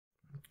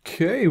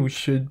Okay, we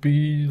should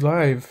be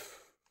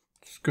live.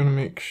 Just gonna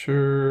make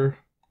sure.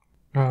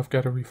 Oh, I've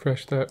got to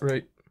refresh that,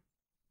 right?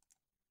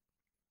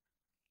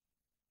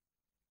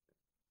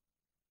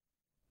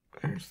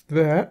 There's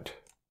that.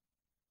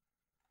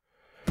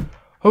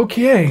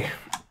 Okay.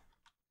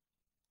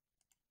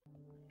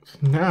 So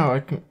now I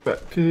can get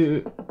back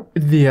to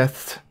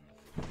this.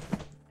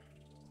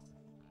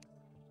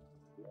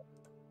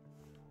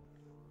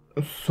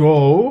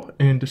 So,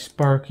 into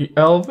Sparky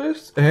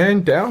Elvis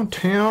and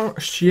downtown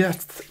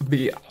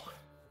Shitsville.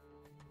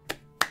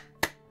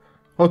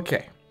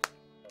 Okay.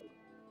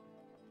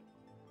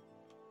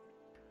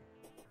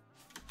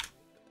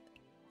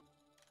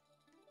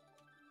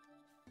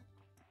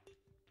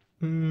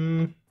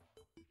 I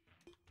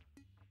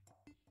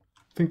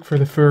think for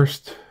the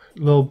first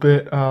little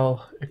bit,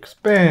 I'll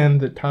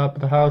expand the top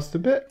of the house a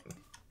bit.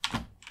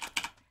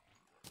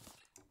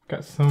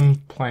 Got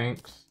some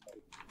planks.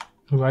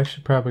 Ooh, I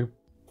should probably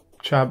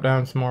chop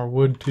down some more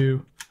wood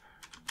too.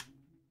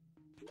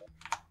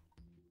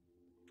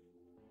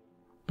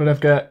 But I've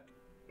got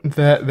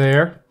that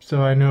there,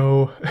 so I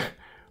know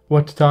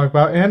what to talk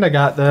about. And I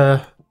got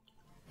the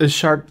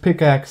sharp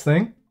pickaxe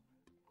thing.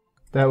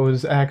 That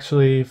was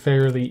actually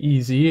fairly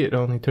easy. It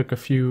only took a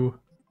few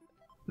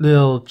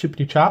little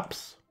chippity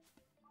chops.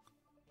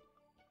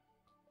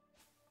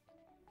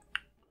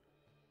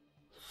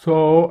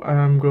 So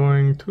I'm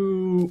going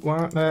to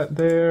want that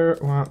there,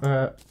 want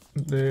that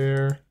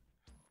there.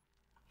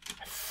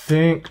 I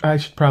think I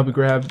should probably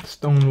grab the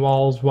stone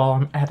walls while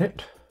I'm at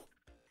it.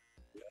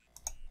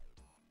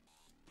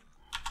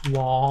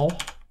 Wall.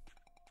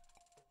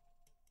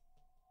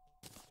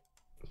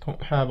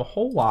 Don't have a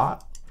whole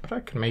lot, but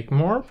I can make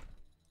more.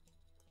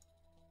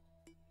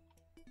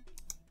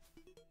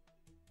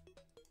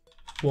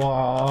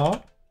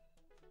 Wall.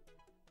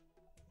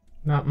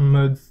 Not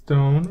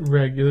mudstone,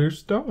 regular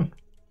stone.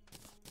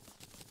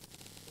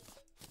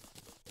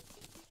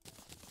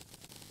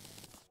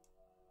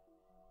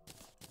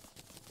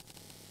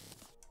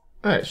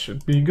 That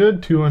should be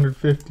good.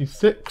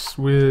 256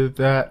 with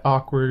that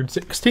awkward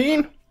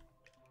 16.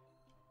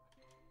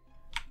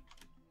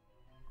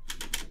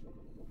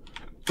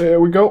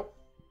 There we go.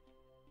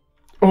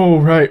 Oh,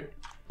 right.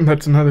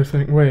 That's another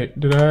thing. Wait,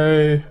 did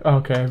I?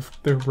 Okay,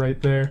 they're right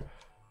there.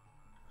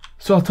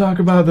 So I'll talk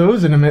about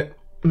those in a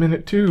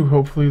minute too.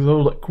 Hopefully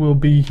Lolik will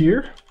be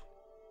here.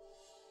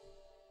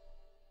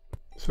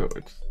 So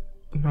it's...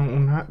 No,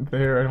 not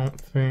there, I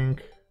don't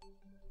think.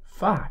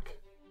 Fuck.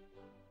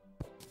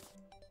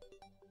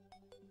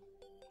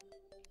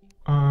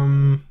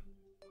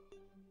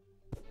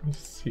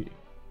 Let's see.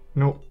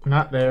 Nope,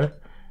 not there.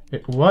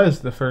 It was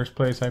the first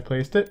place I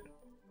placed it.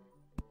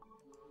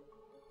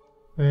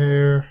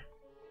 There.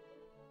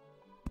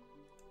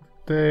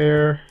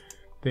 There.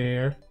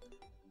 There.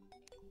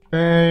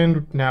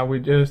 And now we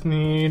just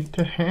need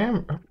to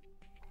hammer.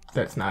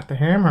 That's not the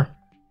hammer.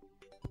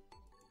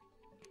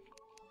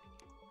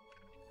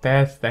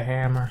 That's the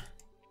hammer.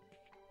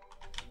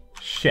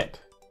 Shit.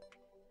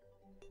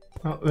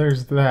 Well,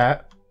 there's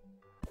that.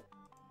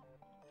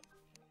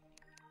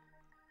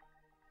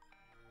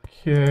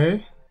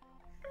 Okay.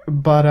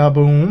 Bada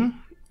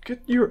boom.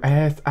 Get your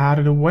ass out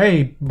of the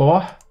way,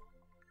 boy.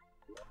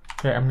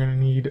 Okay, I'm gonna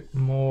need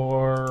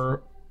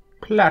more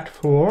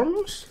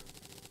platforms.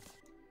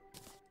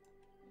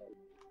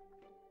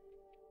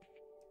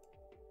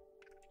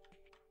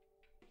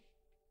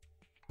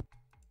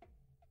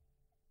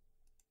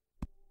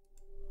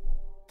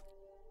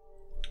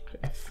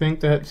 I think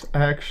that's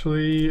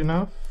actually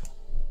enough.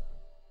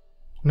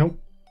 Nope.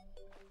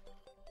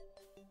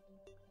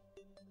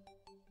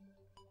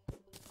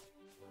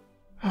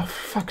 Oh,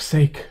 for fuck's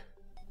sake.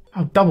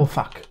 Oh, double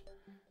fuck.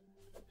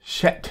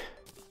 Shit.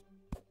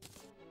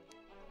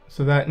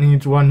 So that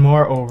needs one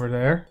more over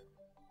there.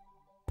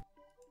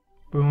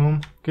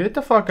 Boom. Get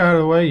the fuck out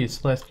of the way, you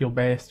celestial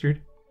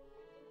bastard.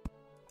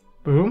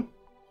 Boom.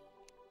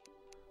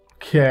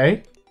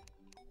 Okay.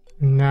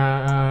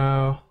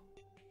 Now...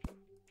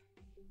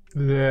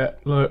 that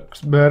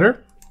looks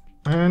better.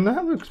 And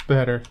that looks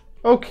better.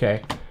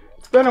 Okay.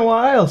 It's been a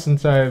while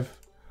since I've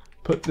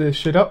put this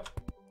shit up.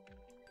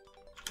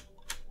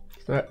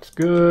 That's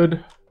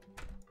good.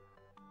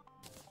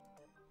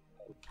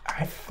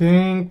 I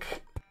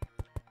think...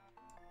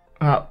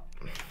 Oh,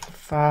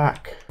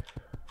 fuck.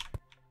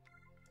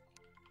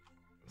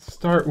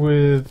 Start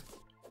with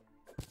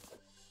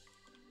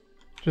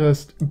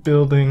just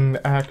building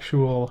the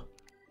actual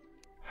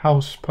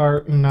house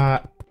part,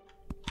 not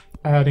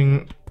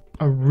adding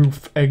a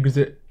roof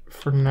exit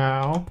for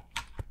now.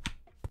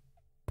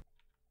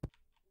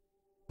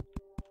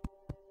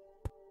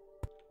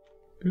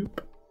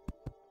 Oop.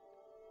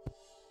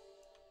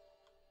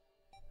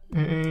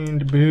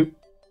 And boop.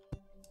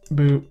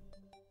 Boop.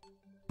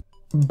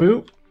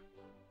 Boop.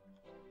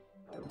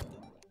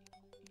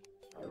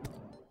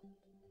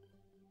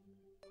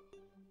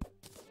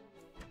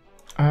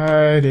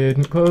 I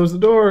didn't close the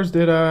doors,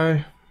 did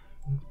I?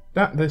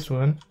 Not this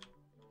one.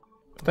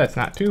 That's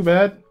not too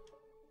bad.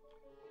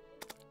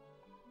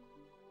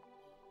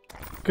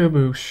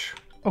 Kaboosh.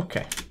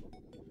 Okay.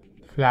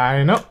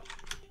 Flying up.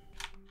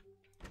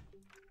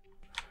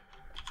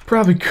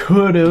 Probably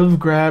could have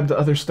grabbed the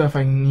other stuff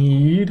I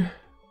need,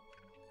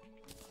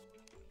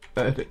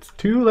 but it's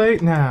too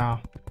late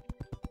now.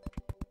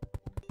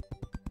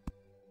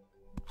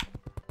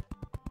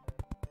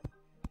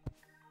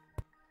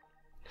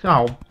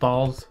 Oh,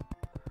 balls.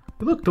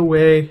 I looked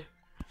away,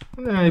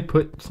 and then I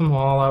put some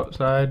wall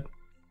outside.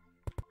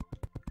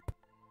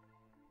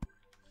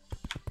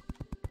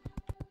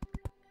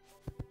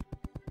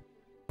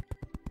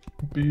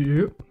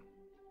 Yep.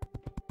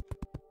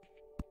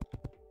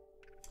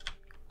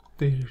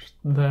 There's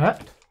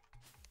that.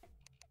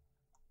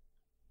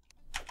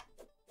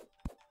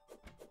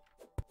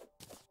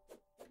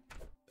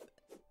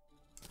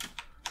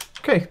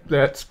 Okay,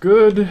 that's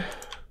good.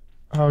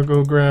 I'll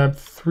go grab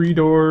 3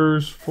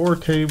 doors, 4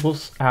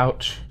 tables.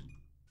 Ouch.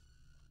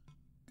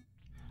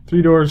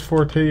 3 doors,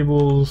 4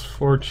 tables,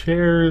 4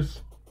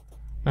 chairs.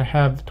 I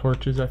have the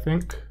torches, I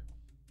think.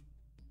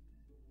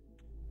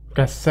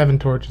 Got 7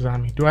 torches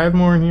on me. Do I have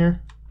more in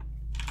here?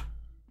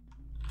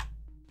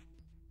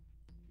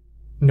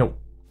 Nope.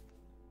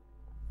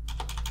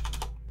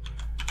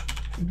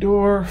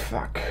 Door,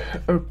 fuck.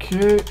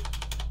 Okay.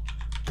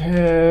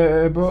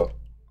 Table.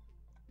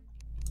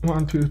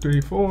 1, 2,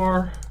 3,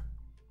 4.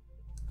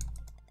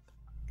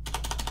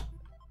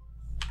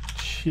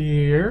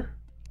 Chair.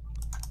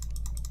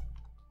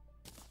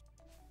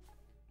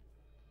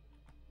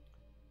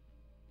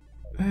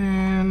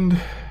 And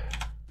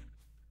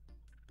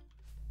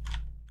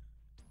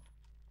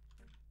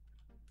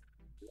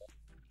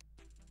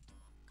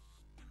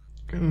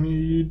gonna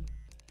need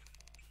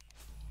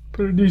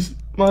put a decent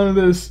amount of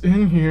this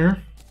in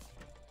here.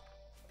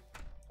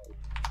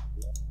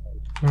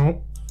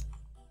 Nope.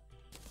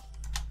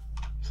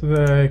 So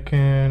that I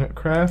can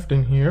craft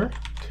in here.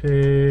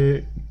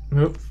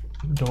 Nope.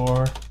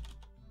 Door.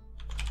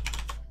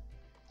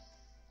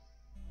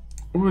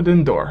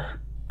 Wooden door.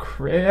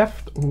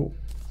 Craft. Ooh,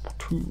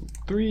 2,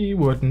 3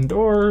 wooden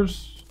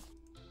doors.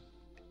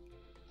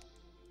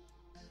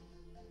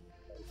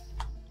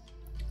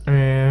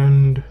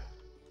 And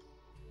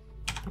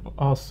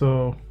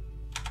also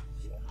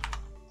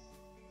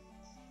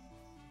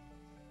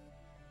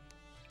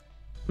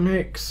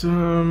make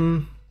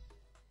some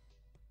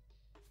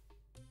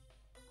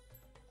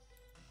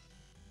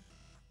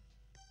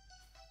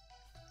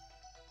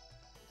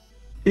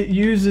it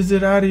uses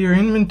it out of your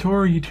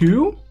inventory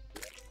too?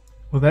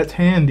 Well, that's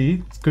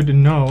handy. It's good to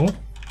know.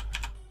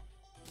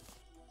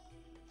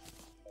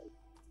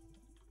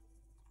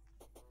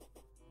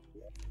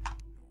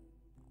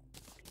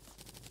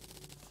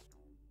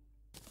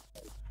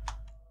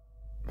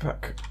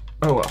 Fuck.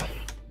 Oh well.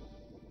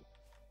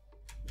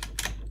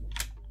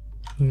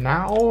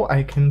 Now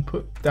I can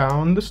put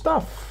down the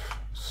stuff.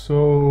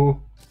 So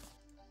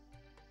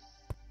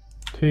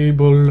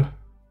table,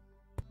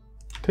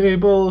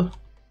 table,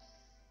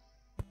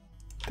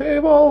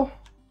 table,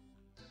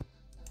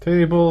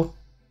 table,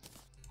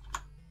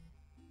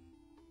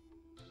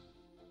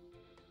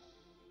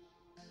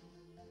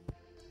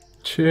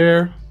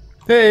 chair.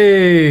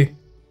 Hey!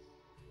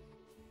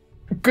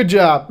 Good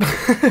job.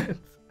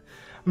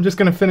 I'm just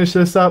gonna finish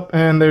this up,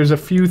 and there's a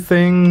few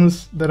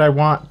things that I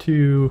want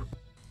to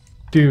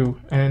do,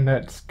 and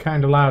that's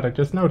kind of loud, I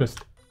just noticed.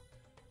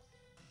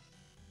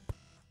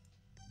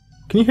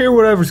 Can you hear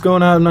whatever's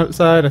going on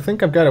outside? I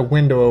think I've got a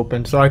window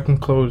open, so I can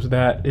close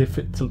that if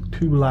it's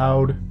too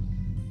loud.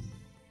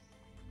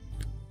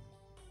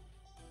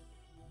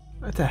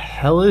 What the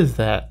hell is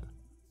that?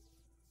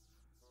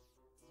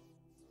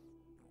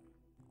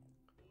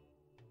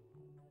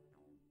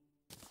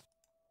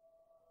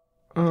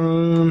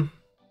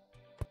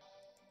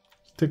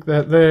 Stick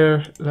that there.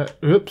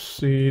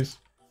 Oopsies.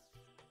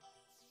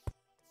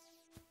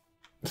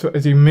 So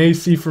as you may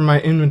see from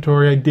my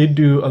inventory, I did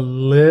do a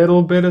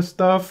little bit of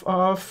stuff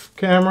off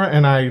camera,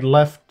 and I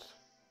left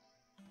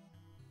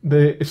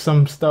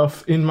some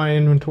stuff in my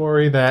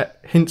inventory that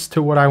hints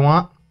to what I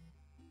want.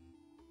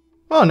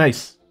 Oh,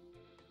 nice.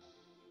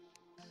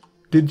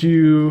 Did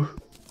you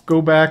go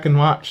back and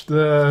watch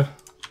the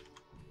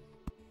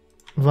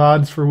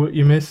VODs for what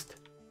you missed?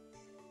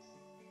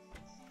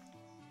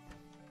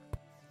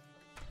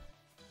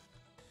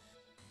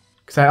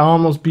 Because I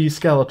almost beat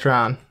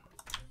Skelletron.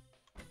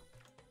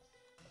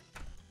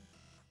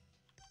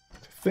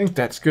 I think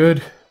that's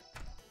good.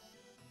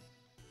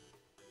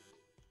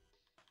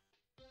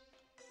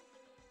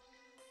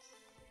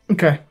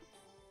 Okay.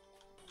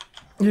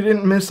 You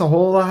didn't miss a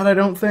whole lot, I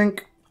don't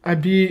think. I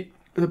beat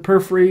the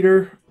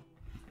perforator,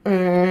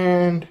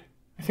 and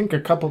I think a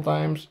couple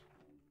times.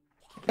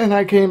 And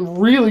I came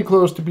really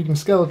close to beating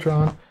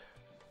Skelletron.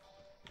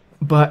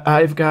 But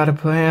I've got a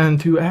plan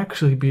to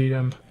actually beat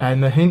him.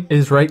 And the hint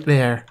is right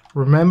there.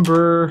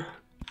 Remember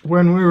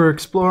when we were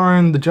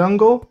exploring the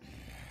jungle?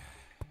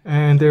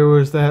 And there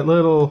was that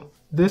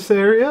this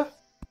area?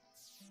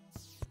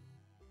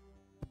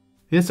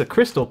 It's a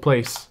crystal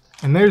place.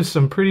 And there's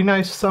some pretty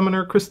nice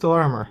summoner crystal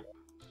armor.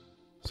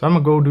 So I'm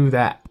gonna go do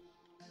that.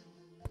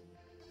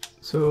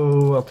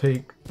 So I'll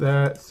take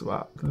that,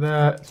 swap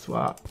that,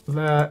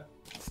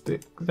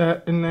 stick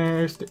that in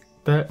there, stick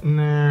that in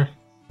there.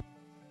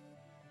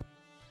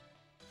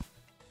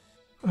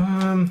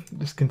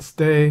 This can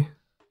stay.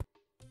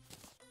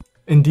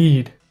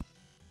 Indeed.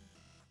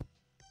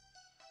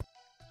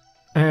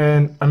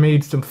 And I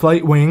made some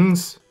flight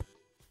wings.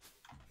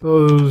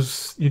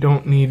 Those you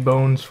don't need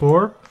bones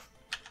for.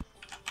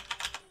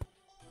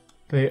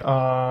 They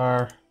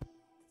are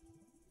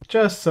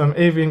just some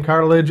avian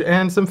cartilage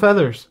and some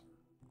feathers.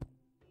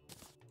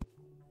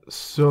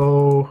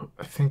 So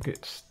I think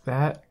it's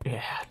that,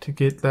 yeah, to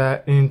get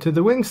that into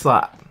the wing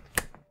slot.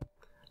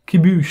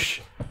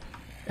 Kaboosh.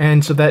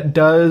 And so that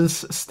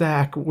does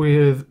stack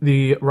with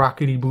the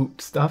rockety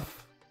boot stuff.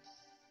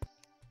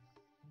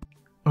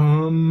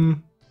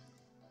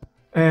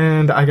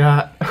 And I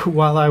got,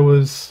 while I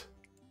was,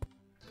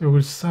 there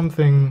was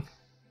something,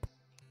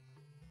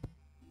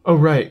 oh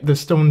right, the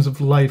Stones of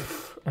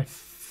Life, I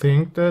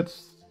think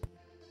that's,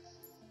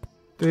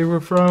 they were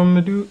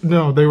from,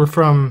 no, they were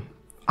from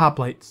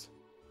Hoplites,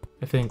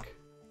 I think.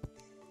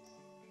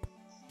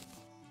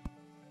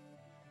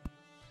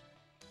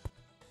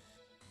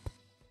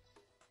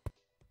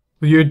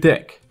 Well, you're a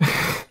dick.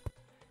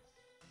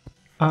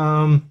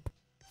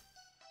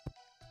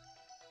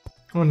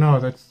 Oh no,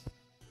 that's,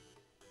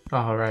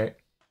 alright.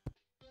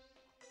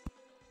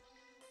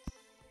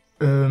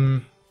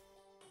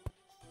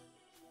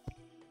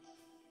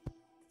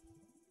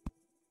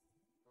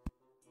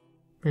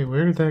 Wait,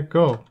 where did that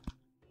go?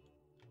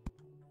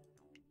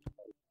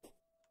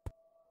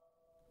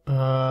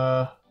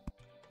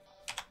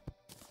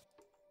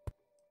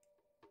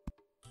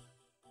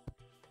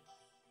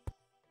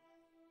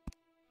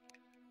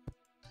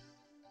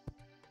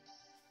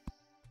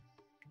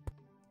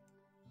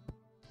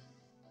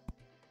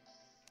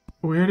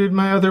 Where did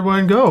my other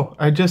one go?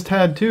 I just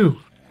had two.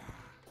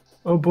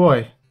 Oh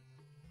boy.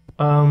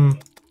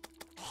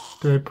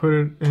 Did I put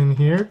it in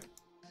here?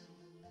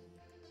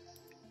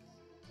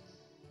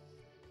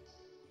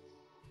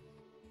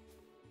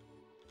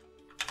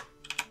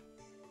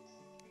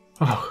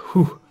 Oh,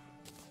 whew.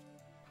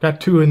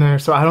 Got two in there,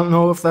 so I don't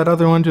know if that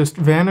other one just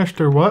vanished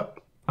or what.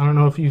 I don't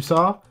know if you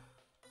saw.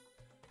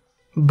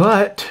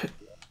 But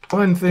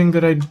one thing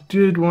that I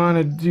did want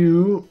to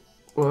do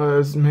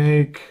was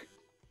make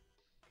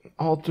an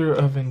altar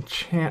of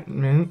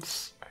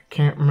enchantments. I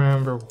can't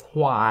remember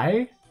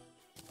why.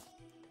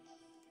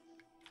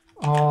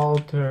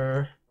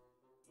 Altar.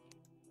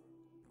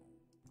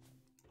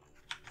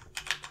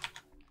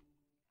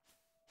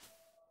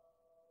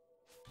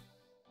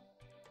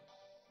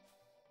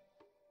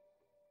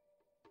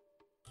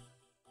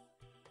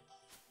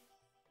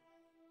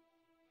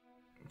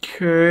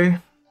 Okay.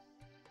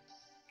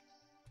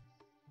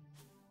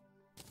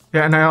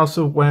 Yeah, and I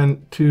also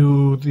went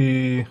to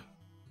the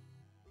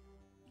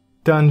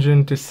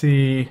dungeon to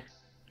see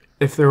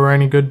if there were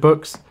any good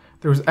books.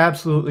 There was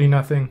absolutely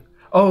nothing.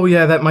 Oh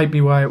yeah, that might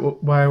be why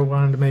I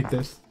wanted to make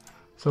this.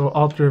 So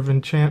Altar of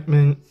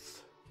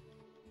Enchantments.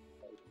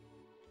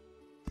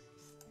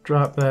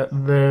 Drop that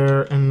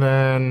there, and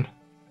then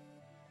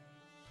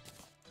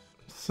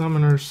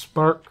Summoner's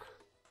Spark.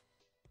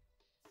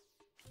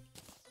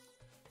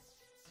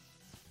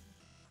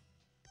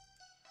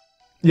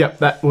 Yep,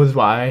 that was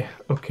why.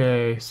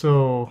 Okay,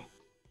 so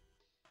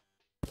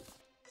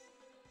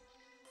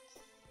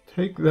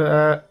take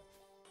that.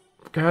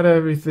 Got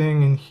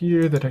everything in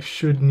here that I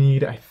should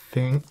need, I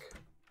think.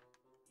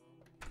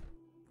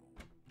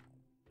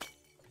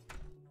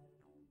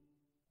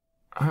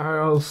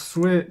 I'll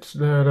switch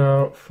that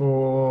out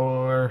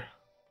for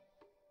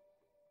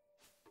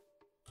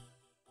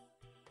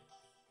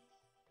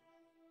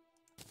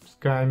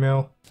Sky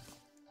Mill.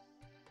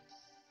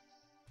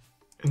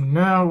 And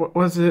now, what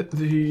was it?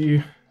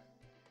 The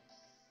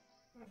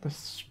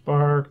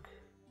spark.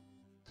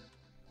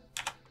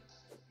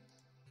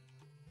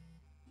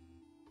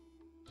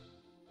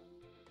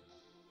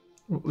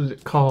 What was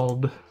it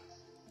called?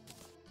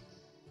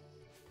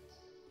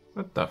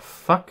 What the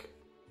fuck?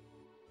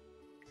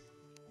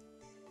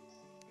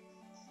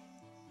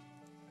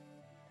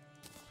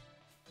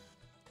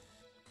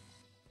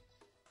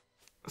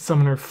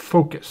 Summoner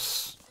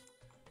Focus.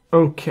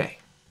 Okay.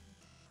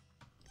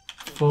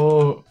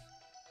 Full.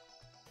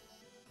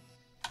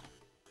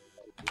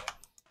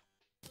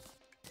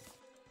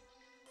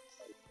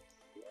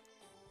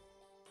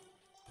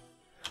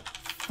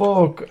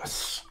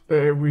 Focus.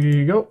 There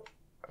we go.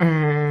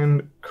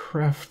 And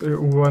craft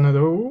one of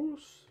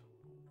those.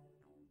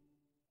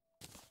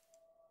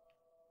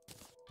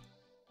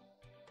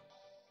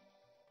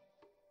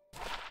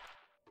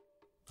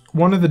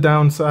 One of the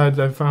downsides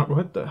I found,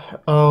 what the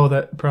hell? Oh,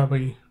 that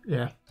probably,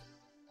 yeah.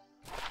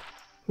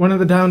 One of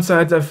the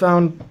downsides I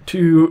found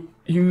to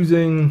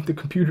using the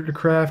computer to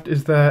craft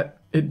is that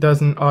it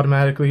doesn't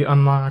automatically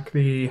unlock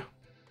the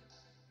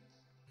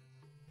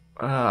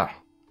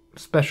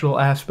special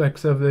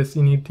aspects of this.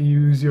 You need to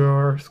use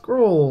your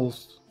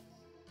scrolls.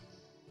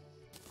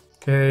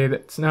 Okay,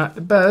 that's not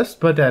the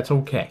best, but that's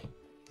okay.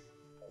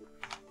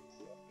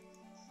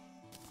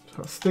 So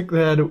I'll stick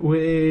that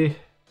away.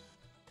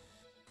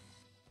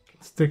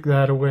 Stick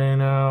that away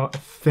now.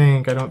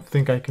 I don't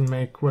think I can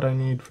make what I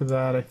need for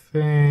that. I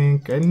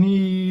think I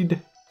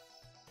need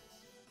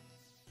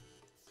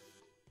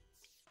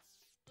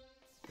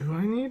Do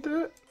I need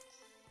that?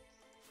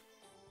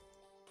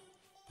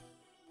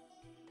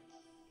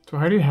 Do I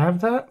already have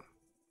that?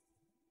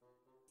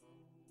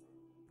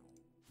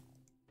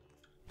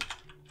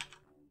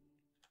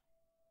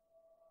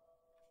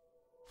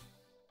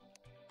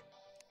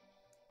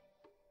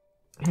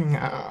 Hang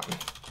on.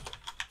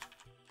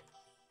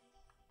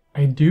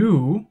 I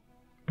do,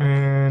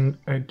 and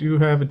I do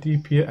have a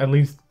DPS, at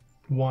least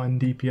one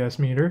DPS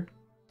meter.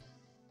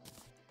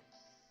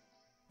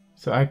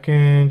 So I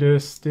can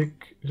just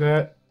stick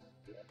that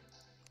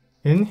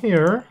in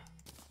here.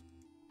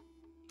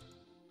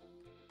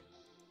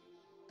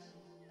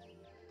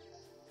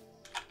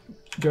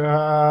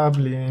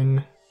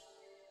 Goblin.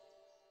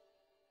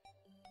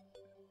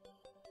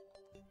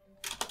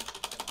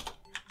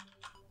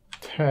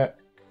 Tech.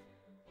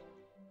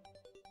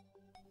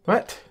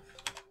 What?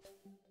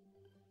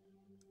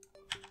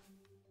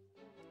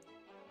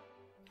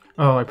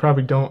 Oh, I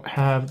probably don't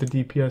have the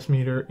DPS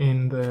meter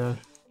in the...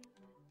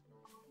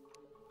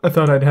 I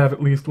thought I'd have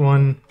at least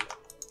one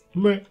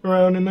laying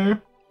around in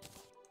there.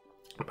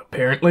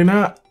 Apparently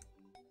not.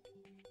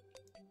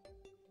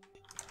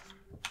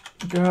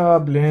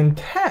 Goblin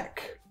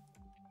Tech.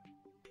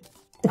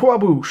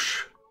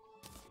 Waboosh.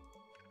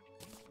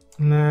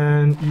 And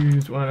then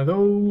use one of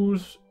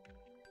those.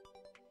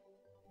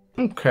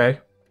 Okay.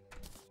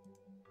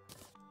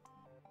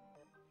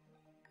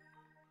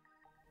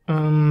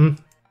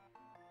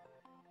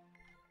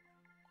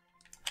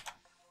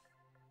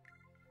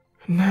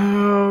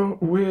 Now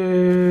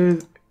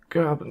with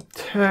Goblin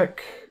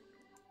Tech,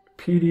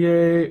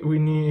 PDA,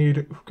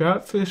 we've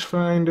got Fish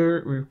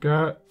Finder, we've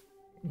got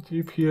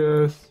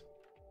GPS,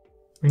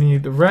 we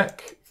need the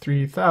Rec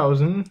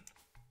 3000,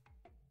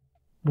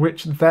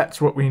 which that's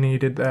what we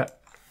needed,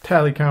 that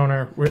tally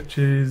counter, which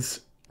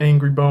is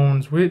Angry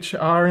Bones, which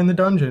are in the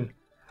dungeon.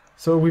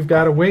 So we've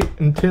got to wait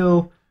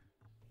until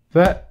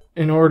that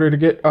in order to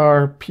get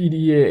our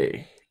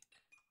PDA.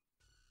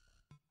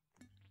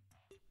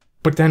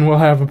 But then we'll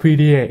have a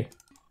PDA.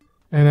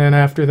 And then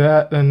after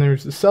that, then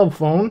there's the cell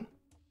phone,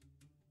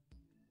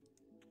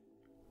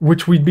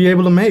 which we'd be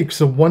able to make.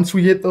 So once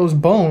we get those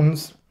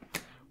bones,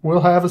 we'll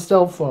have a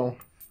cell phone.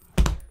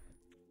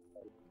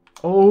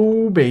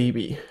 Oh,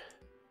 baby.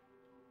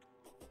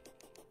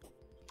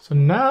 So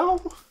now,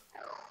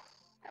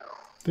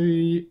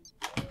 hang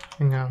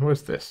on,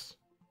 what's this?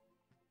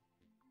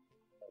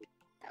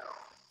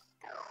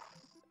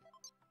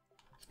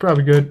 It's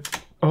probably good.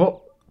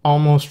 Oh,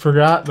 almost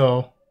forgot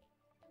though.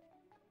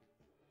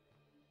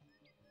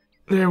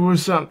 There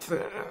was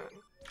something.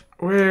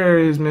 Where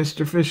is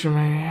Mr.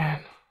 Fisherman?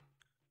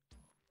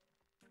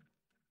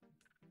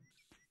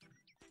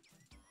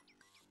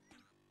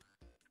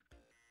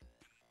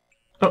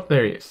 Oh,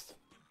 there he is.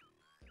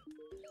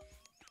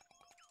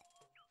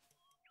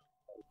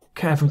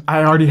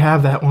 I already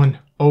have that one.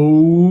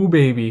 Oh,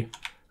 baby.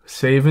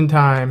 Saving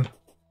time.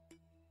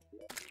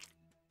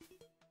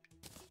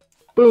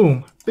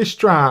 Boom.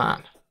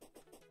 Fishtron.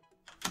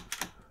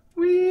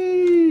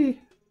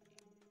 Whee!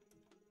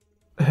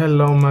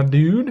 Hello, my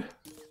dude.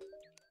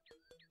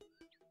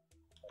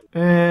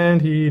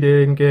 And he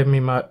didn't give me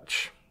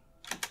much.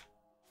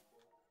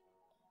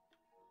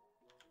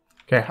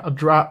 Okay, I'll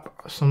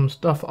drop some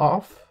stuff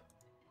off.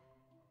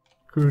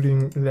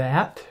 Including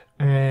that,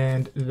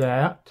 and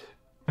that,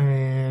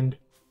 and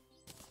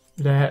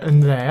that,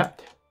 and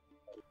that.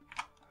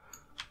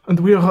 And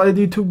we're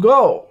ready to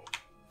go.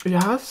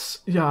 Yes,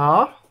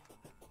 yeah,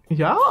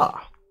 yeah.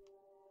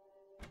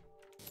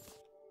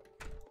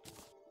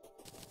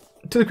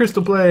 To the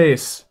crystal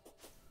place.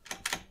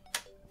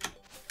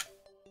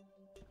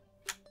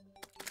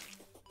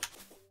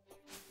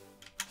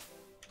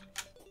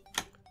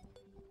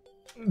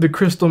 The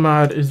crystal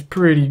mod is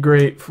pretty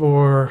great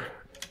for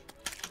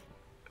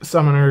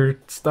summoner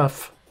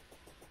stuff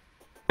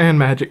and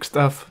magic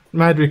stuff.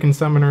 Magic and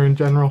summoner in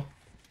general.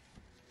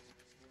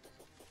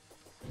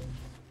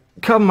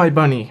 Come, my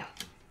bunny.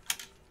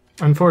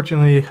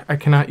 Unfortunately, I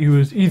cannot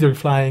use either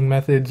flying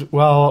methods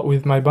while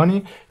with my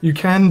bunny. You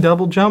can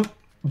double jump,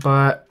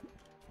 but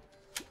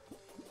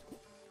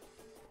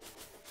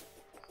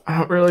I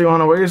don't really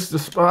want to waste a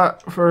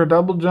spot for a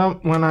double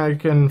jump when I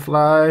can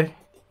fly.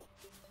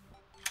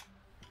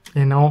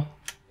 You know?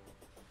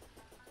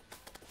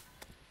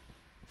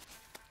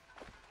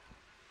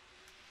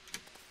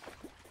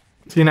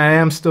 See, and I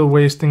am still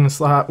wasting a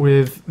slot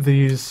with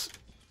these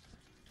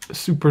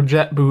super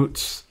jet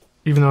boots,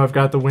 even though I've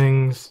got the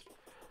wings.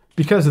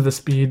 Because of the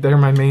speed, they're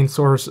my main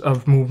source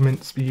of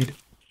movement speed.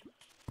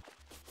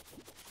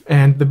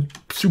 And the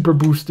super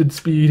boosted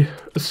speed,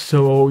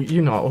 so,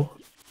 you know,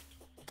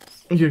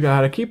 you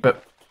gotta keep it.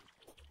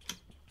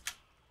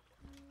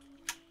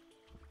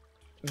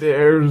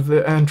 There's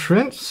the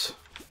entrance.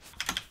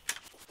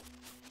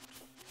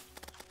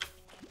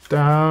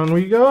 Down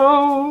we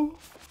go.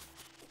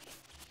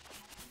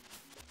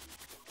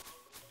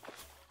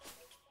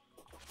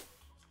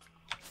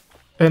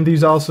 And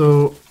these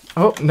also...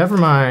 Oh, never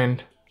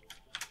mind.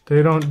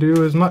 They don't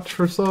do as much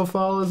for slow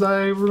fall as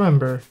I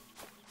remember.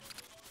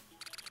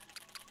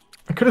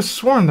 I could have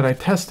sworn that I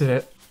tested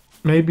it.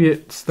 Maybe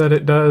it's that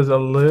it does a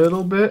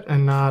little bit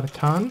and not a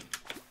ton.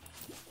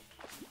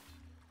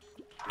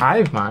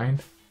 Hive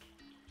mind.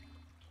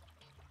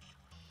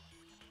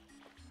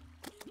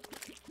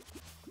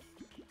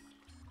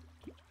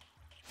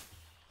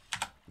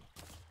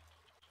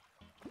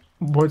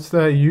 What's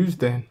that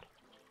used in?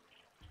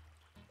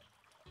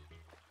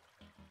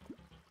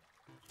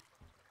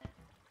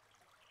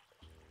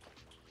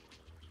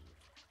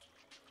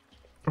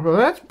 Well,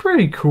 that's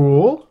pretty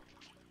cool.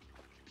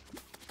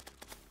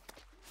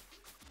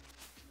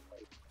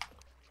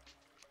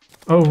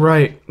 Oh,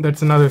 right.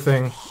 That's another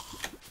thing.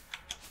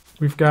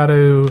 We've got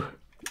to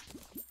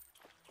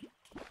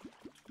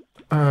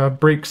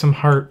break some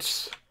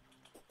hearts.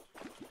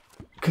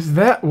 Because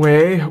that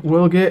way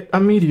we'll get a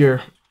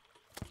meteor.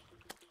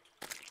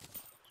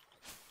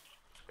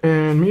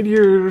 And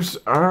meteors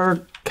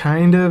are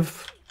kind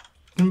of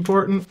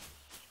important.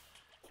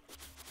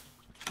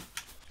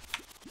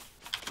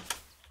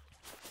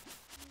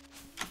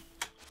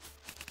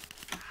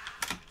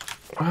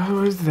 What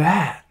was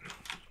that?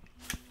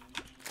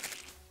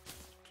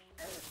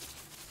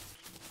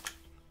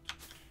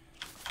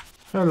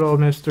 Hello,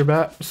 Mr.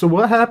 Bat. So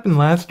what happened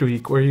last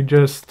week where you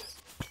just...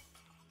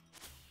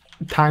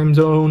 time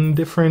zone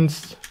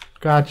difference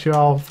got you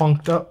all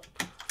funked up?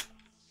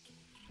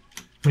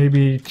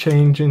 Maybe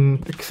changing...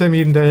 because I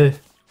mean there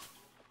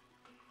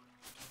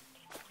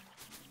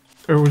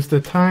was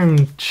the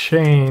time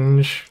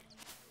change.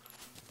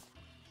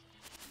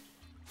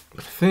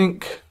 I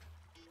think...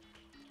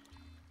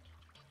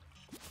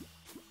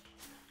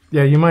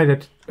 yeah, you might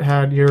have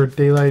had your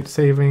daylight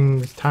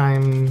savings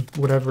time,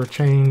 whatever,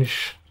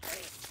 change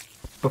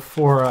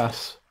before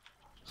us.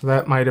 So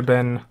that might have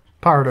been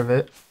part of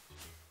it.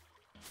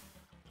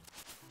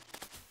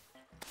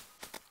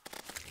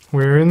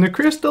 We're in the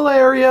crystal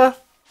area!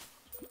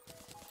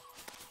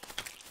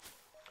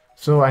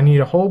 So I need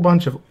a whole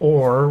bunch of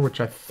ore,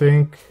 which I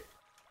think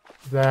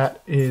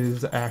that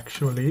is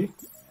actually...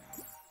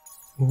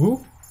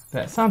 ooh,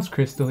 that sounds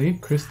crystal-y.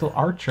 Crystal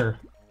Archer.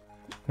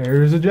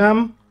 There's a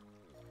gem.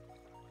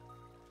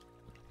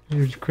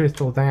 Here's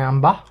Crystal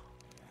Damba.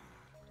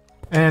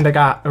 And I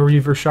got a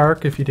Reaver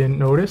Shark, if you didn't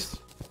notice.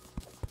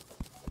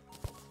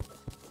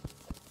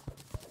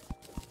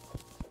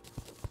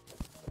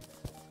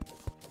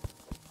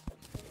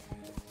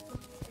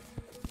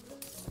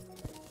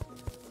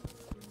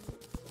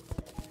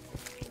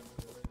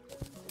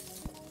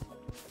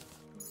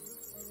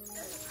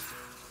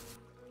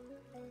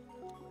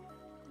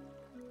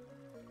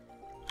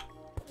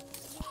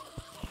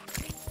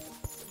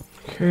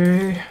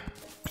 Okay.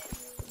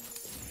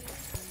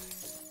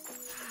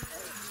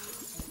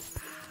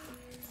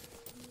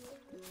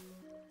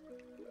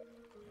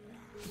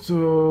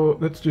 So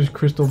that's just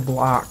crystal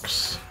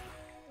blocks.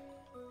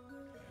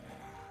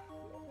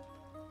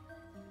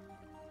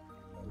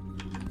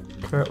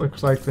 That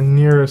looks like the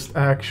nearest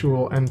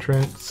actual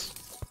entrance.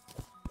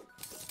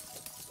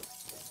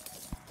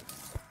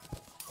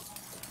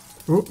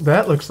 Ooh,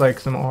 that looks like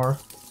some ore.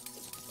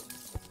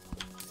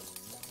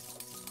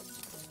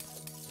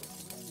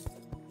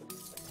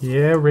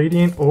 Yeah,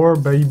 radiant ore,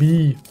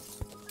 baby.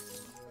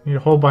 Need a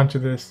whole bunch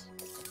of this.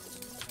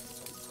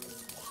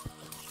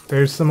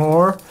 There's some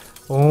ore.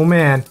 Oh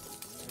man.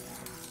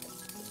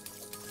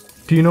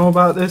 Do you know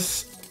about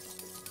this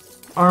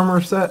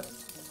armor set?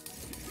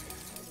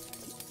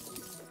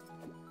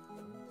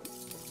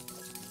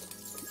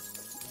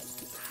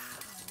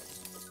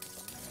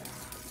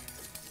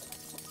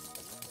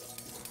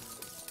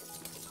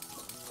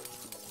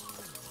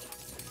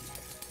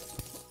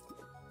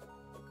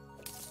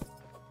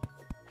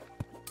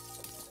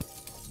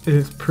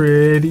 It's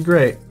pretty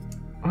great.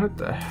 What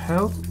the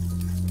hell?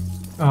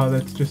 Oh,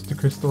 that's just a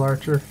crystal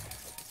archer.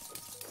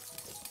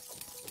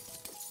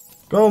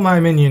 Go, my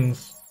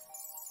minions!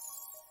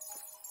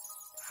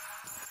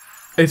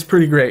 It's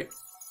pretty great.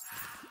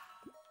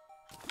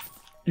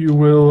 You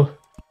will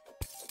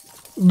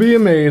be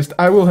amazed.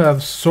 I will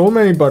have so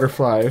many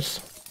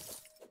butterflies.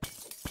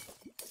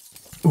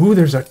 Ooh,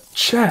 there's a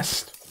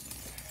chest!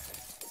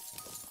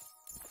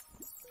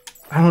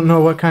 I don't know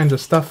what kinds of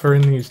stuff are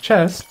in these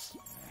chests.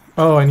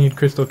 Oh, I need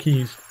crystal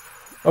keys.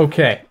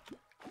 Okay.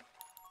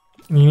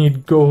 You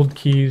need gold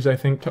keys, I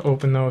think, to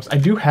open those. I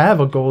do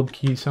have a gold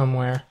key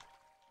somewhere.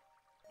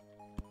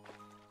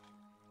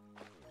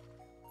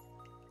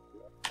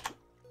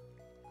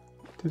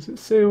 Does it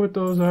say what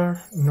those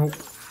are? Nope.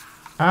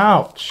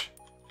 Ouch!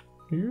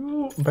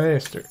 You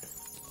bastard.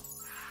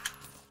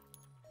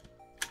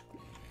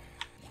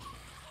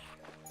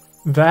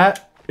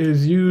 That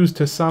is used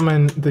to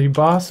summon the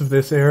boss of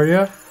this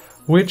area,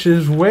 which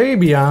is way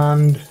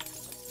beyond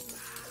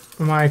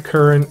my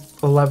current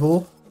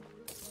level.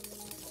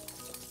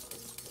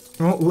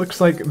 Well, it looks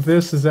like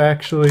this is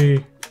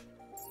actually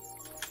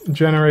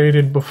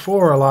generated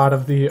before a lot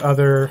of the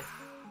other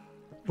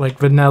like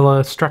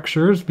vanilla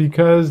structures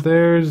because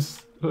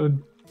there's a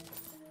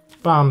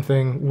bomb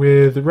thing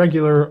with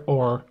regular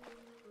ore.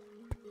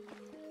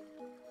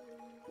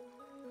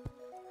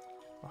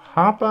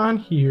 Hop on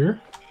here.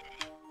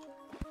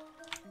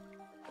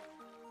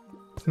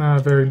 It's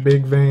not a very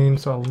big vein,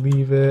 so I'll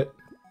leave it.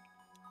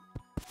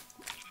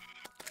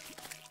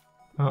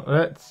 Oh,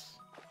 that's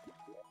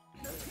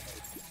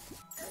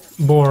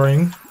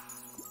boring.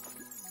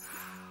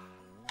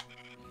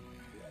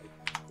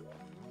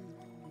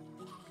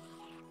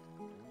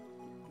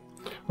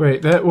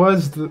 Wait, that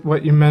was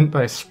what you meant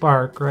by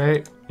spark,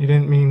 right? You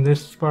didn't mean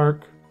this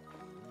spark?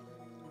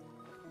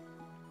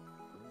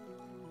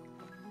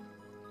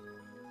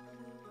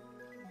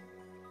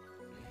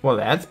 Well,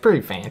 that's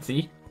pretty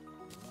fancy.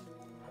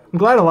 I'm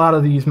glad a lot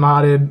of these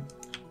modded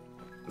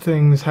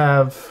things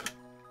have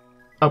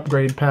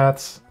upgrade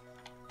paths.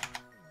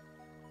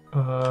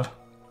 There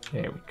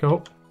we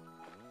go.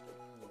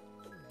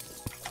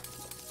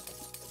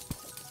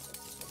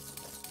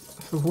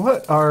 So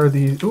what are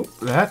these? Oh,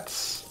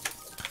 that's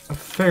a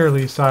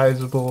fairly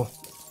sizable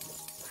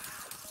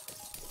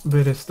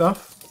bit of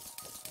stuff.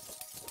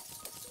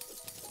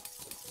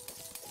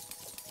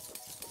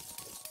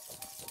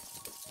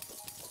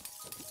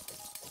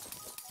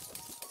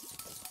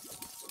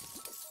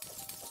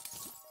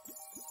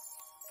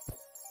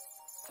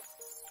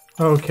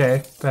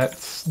 Okay,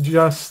 that's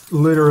just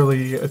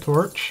literally a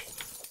torch.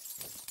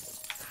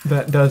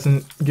 That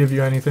doesn't give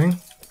you anything.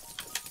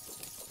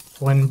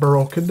 When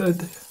broken.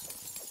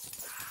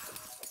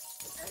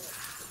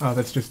 Oh,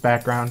 that's just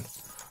background.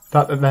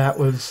 Thought that that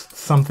was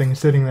something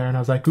sitting there, and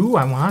I was like, ooh,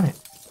 I want it.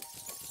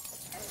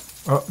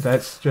 Oh,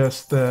 that's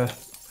just the...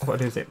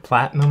 what is it?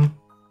 Platinum?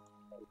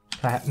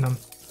 Platinum.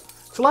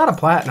 It's a lot of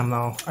platinum,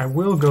 though. I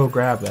will go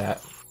grab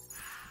that.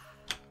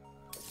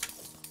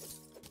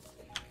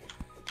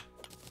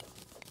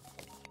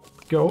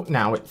 Go.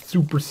 Now it's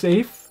super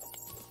safe.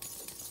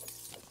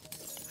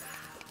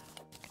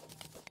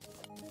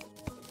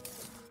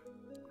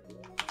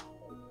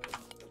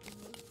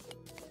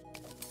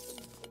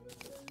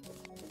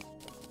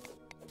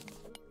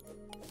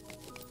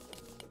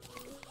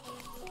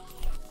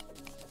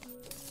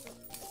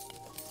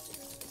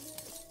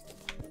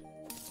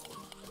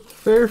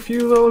 Fair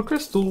few little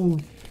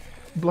crystal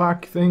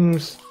block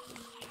things.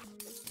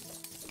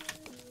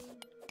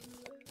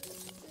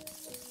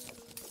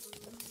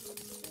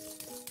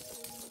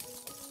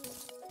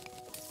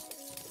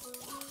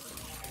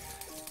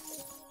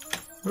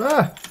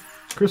 Ah!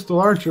 Crystal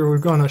Archer was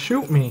gonna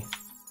shoot me.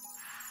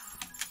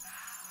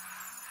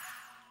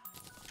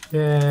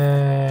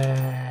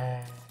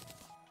 Yeah.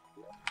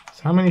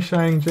 So how many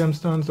shining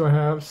gemstones do I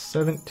have?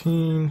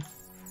 17.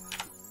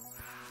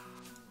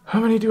 How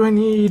many do I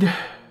need?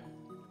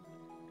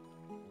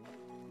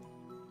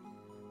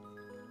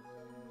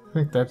 I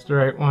think that's the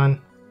right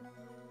one.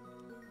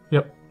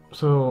 Yep.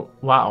 So,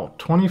 wow.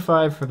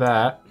 25 for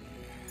that.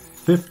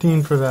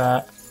 15 for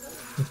that.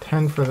 And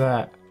 10 for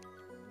that.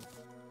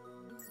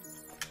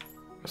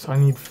 So I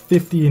need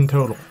 50 in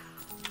total.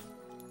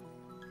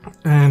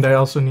 And I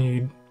also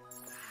need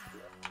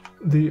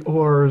the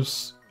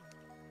ores.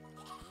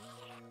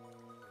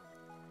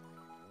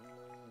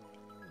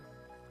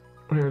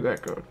 Where did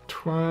that go?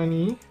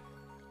 20.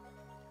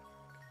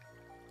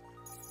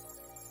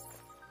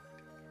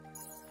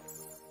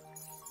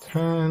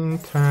 10,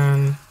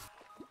 10,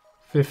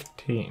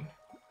 15.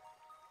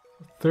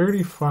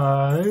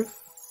 35.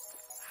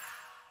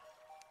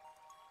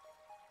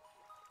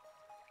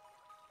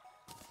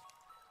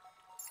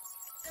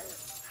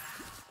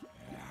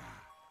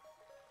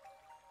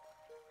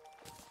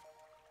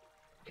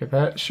 Okay,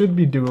 that should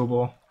be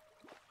doable.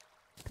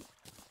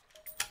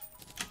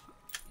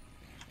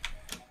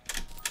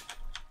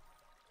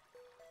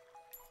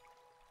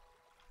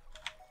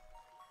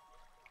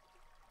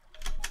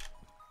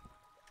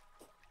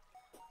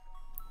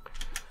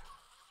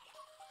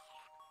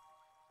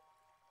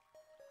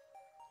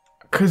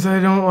 Because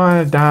I don't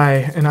want to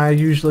die, and I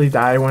usually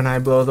die when I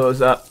blow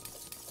those up.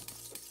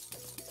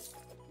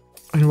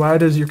 And why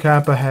does your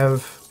kappa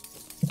have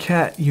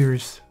cat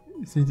ears?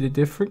 Is it a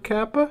different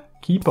kappa?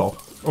 Keepo.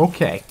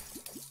 Okay.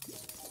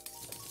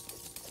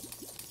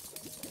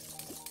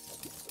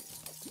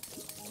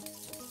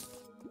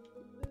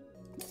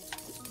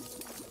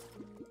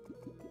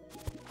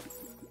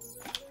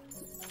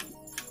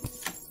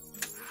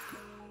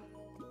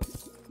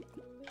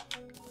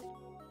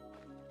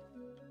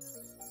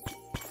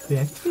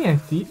 That's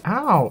fancy.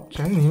 Ouch!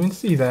 I didn't even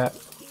see that.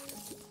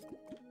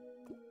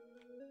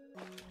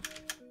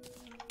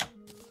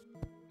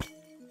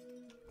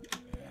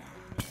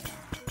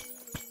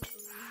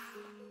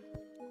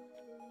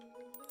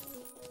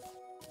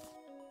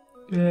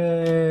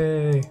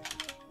 Yay!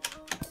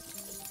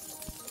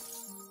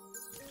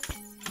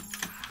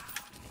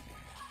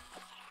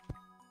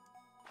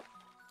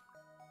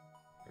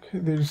 Okay,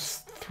 there's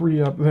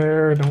 3 up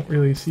there. I don't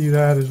really see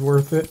that as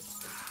worth it.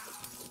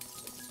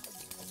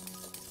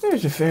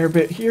 There's a fair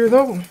bit here,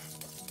 though.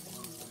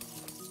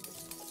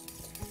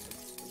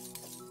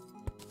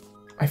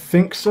 I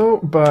think so,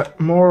 but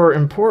more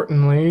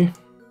importantly...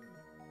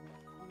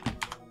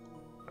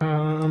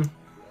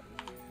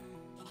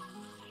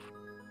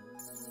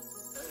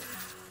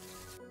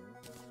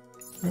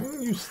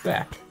 you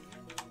stack.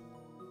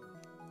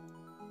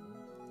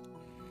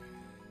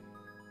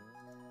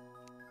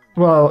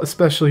 Well,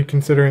 especially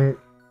considering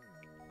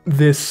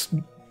this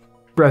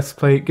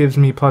breastplate gives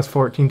me plus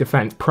 14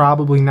 defense.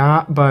 Probably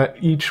not, but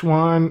each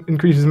one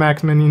increases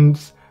max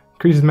minions,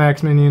 increases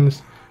max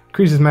minions,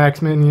 increases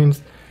max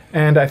minions,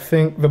 and I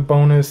think the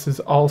bonus is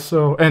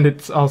also, and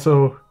it's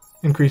also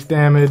increased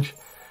damage.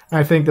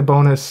 I think the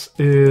bonus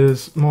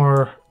is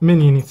more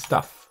minion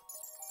stuff.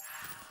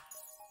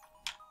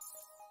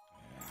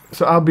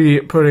 So I'll be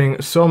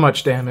putting so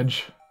much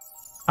damage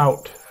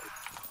out.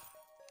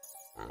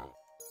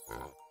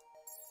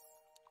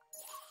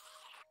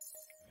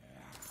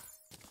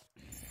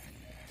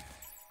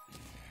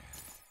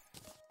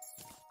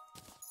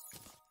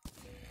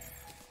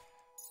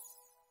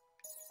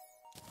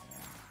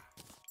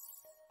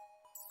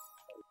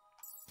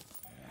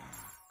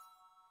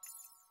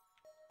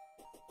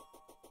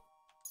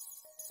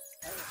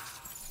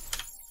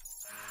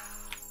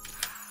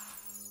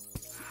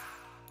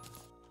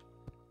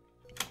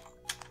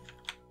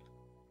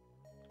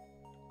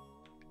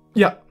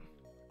 Yep.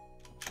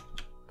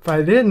 If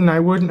I didn't, I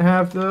wouldn't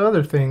have the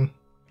other thing.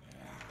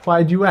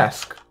 Why'd you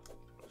ask?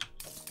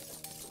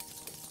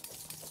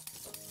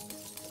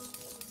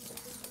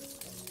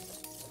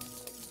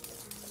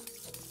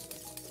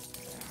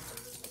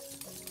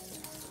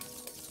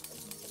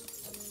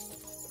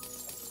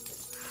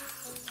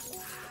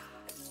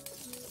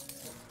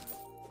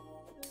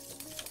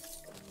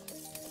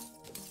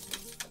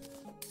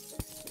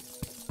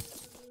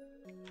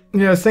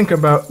 Yeah, think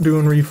about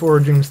doing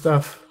reforging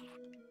stuff.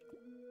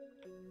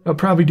 I'll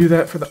probably do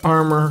that for the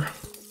armor.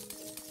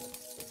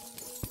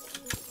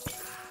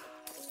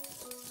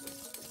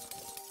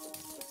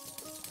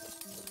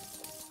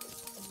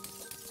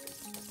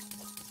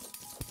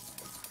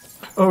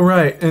 Oh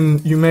right,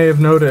 and you may have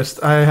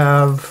noticed I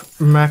have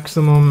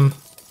maximum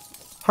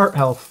heart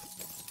health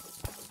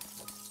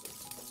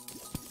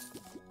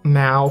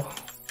now.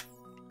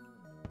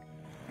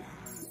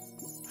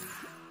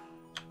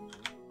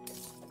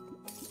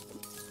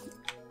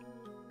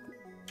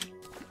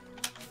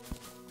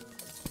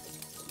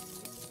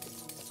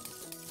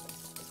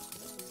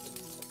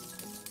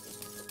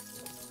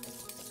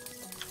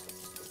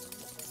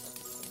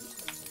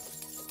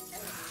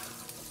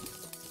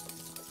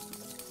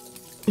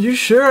 You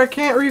sure I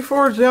can't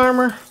reforge the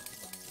armor?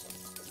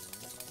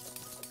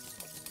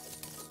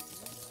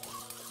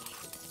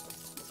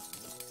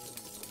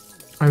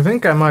 I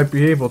think I might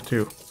be able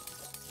to.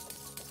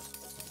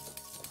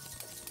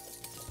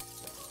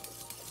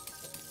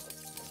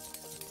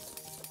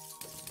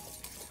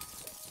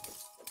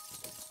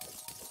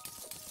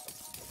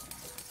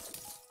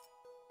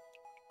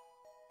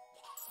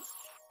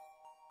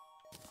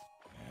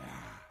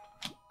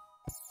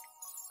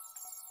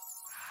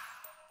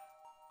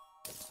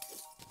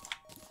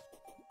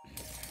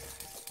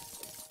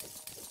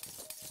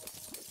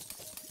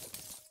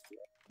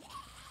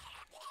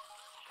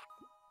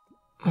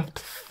 Up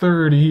to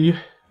 30.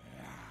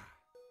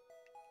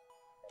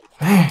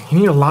 Man, you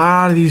need a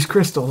lot of these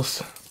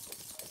crystals.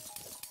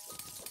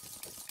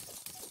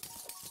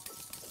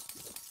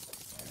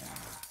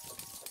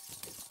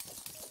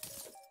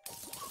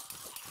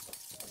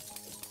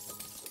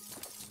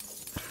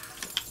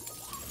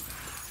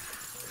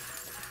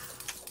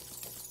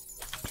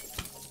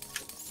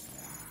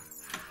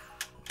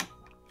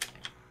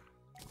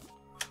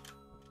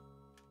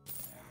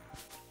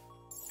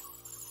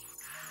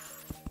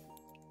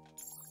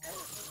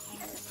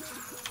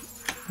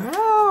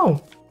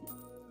 Ow!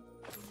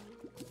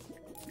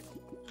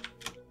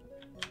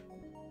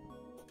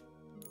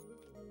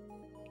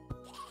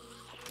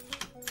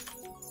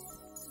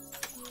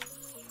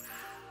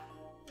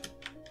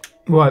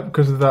 What,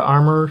 because of the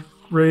armor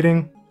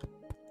rating?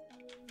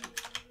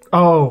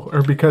 Oh,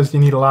 or because you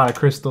need a lot of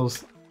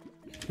crystals.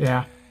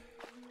 Yeah.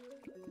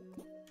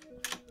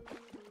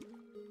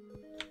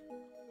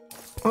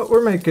 Well,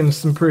 we're making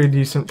some pretty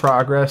decent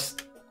progress.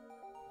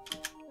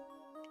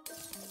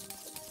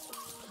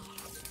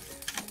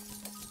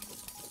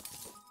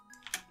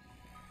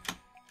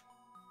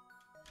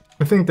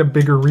 I think the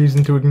bigger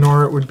reason to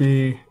ignore it would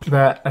be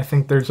that I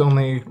think there's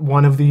only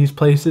one of these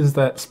places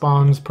that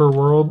spawns per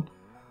world.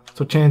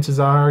 So chances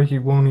are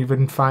you won't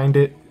even find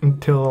it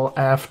until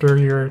after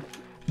you're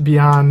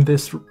beyond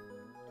this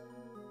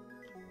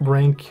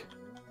rank.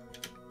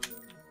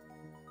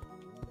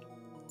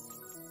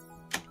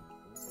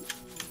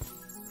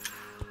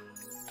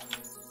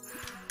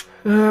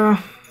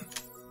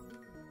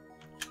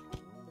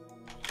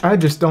 I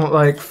just don't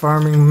like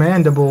farming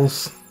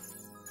mandibles.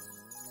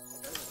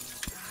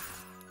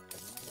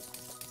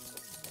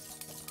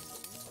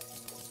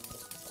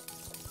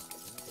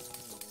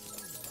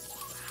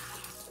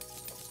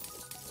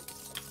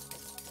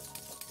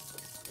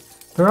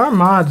 There are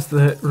mods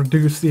that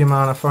reduce the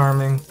amount of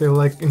farming. They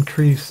like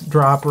increase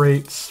drop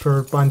rates for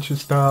a bunch of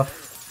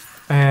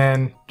stuff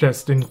and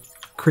just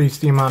increase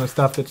the amount of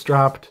stuff that's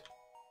dropped.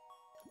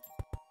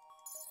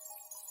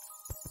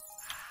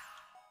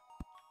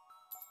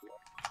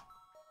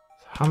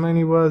 How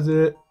many was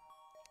it?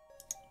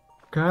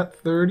 Got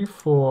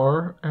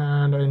 34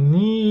 and I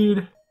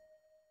need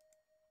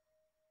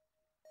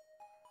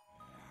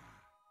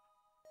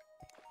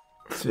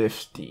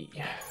 50.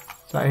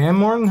 So I am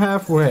more than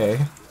halfway.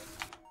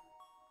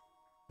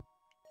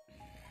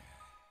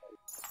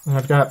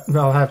 And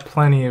I'll have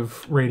plenty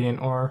of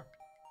radiant ore.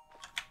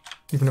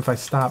 Even if I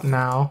stop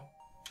now.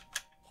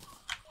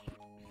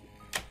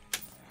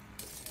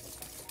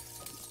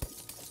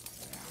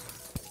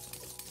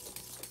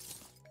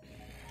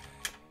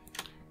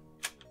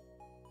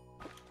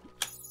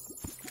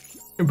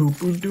 Boop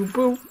boop doop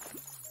boop.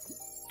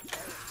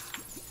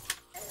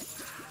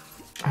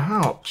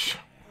 Ouch.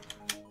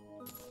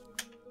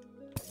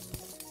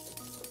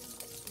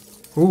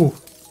 Ooh.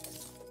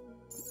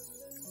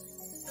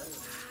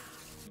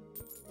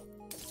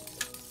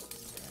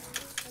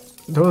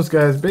 Those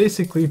guys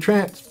basically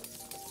translate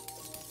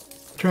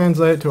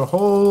to a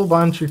whole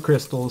bunch of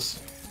crystals.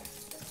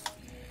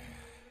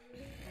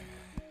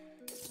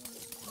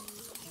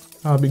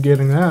 I'll be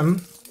getting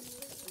them.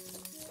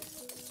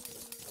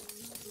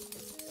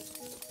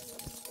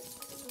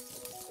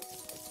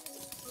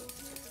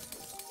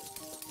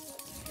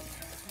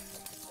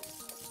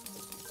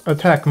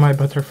 Attack my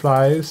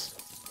butterflies.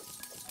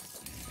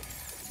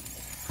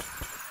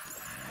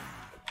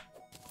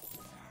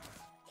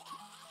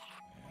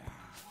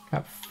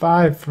 Got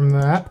 5 from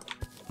that.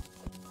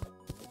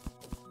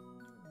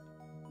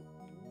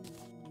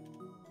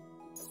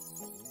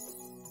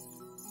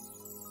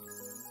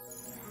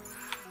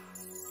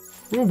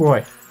 Oh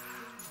boy.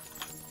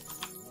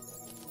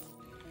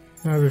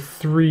 Another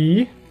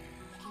 3.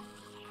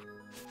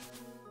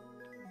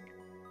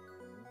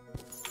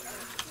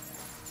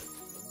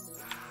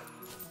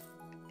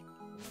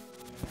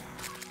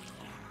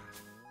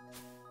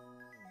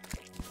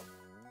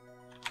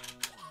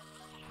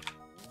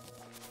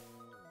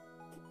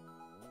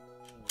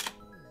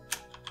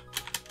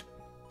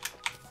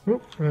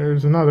 Oop,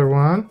 there's another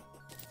one.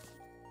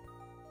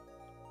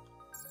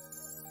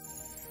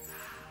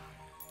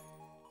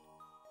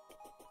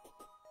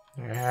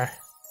 Yeah.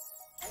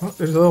 Oh,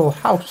 there's a little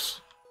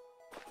house.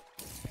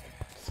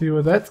 See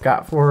what that's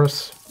got for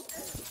us.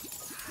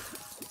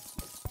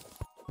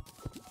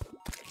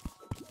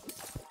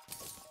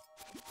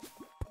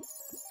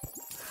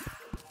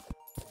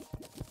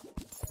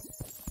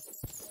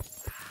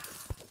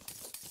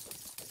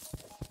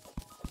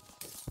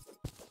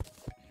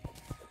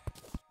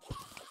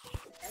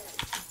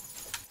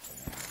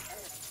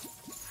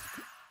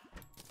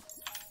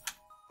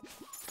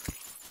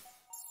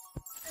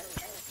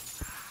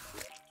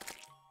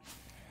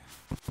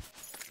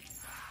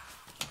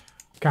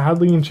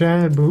 Godly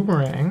enchanted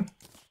boomerang.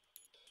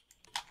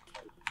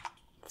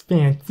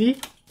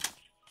 Fancy.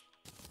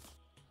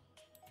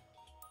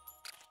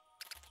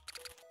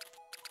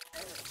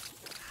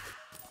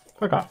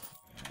 Fuck off.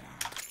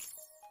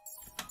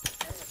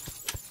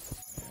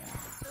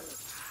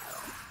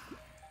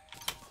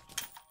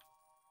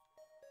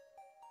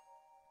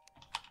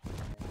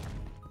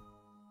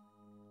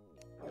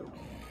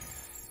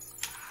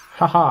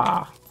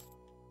 Haha.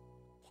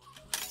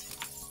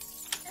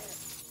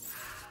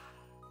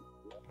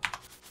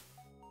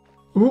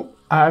 Ooh,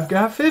 I've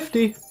got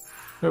 50.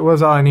 That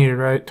was all I needed,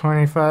 right?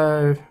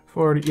 25,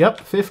 40, yep,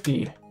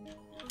 50.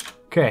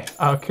 Okay,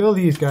 I'll kill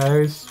these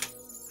guys.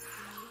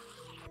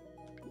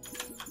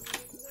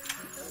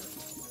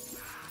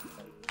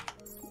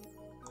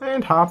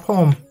 And hop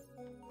home.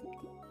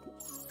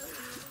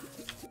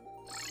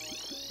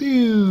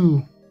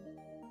 Pew!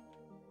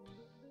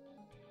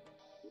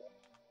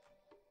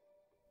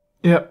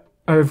 Yep,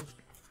 I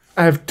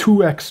have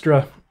 2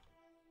 extra.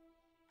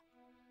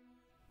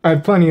 I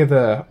have plenty of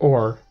the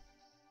ore.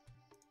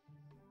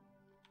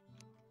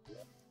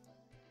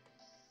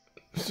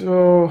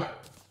 So,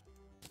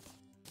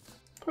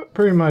 put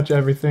pretty much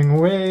everything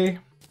away.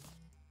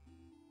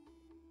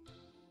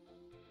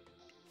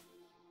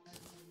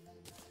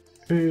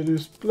 It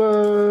is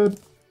blood.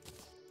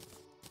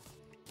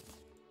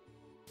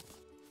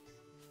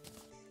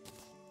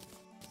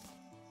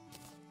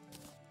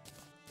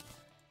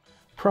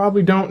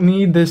 Probably don't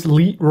need this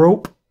leet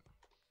rope.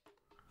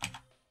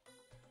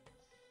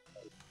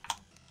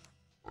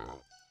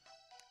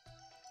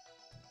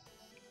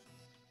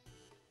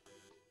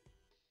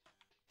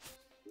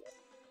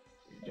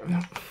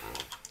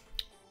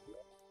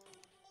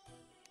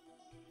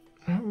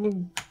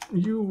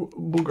 You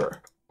booger.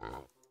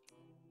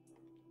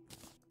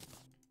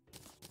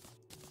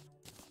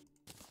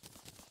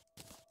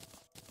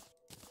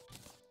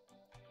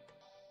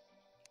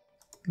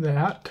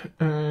 That,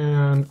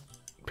 and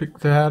pick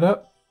that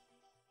up.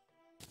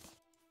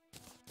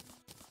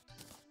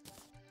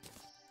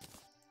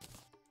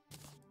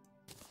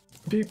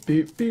 Beep,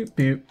 beep, beep,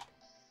 beep.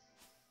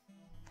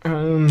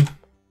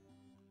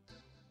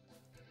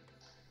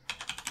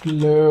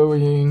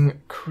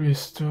 Glowing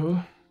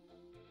crystal.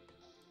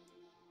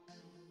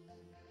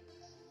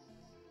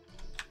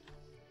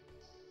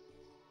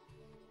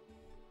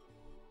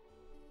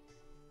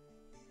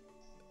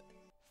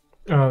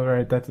 Oh,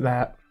 right, that's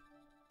that.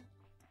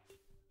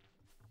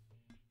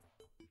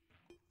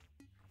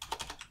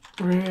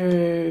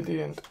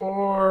 Radiant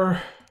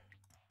ore.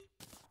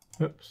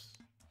 Oops.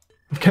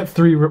 I've got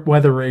 3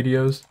 weather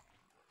radios.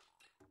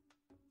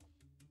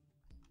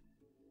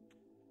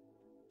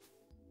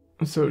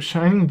 So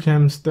shining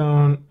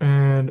gemstone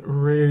and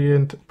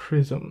radiant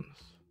prisms.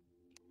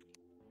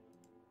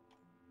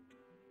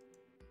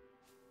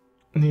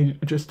 Need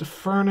just a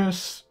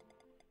furnace.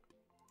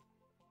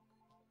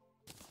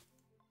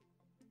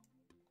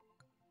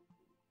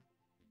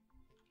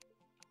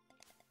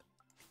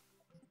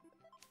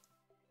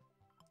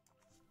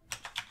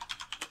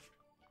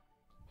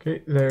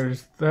 Okay,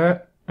 there's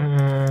that,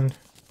 and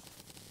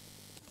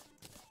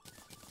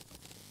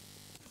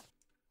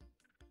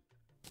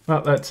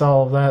well, that's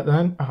all of that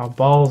then. Oh,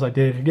 balls, I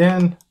did it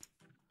again.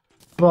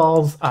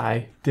 Balls,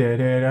 I did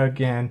it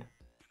again.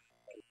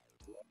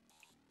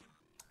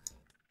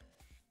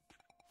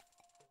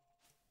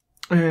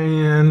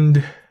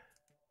 And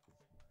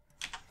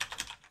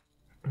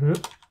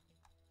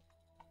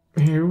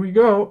here we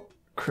go.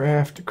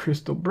 Craft a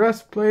crystal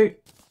breastplate.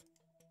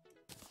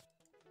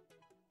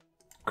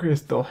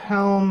 Crystal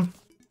helm.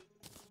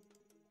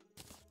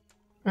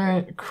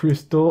 And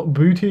crystal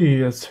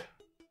booties.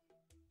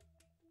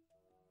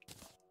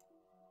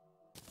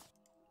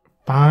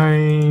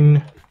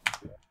 Fine.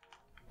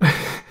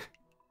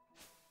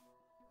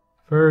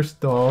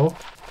 First though.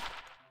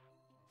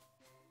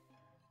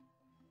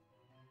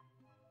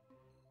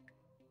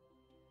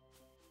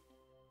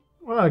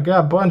 Well, I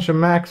got a bunch of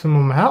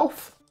maximum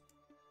health.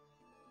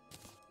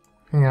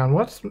 Hang on,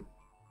 what's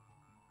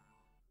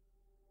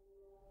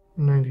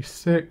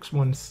 96,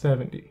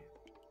 170?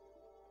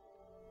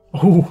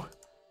 Oh,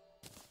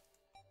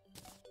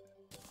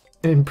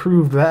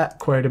 improved that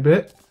quite a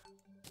bit.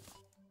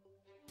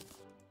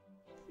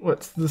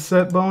 What's the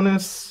set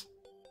bonus?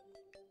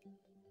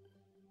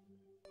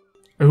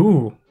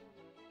 Ooh.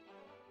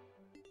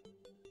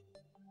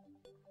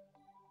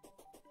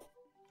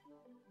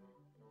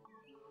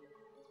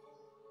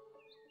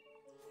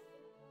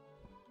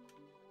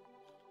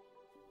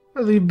 I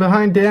leave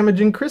behind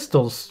damaging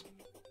crystals.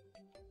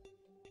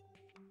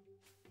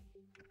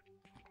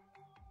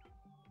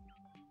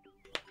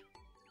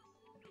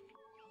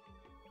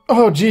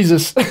 Oh,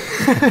 Jesus.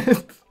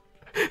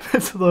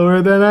 That's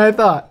lower than I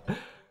thought.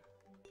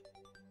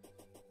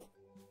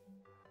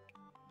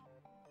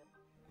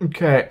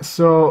 Okay,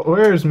 so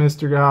where's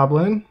Mr.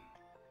 Goblin?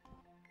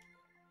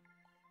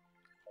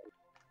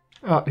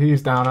 Oh,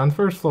 he's down on the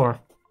first floor.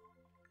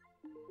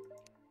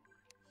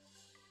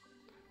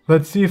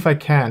 Let's see if I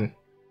can.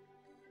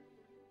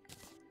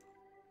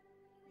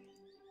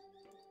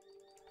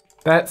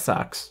 That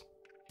sucks.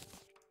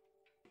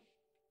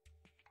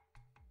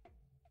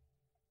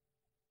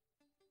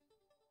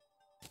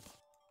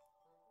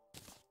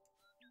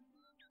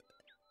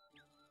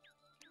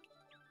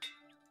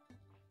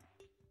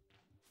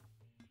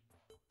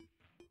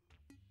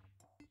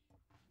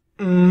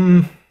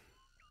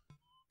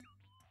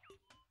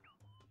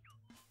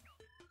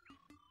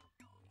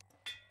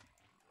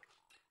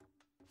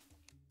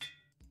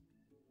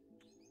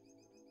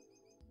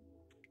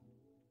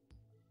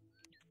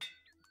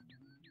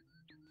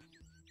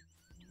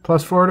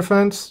 +4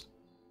 defense.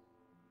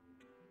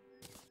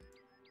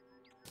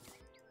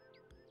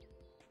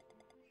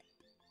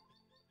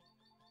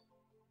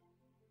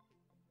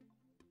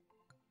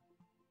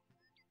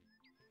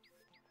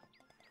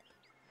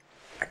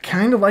 I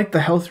kind of like the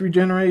health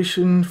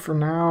regeneration for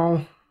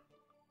now.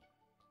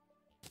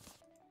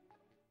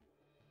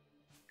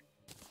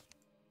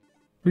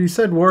 But you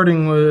said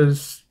warding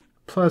was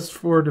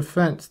 +4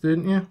 defense,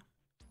 didn't you?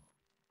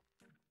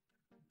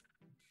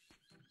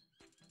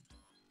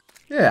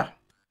 Yeah.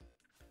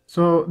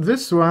 So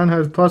this one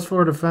has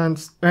 +4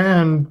 defense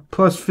and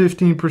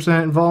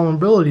 +15%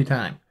 vulnerability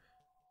time.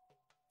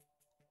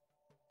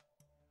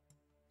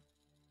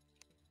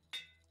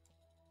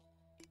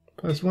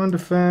 +1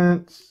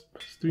 defense,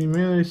 +3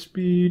 melee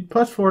speed,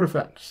 +4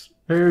 defense.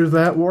 There's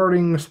that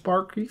warding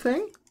sparky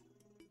thing.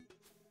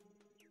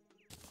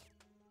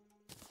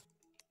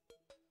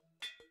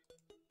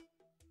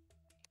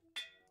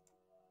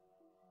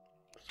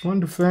 +1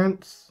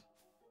 defense,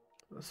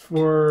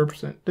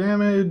 +4%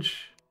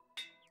 damage.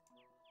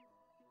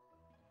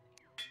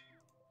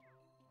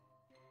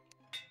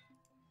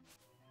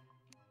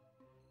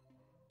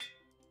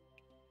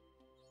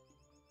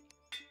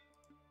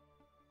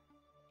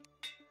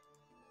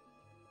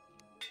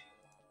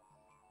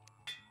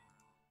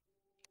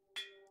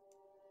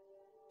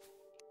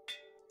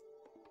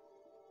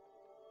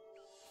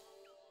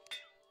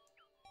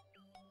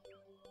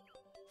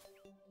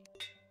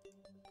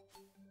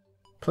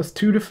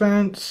 +2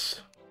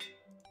 defense.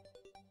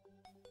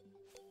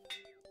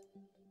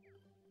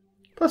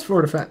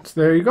 +4 defense.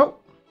 There you go.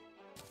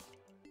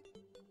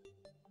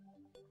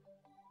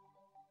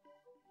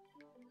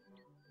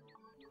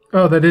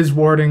 Oh, that is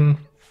warding.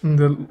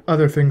 The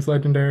other thing's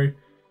legendary.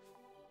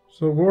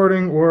 So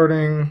warding,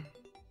 warding.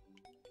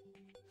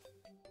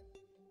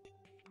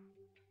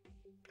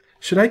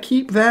 Should I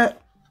keep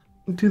that?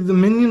 Do the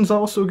minions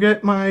also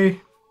get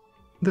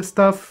the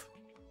stuff?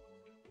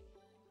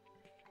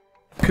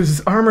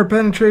 Because armor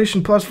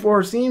penetration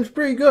 +4 seems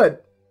pretty good.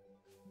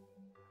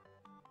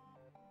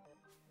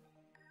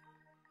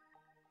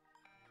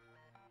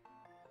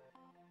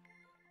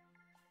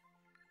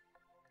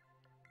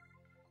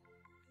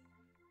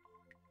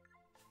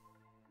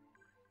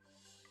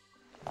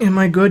 Am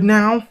I good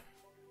now?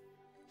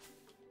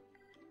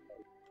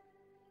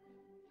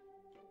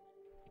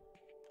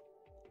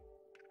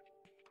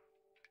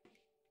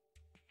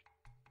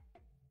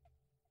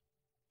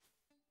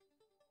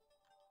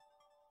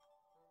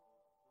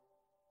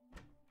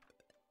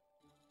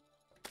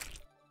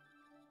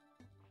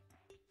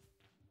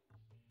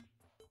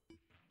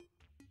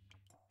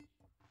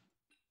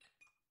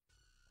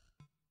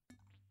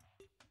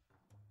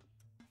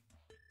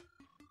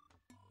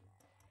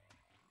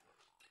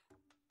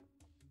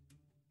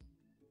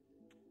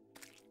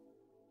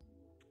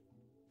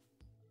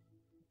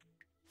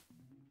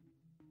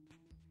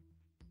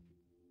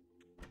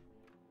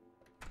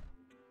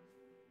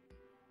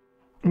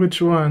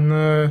 Which one?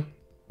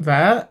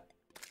 That?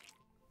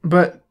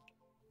 But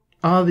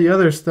all the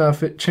other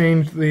stuff, it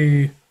changed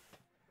the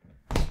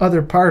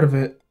other part of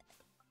it.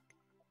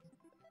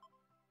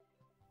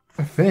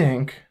 I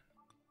think.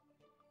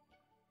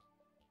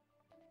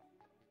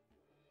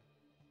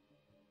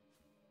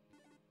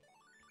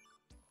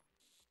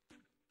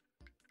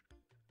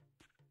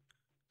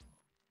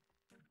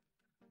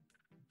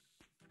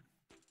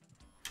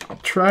 I'll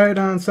try it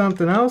on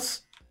something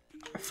else.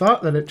 I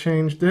thought that it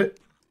changed it.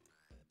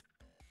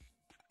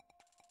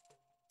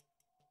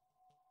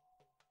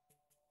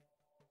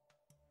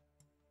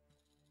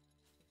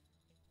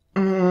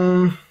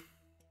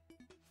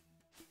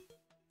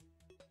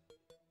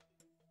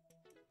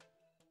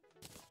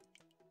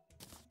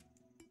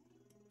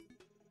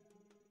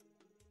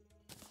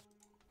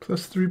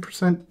 Plus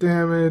 3%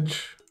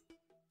 damage.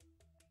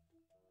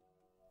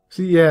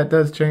 See, yeah, it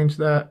does change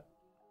that.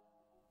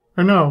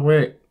 Or no,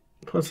 wait.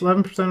 Plus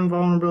 11%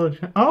 invulnerability.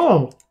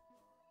 Oh!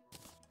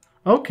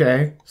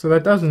 Okay, so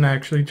that doesn't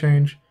actually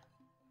change.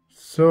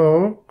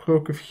 So,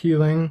 Cloak of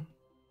Healing.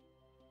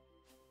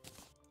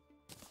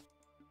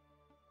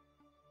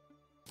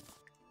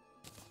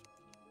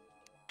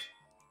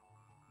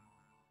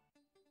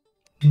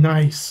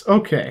 Nice,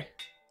 okay.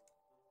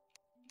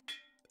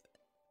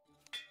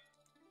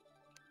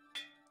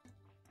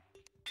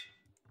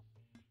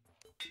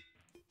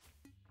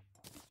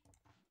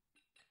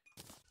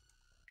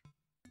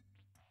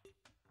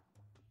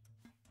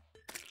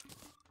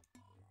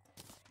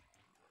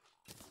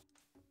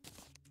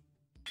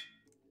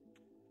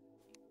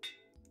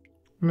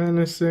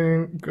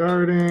 Menacing,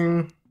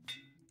 guarding.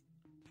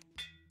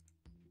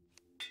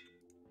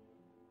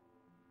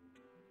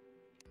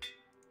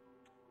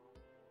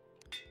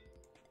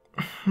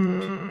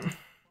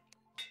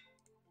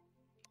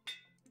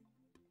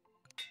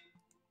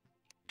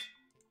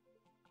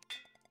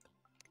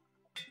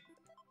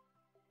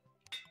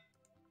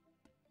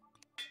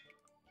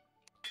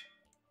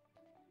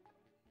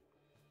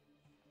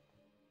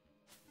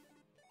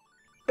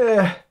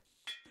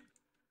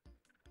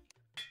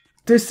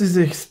 This is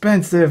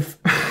expensive.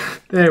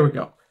 There we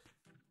go.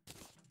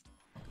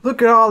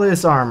 Look at all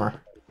this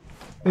armor.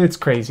 It's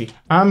crazy.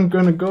 I'm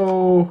gonna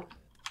go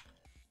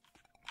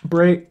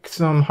break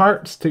some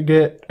hearts to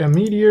get a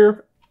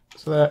meteor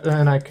so that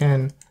then I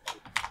can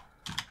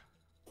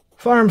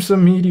farm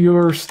some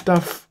meteor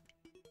stuff.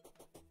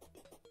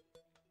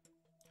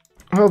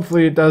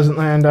 Hopefully it doesn't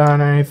land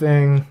on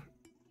anything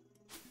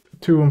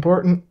too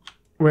important.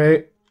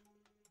 Wait.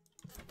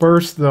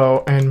 First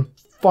though, and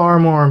far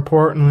more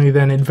importantly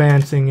than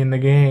advancing in the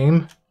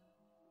game,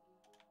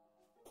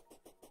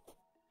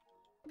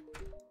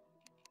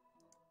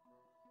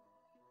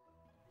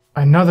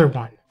 another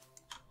one.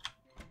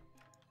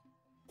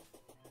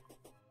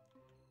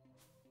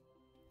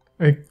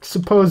 I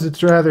suppose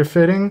it's rather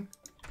fitting.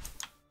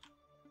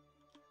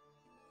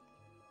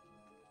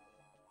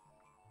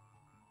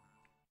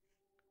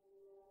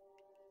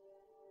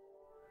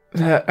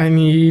 That I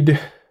need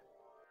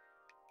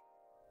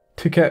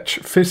to catch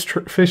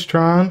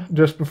Fishtron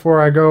just before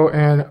I go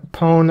and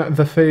pwn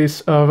the face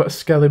of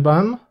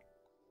Skelebum.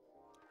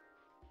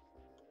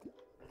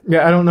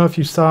 Yeah, I don't know if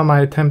you saw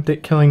my attempt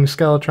at killing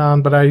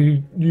Skelletron, but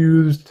I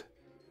used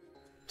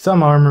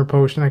some armor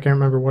potion, I can't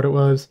remember what it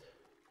was.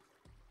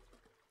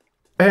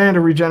 And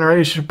a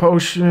regeneration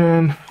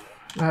potion.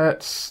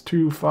 That's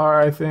too far,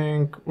 I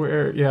think.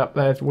 Yep,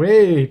 that's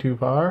way too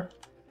far.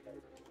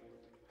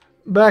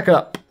 Back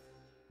up.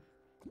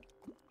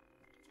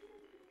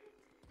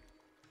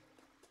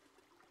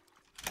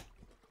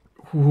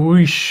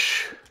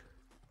 Whoosh.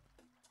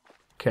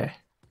 Okay.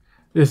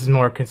 This is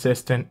more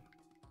consistent.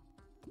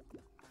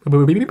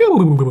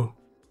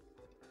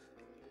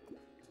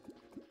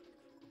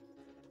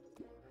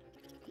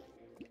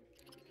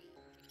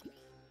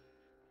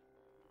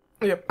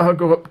 Yep, I'll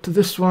go up to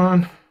this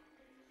one.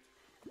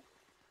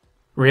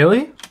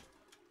 Really?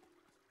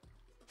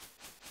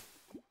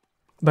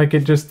 Like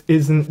it just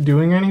isn't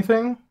doing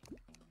anything?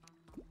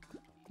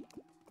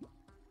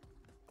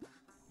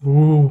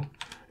 Ooh,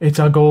 it's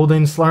a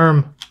golden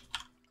slurm.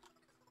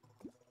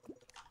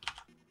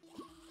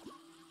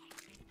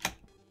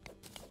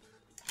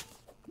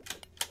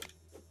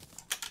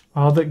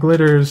 All that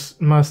glitters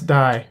must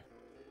die.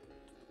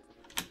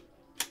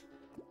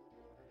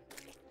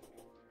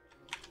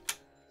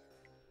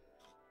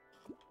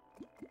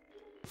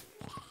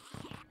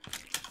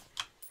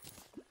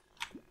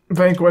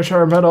 Vanquish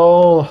our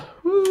metal.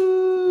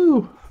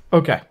 Woo!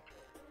 Okay.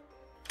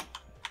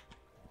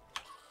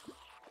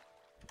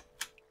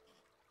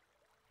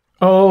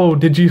 Oh,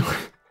 did you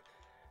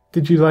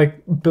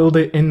like build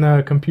it in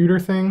the computer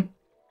thing?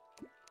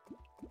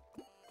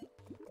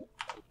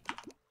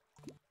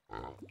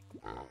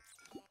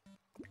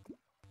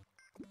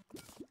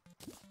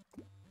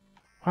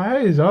 Why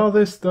is all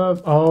this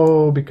stuff?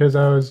 Oh, because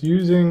I was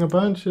using a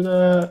bunch of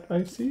that.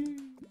 I see.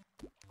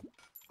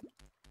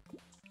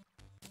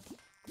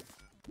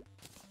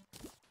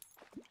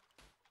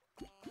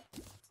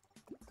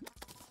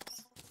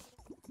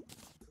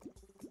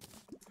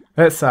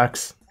 That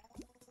sucks.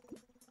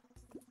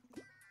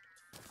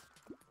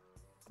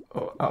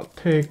 Oh, I'll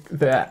take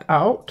that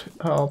out.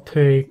 I'll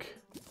take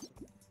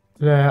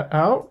that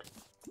out.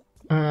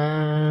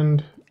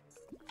 And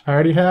I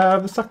already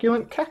have the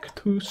succulent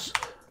cactus.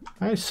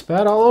 I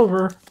spat all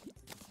over.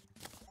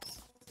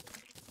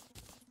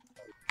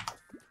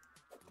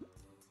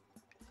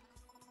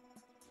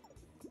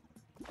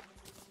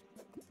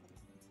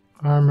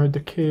 Armored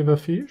decava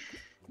fish.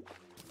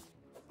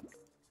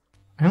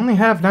 I only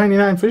have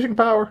 99 fishing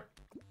power.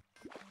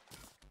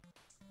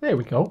 There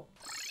we go.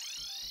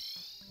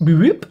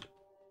 Boop.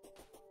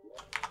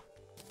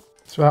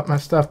 Swap my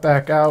stuff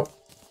back out.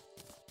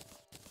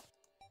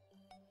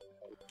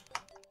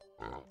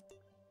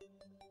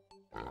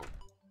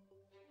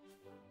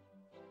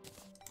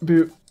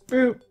 Boop,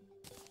 boop,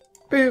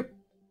 boop,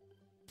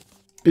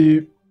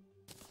 boop,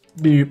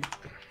 boop.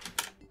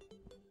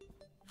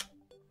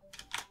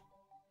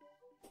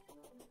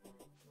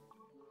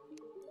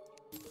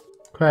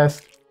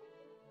 Quest.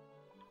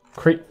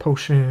 Crate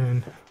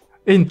potion.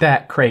 Ain't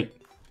that crate?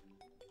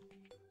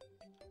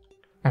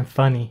 I'm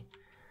funny.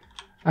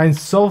 I'm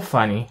so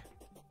funny.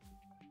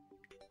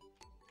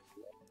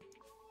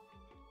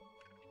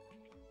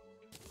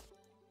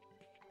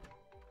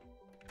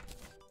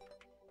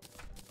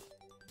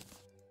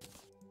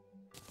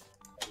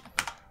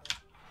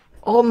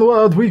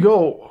 Onward we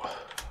go.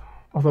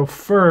 Although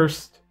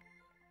first,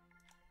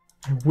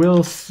 I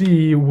will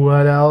see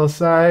what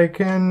else I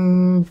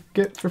can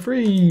get for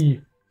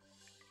free.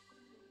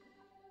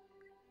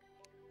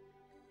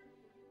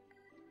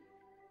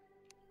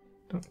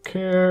 Don't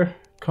care.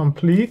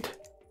 Complete.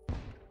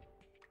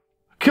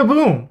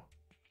 Kaboom!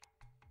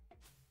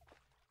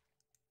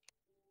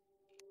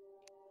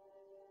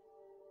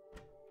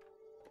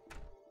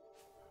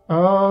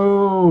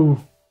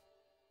 Oh!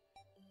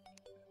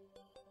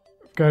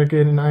 Gotta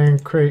get an iron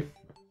crate.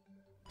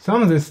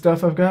 Some of this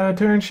stuff I've gotta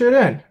turn shit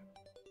in.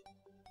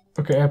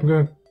 Okay, I'm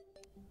gonna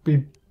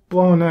be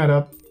blowing that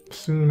up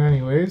soon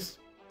anyways.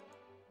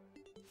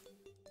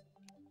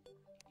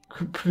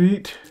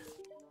 Complete.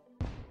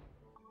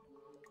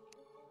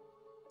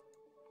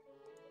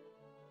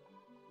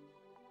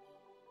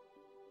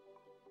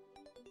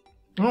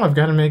 Oh, I've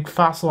got to make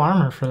fossil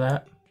armor for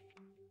that.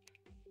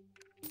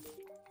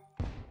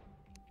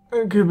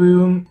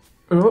 Kaboom.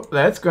 Oh,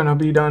 that's gonna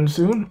be done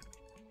soon.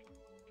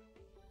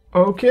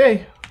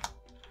 Okay.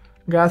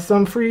 Got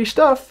some free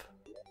stuff.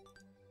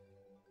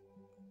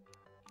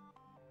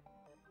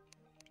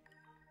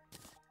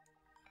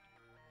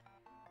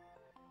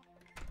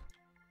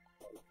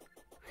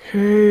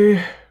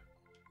 Okay.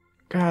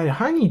 Got a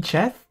honey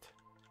chest.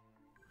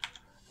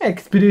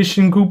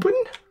 Expedition coupon.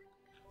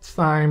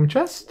 Slime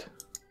chest.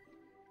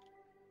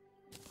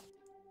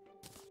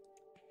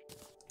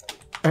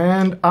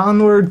 And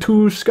onward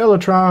to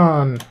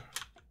Skelletron.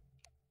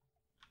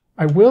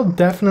 I will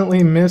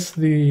definitely miss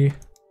the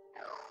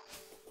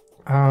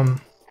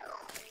look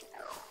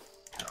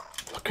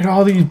at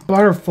all these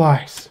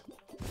butterflies.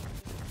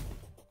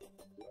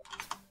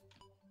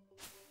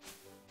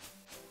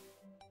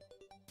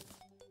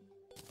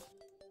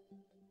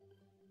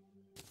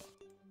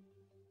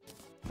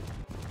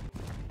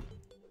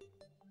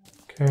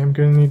 Okay, I'm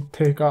gonna need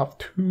to take off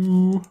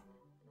 2.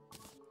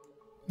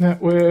 That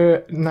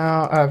way,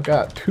 now I've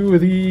got 2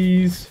 of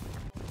these.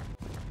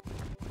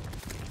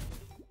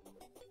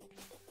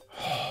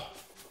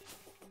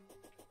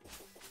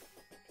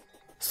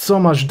 So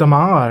much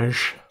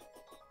damage.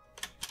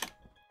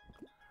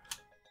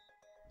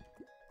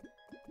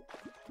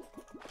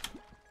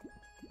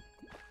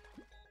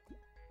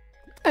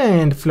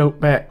 And float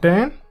back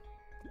down.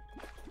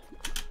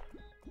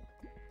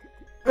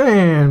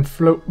 And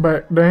float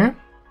back down.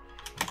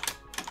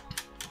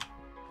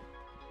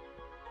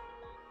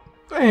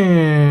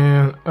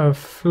 And a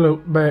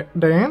float back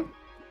down.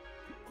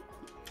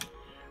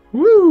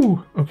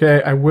 Woo!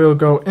 Okay, I will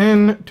go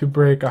in to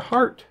break a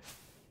heart.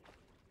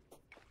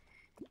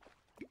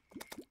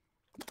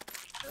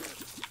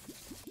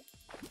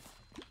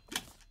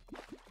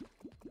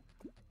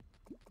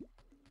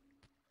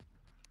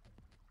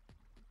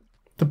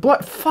 The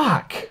blood.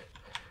 Fuck!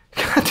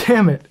 God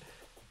damn it.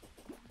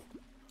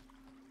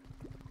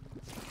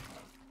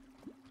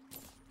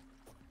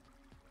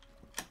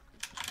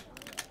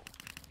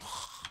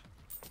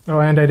 Oh,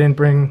 and I didn't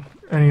bring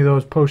any of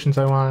those potions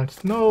I wanted.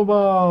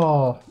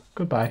 Snowball!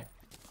 Goodbye.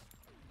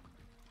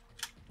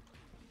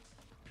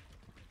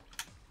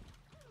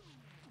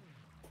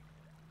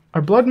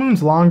 Are blood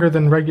moons longer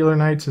than regular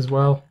nights as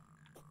well?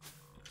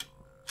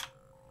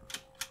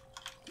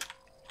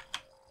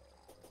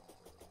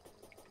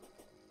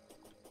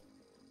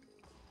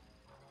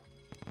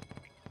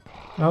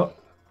 Well,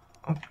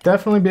 I'll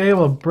definitely be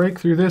able to break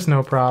through this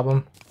no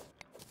problem.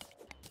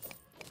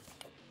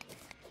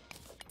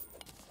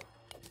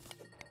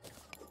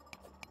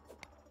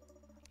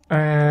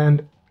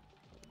 And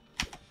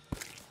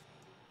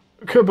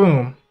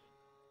kaboom.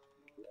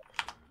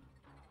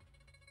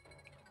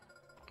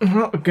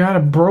 Well, got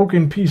a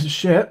broken piece of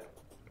shit,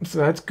 so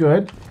that's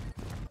good.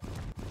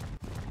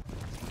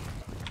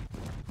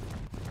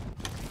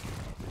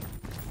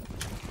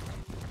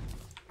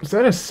 Is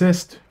that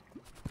assist?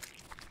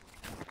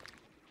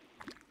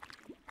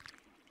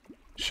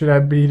 Should I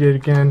beat it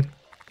again?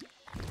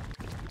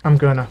 I'm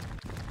gonna.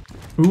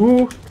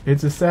 Ooh,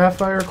 it's a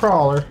sapphire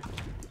crawler.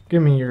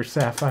 Give me your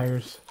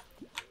sapphires.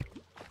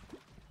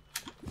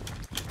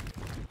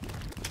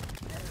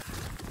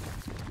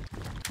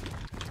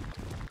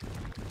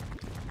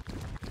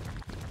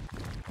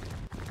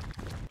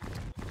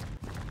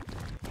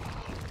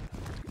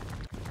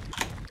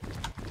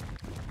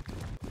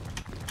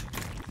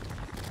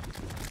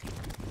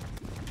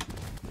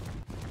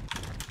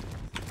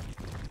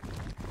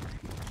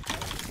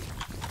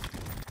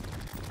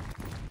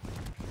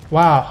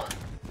 Wow.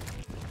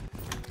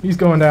 He's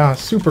going down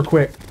super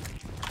quick.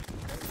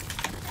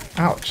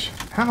 Ouch.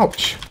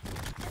 Ouch.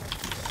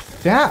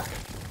 Yeah.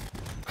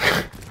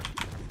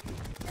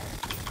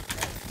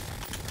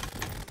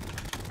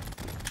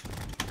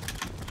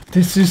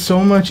 This is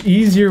so much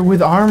easier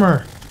with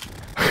armor.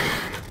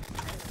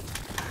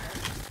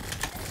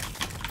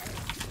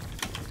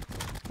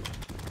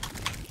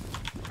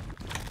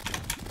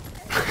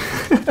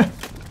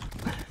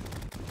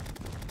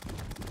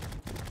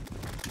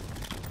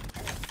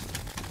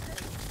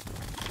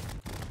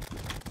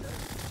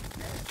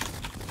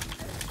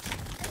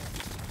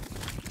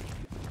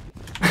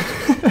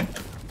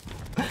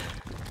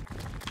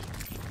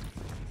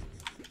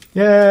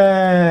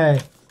 Yay!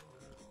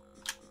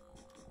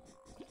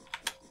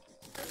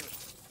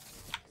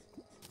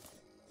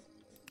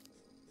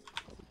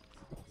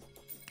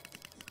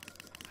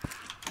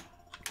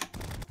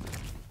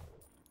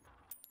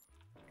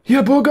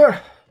 Yeah, booger!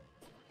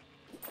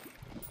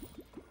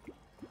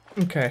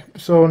 Okay,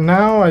 so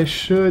now I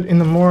should, in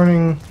the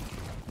morning,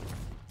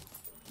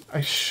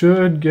 I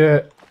should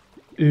get...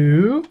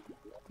 Ooh?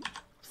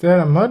 Is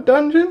that a mud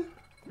dungeon?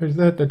 Or is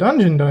that the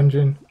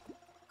dungeon?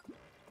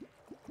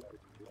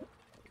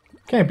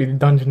 Can't be the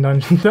dungeon.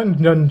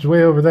 Dungeon's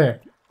way over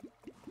there.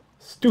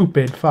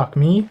 Stupid, fuck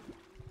me.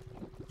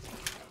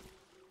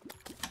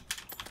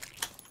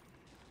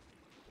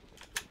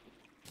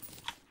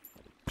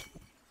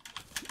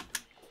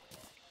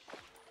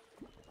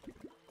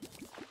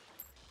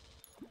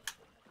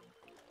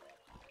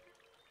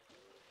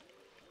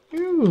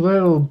 You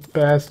little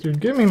bastard,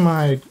 give me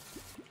my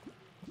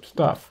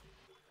stuff.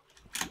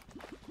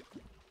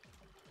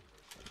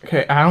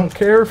 Okay, I don't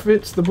care if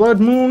it's the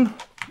blood moon.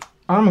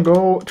 I'm gonna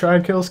go try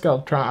to kill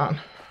Skelletron.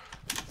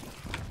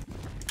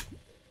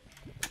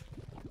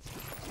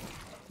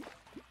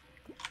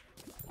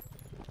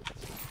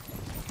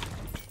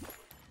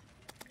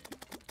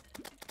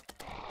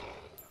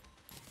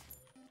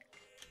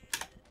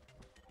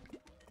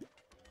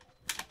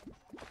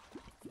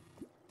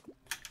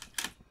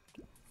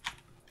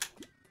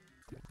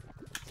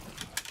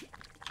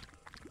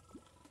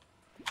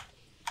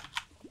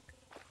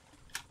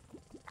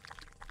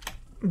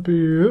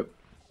 Boop.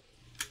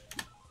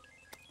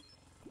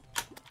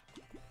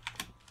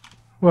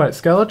 What,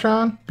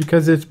 Skelletron?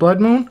 Because it's Blood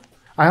Moon?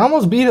 I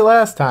almost beat it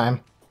last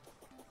time.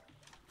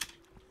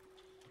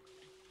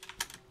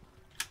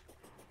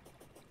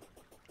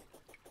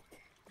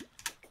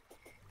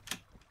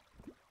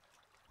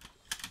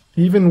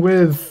 Even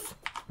with,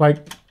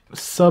 like,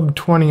 sub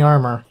 20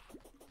 armor.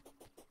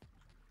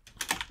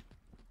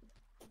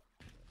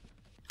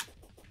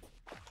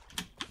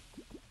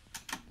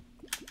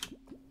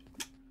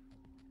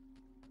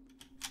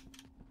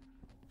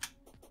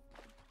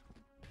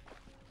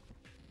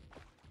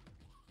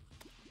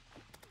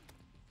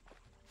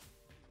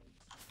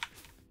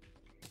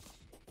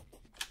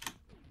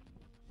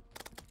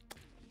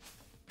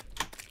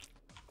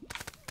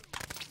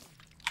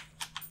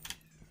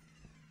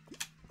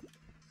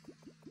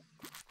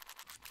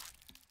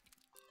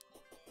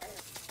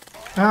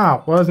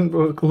 Ah, wasn't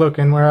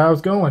looking where I was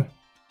going.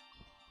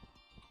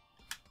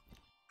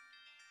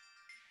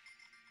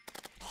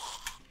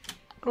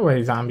 Go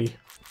away, zombie.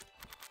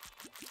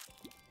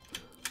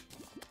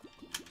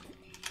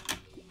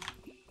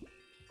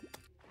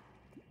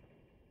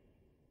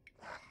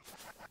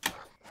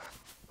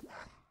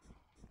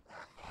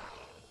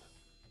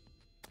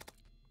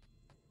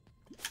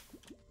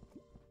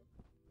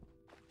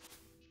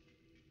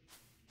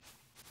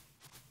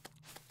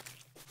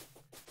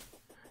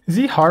 Is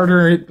he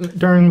harder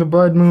during the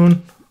blood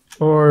moon?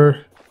 Or...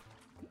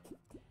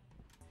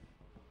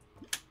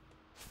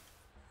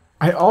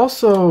 I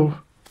also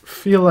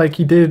feel like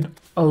he did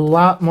a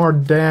lot more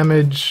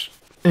damage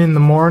in the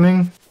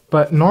morning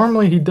But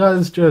normally he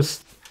does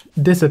just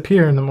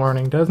disappear in the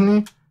morning, doesn't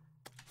he?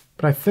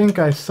 But I think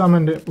I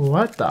summoned it.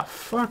 What the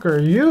fuck are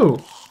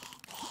you?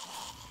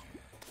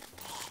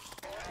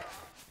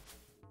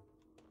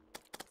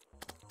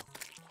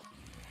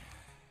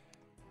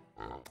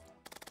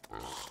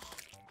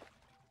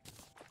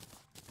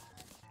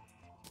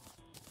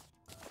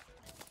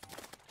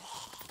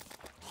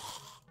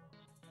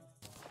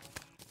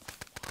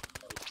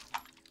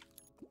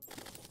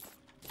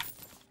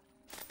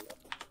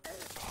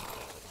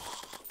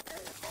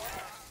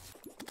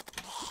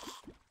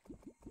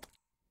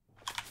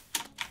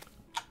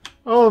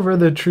 Over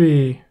the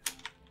tree.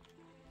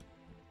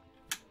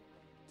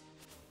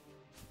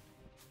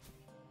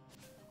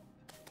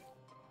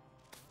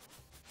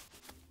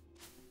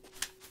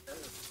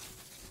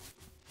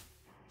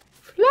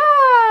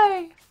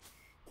 Fly!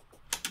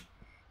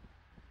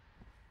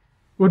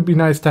 Would be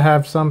nice to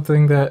have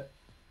something that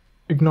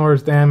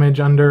ignores damage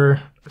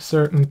under a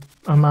certain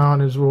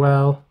amount as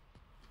well.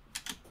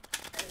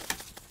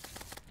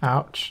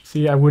 Ouch.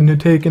 See, I wouldn't have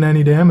taken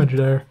any damage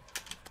there.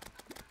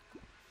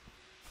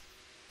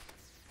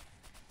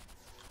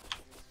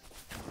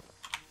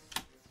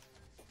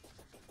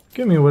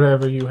 Give me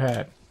whatever you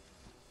had.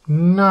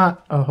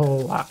 Not a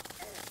whole lot.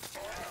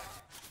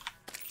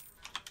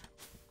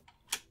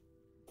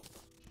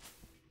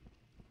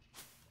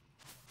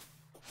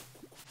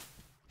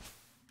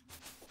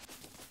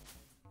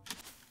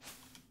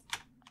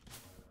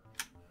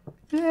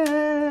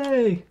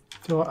 Yay!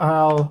 So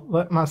I'll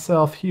let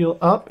myself heal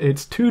up.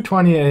 It's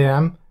 2:20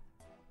 a.m.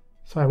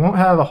 So I won't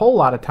have a whole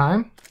lot of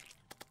time.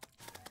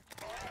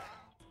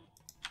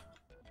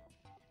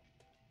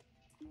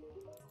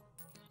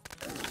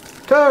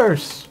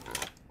 Curse!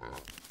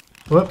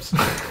 Whoops.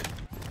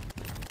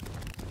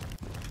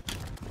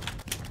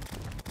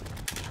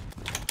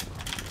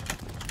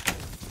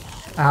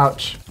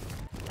 Ouch.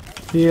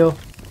 Heal.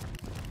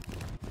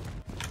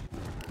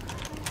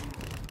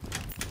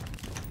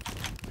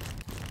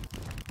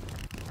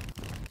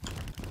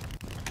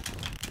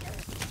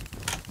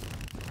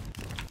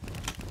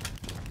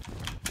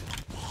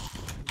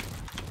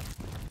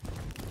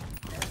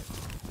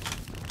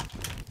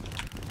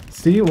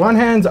 See, one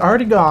hand's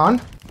already gone.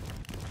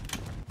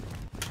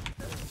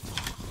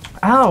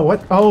 Ow,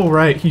 what? Oh,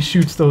 right, he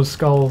shoots those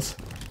skulls.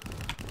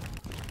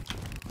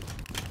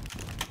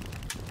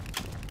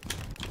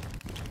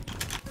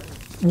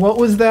 What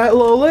was that,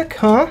 Lolik,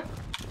 huh?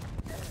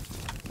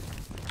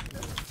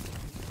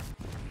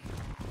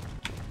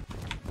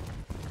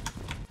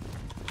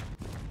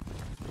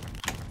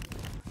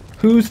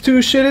 Who's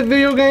too shit at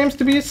video games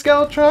to be a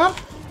Skelletron?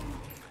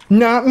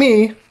 Not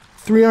me.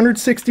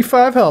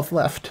 365 health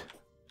left.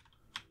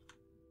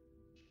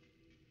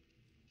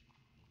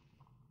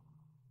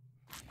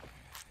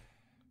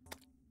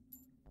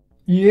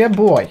 Yeah,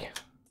 boy.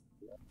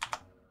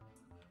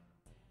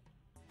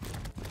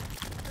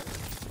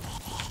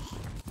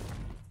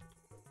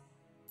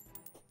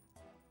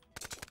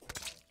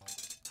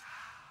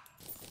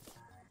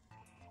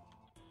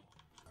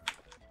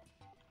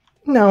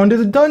 Now into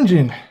the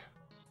dungeon.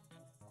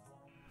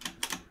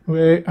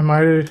 Wait, I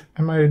might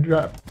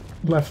have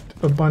left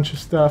a bunch of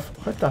stuff.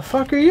 What the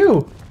fuck are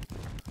you?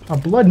 A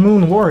Blood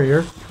Moon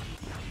Warrior.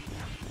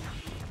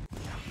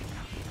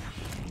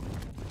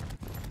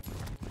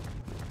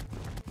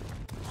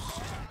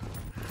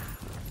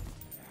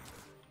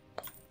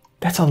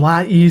 That's a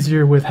lot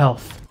easier with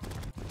health.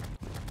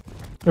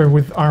 Or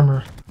with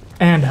armor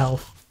and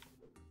health.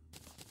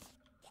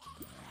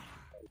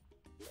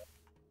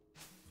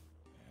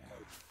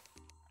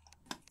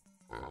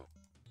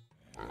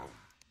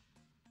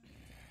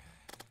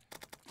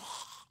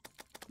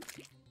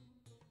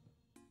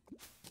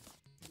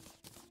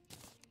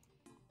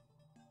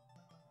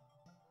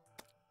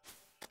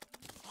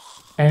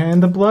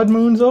 And the blood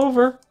moon's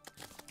over.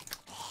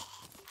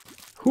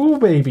 Whoo,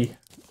 baby.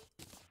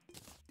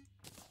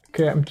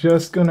 Okay, I'm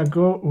just gonna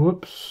go.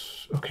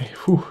 Whoops. Okay,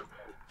 whew.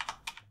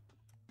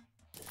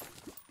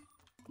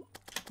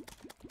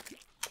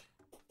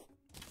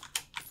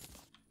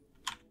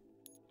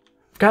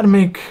 Gotta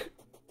make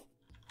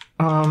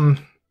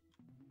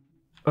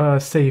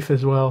safe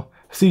as well.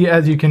 See,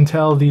 as you can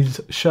tell, these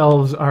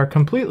shelves are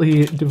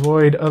completely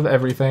devoid of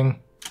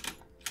everything.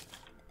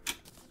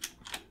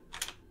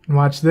 And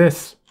watch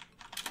this.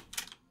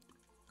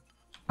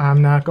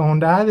 I'm not gonna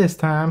die this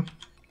time.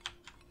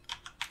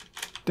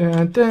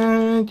 Dun,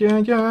 dun,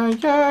 dun, dun,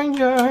 dun,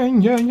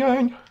 dun, dun,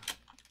 dun.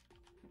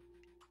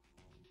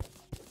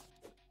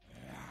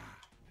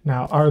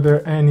 Now, are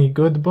there any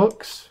good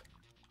books?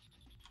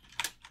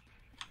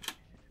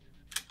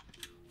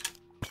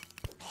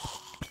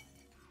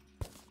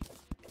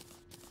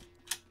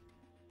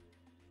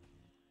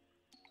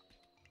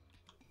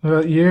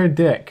 Well, you're a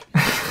dick.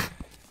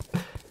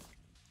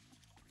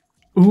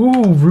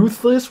 Ooh,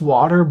 Ruthless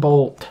Water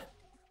Bolt.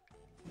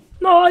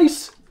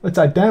 Nice! Let's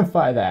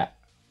identify that.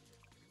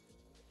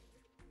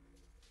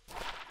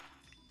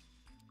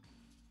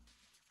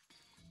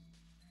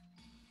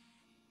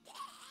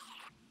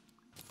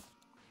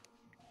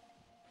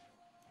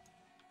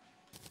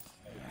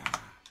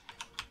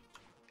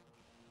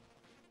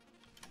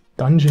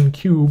 Dungeon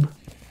cube.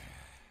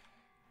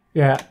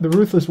 Yeah, the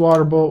Ruthless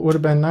Water Bolt would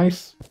have been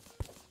nice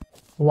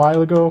a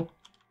while ago.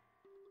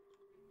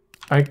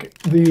 Like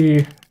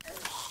the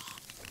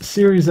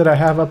series that I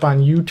have up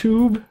on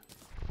YouTube,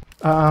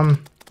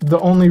 the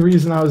only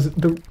reason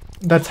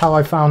that's how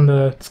I found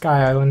the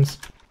Sky Islands.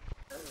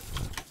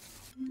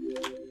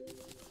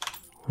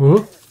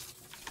 Whoa.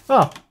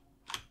 Oh.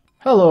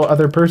 Hello,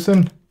 other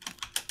person.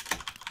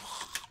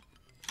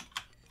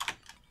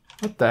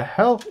 What the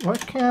hell? Why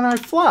can't I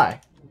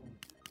fly?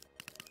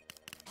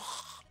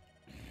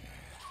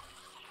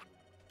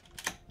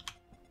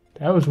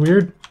 That was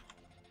weird.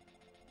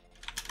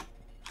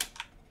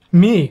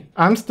 Me,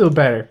 I'm still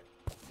better.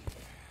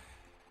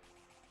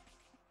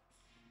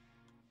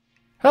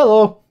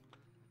 Hello.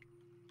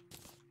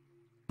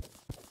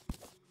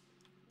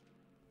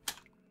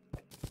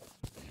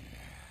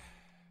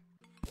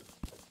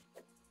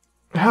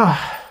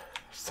 Ah,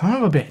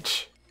 son of a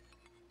bitch.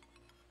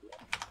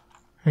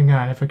 Hang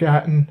on, I've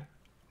forgotten.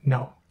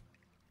 No.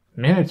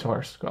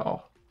 Minotaur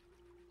skull.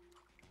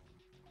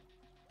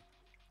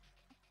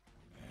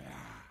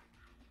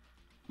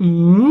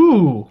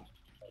 Ooh.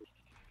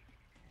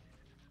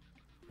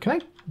 Can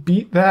I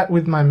beat that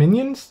with my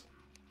minions?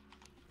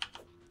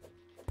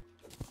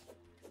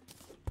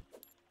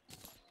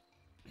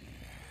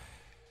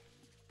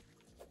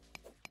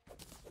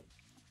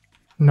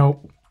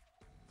 Nope.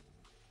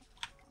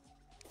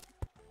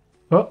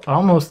 Oh,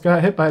 almost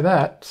got hit by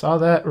that. Saw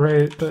that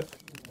right, but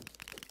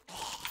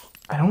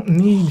I don't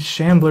need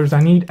Shamblers. I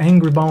need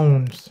Angry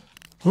Bones.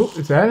 Oh,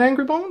 is that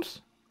Angry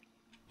Bones?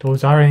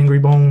 Those are Angry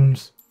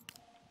Bones.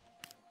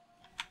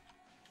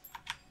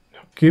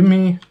 Now give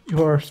me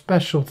your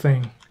special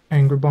thing,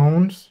 Angry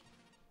Bones.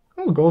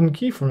 Oh, a golden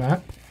key from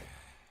that.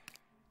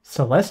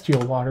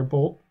 Celestial Water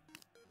Bolt.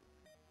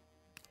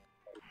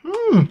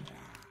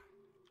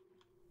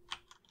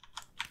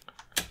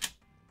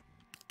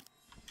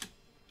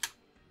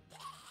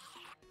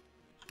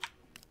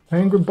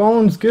 Angry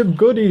Bones, give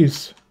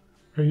goodies.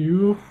 Are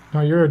you?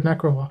 No, you're a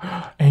Necro.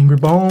 Angry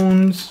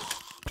Bones.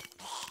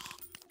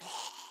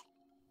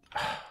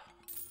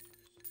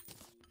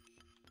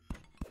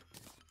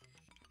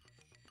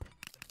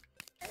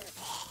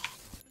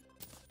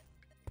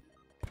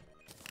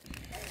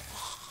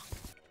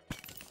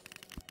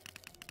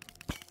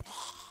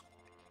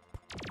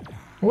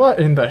 What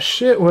in the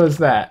shit was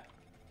that?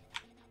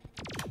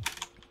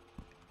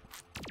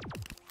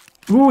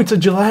 Ooh, it's a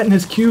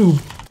gelatinous cube.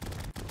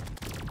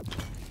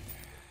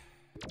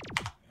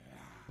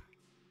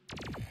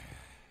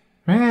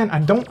 Man, I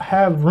don't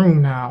have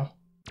room now.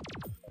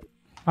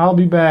 I'll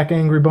be back,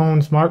 Angry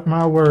Bones, mark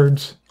my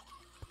words.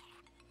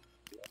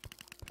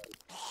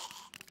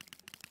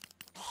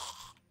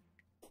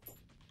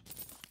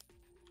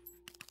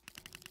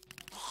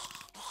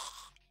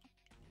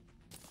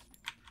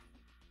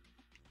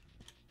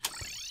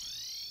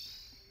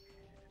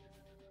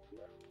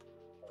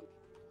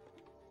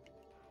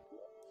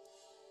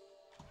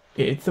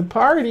 It's a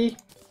party.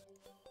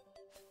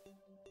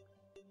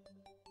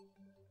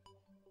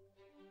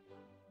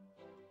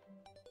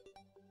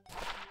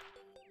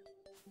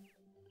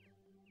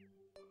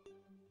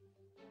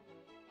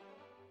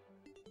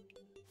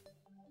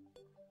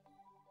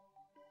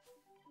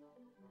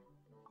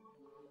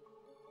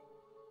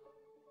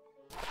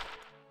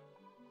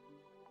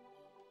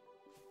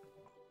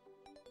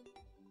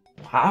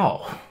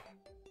 Wow.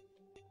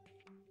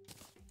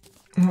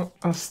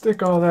 I'll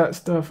stick all that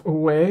stuff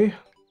away.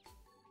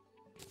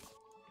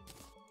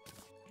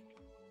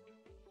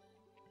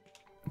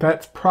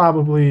 That's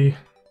probably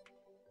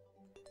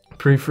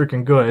pretty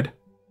freaking good.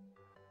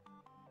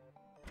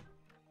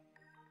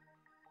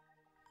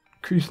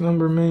 Increase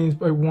number of minions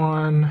by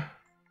 1.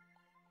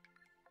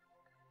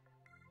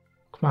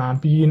 Come on,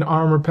 be an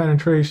armor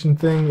penetration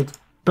thing that's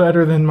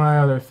better than my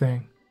other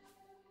thing.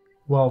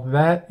 Well,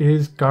 that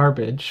is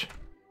garbage.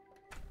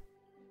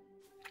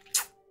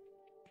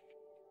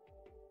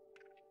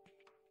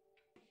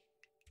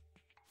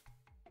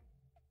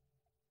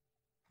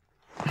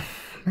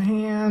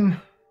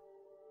 Man.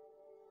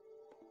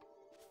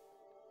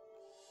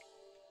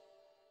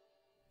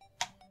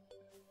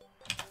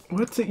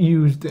 What's it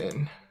used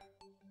in?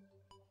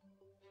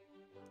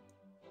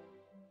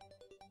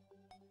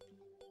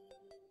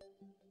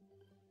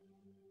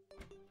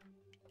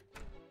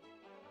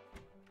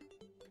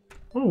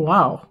 Oh,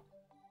 wow.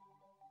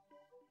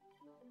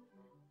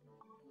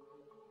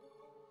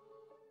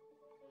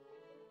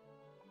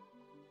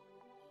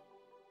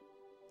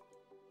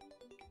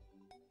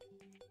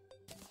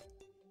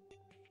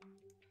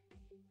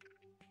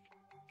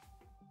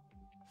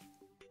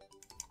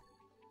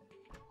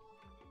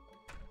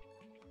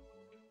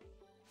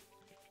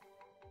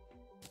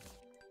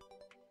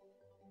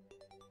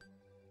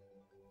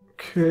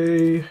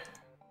 Okay.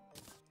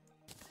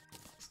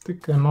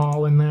 Stick them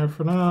all in there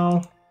for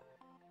now.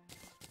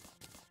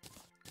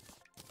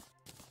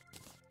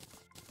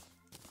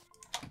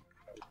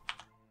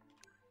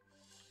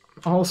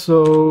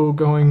 Also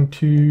going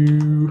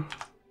to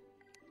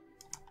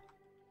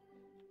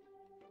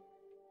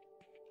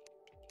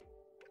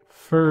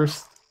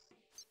first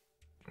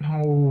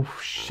Oh,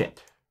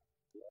 shit.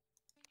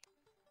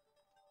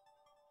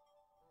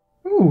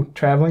 Ooh,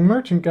 traveling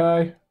merchant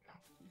guy.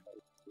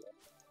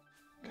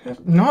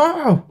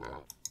 No!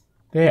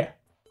 There.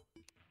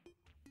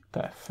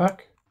 The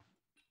fuck?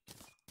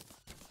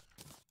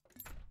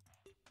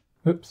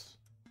 Oops.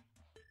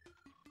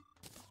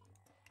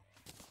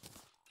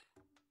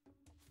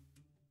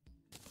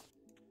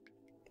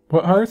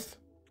 What hearth?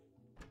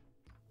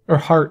 Or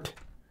heart?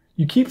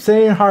 You keep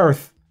saying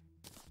hearth.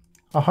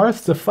 A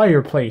hearth's a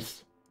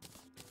fireplace.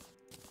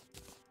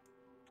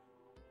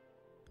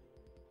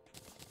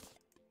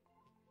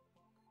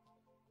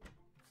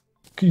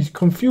 He's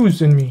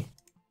confusing me.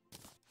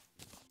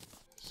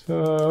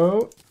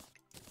 So,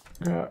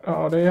 got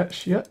all that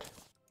shit.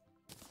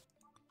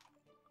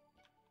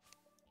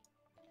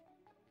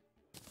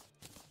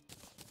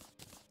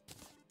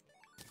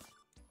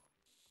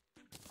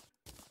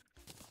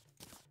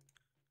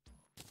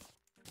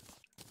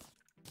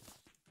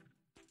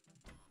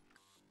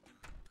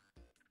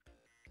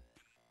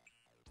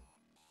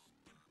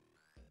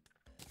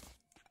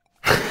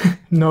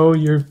 No,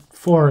 you're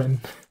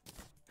foreign.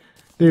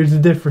 There's a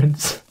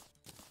difference.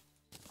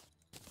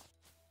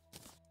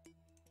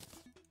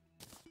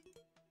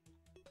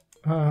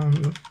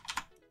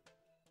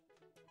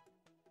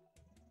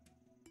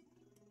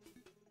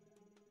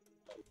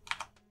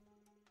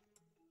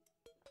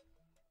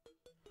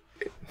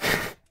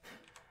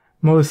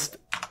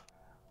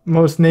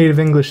 Most native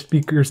English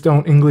speakers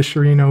don't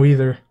Englisherino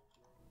either,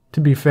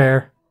 to be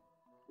fair.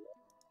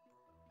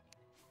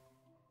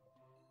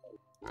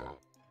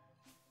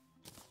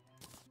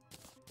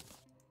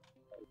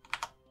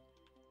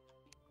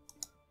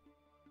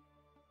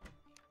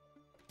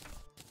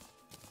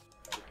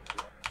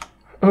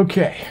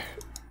 Okay.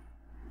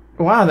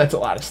 Wow, that's a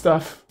lot of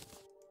stuff.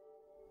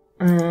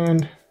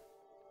 And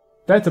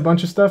that's a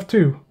bunch of stuff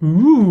too.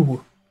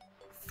 Ooh.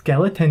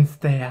 Skeleton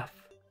staff.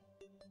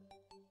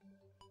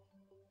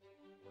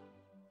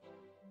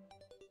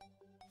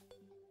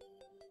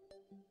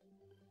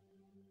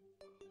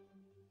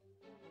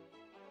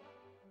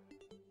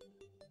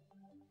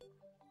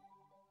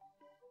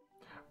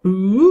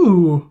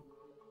 Ooh.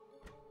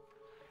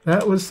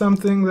 That was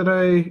something that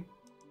I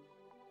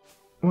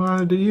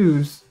wanted to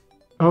use.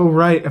 Oh,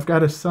 right. I've got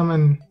to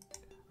summon...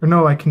 Or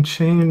no, I can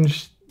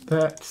change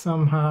that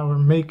somehow or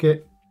make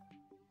it...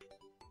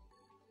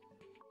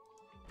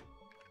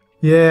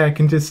 Yeah, I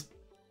can just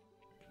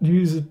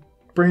use a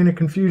Brain of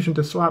Confusion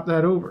to swap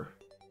that over.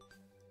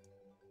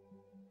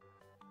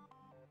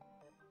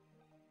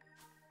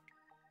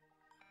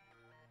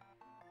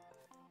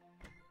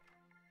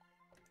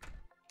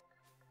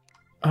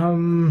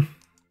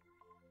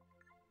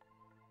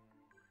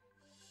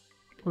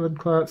 Blood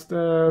clot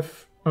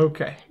stuff.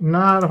 Okay,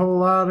 not a whole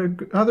lot of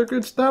other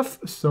good stuff,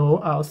 so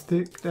I'll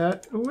stick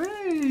that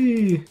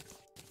away.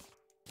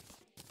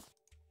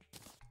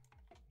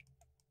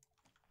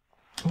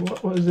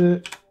 What was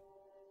it?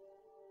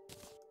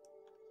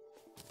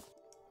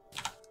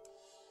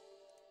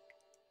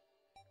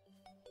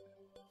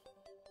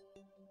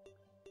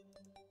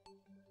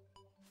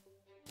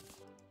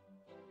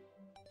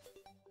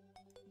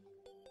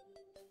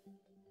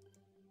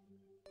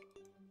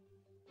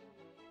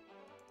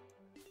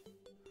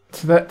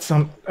 So that's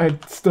some. I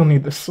still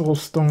need the soul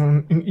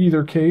stone in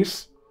either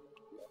case.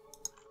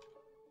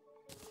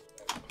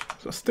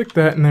 So I'll stick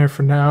that in there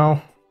for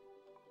now.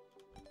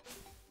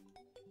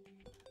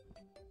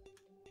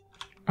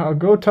 I'll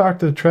go talk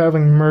to the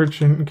traveling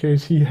merchant in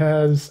case he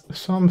has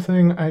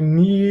something I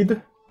need.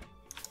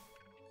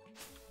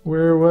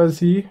 Where was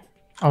he?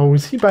 Oh,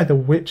 was he by the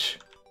witch?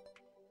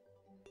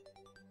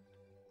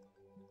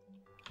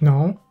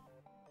 No.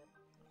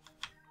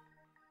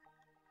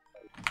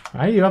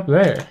 Why are you up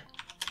there?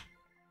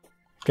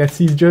 Guess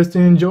he's just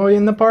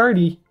enjoying the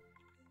party.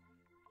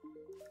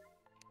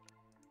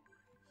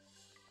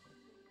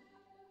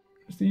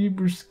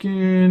 Zebra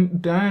skin,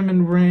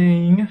 diamond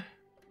ring.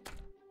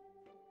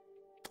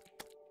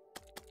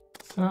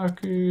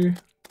 Soccer.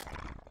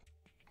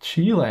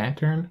 Chi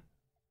lantern.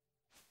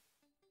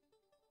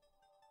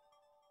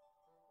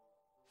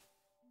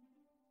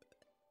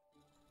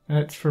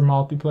 That's for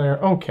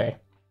multiplayer. Okay.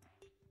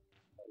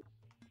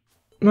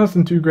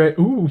 Nothing too great.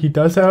 Ooh, he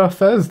does have a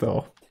fez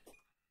though.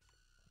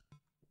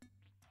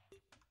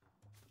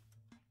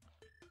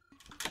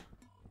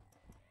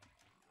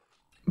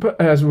 But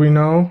as we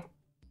know,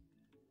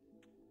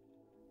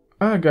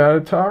 I gotta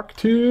talk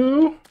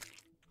to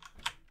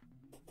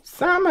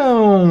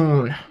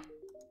Salmon.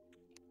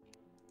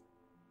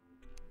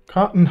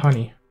 Cotton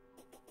honey.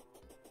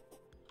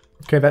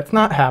 Okay, that's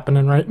not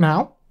happening right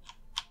now.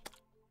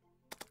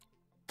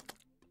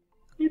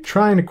 You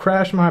trying to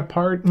crash my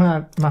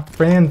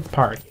friend's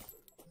party?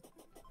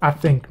 I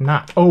think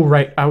not. Oh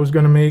right, I was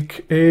gonna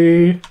make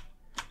a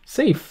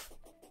safe.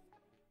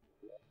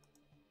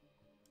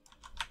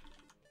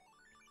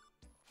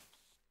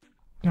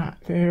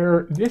 Not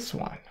there. This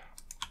one.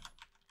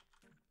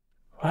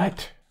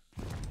 What?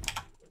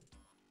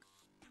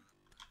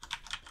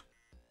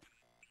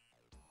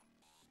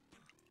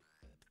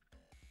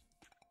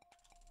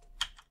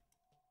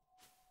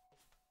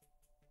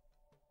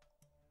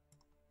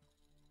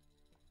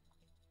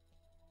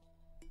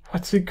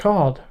 What's it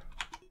called?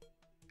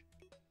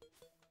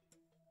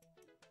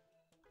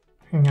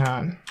 Hang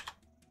on.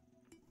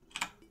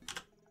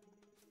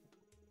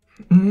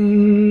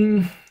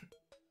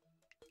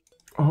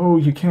 Oh,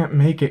 you can't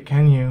make it,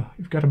 can you?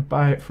 You've got to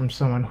buy it from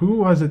someone. Who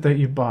was it that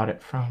you bought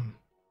it from?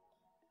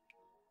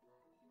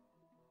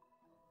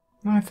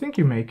 No, I think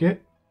you make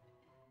it.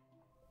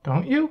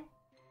 Don't you?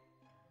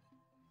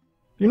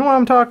 You know what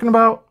I'm talking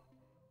about?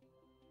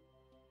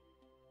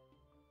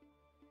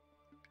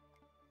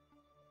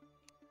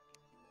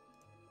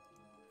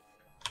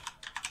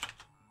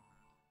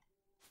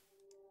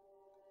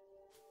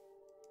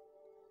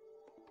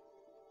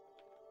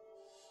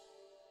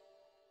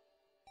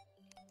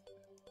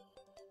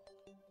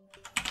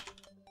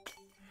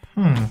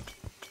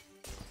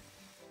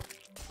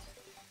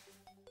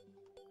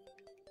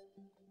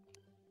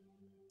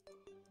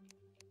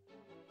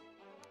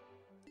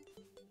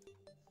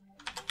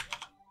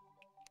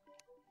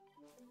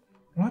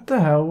 What the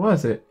hell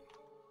was it?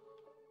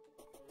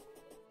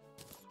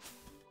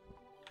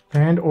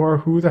 And or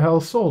who the hell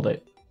sold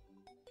it?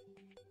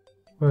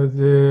 Was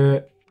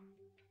it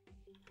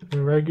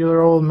the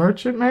regular old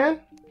merchant man?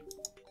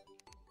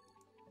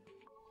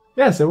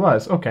 Yes, it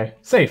was. Okay,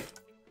 safe.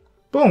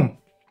 Boom.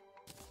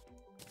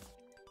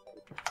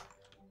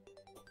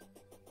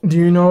 Do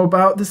you know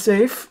about the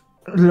safe,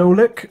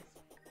 Lolik?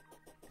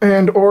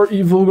 And or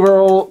evil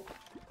girl,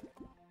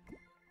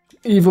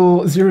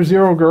 evil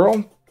 00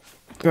 girl?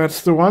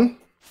 That's the one.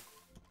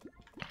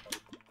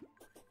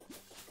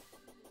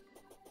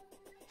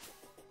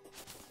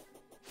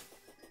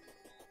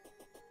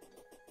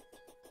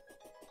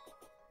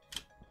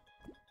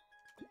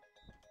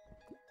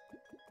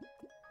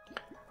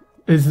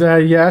 Is that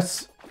a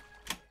yes?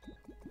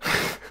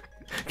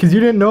 Because you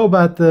didn't know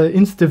about the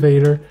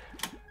Instavator,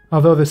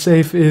 although the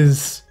safe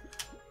is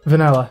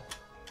vanilla.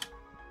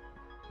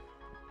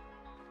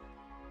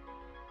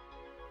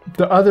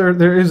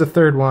 There is a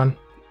third one.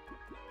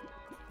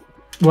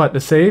 What,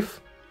 the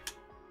safe?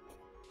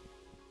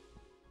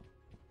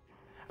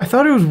 I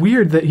thought it was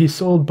weird that he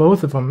sold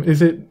both of them.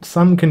 Is it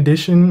some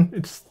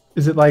condition?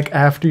 Is it like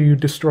after you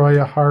destroy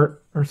a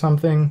heart or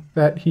something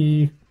that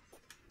he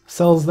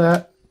sells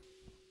that?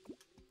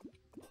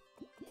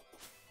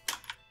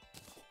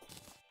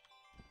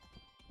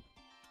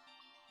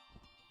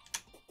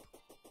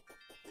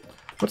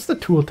 What's the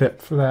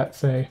tooltip for that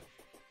say?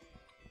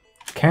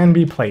 Can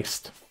be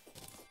placed.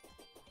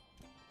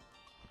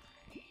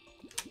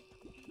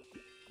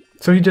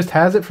 So he just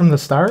has it from the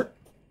start?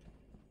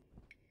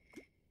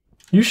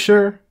 You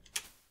sure?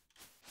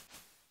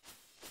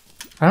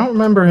 I don't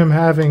remember him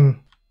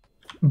having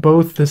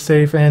both the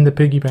safe and the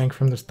piggy bank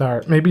from the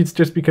start. Maybe it's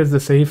just because the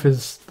safe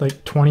is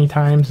like 20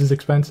 times as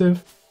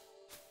expensive.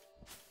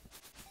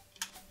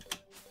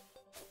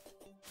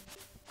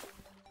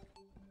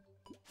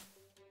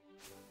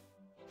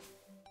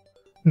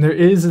 And there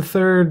is a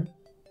third...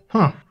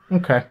 Huh,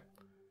 okay.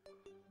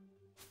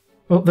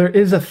 Well, there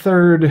is a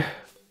third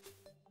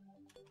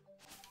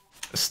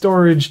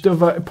storage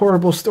device,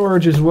 portable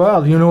storage as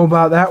well. You know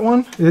about that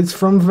one? It's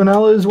from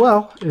vanilla as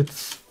well.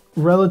 It's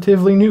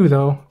relatively new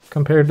though,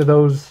 compared to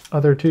those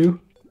other two.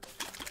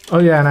 Oh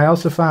yeah, and I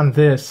also found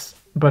this,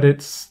 but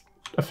it's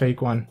a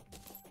fake one.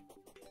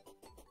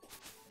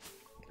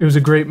 It was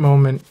a great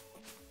moment.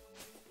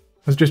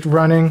 I was just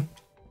running,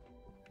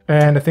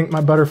 and I think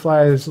my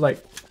butterfly is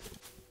like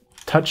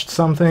touched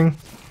something,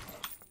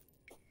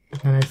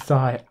 and I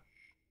saw it.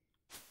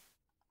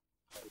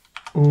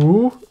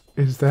 Ooh,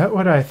 is that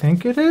what I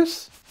think it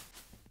is?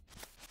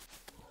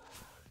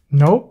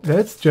 Nope,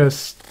 that's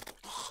just...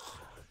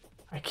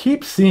 I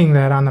keep seeing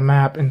that on the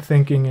map and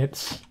thinking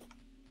it's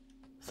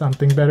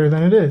something better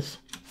than it is.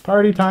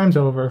 Party time's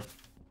over.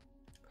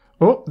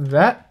 Oh,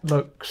 that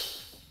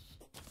looks...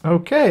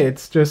 okay,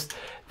 it's just...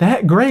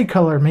 that gray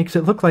color makes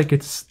it look like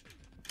it's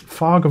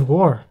fog of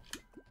war.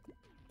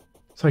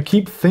 So I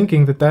keep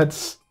thinking that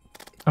that's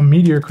a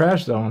meteor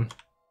crash zone.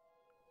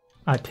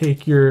 I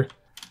take your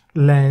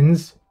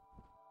lens.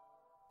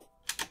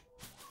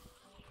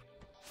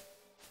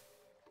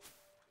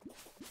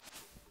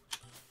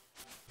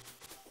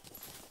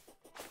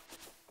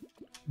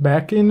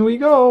 Back in we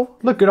go.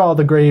 Look at all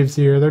the graves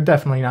here. They're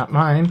definitely not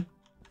mine.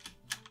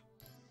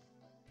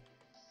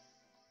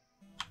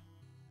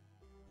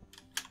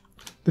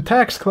 The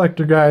tax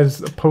collector guy's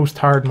a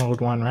post-hard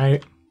mode one,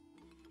 right?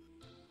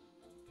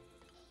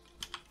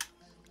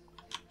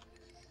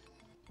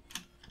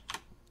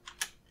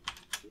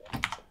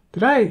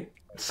 Did I...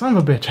 son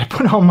of a bitch, I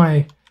put all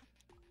my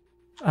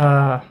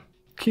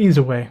keys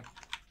away.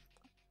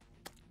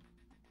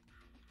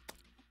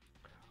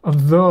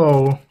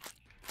 Although...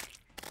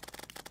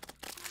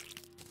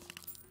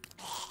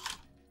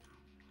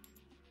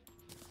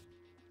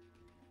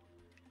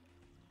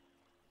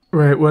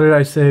 right, what did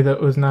I say that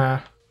was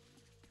not...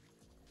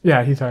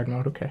 yeah, he's hard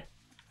mode, okay.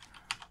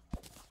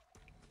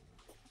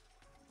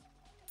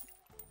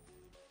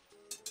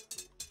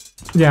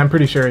 Yeah, I'm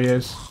pretty sure he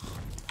is.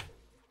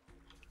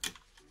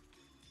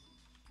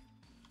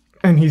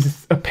 And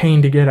he's a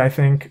pain to get, I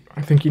think.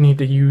 I think you need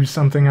to use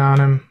something on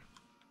him.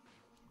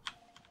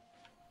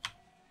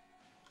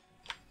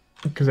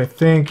 Because I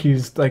think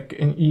he's like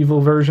an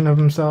evil version of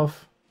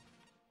himself.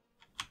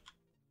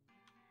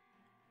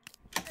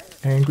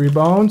 Angry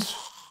Bones.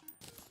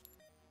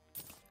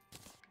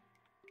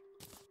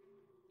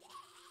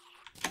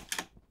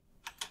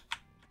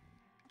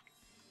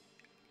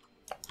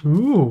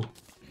 Ooh.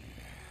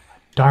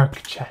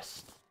 Dark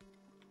chest.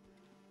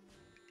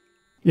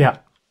 Yeah.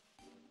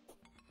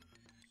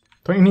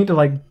 Don't you need to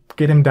like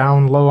get him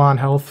down low on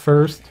health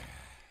first?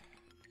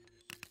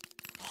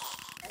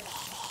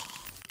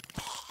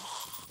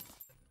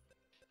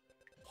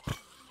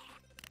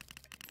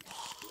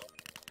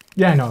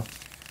 Yeah, I know.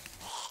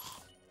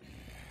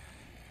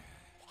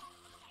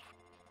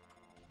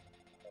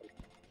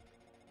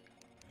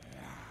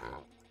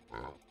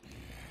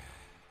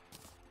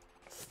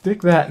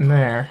 Stick that in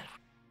there.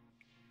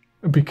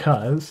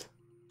 Because...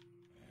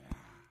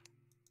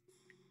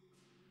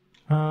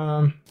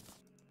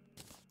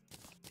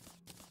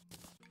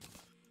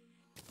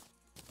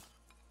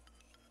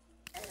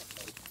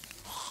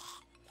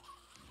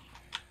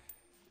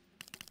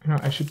 You know,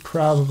 I should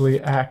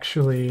probably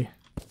actually...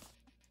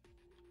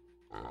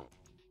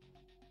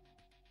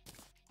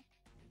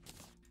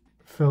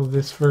 fill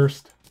this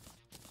first.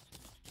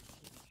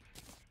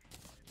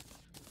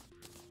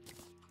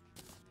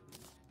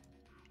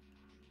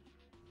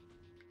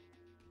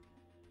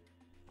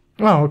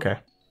 Oh, okay.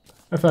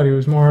 I thought he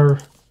was more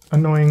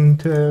annoying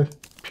to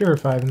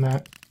purify than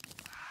that.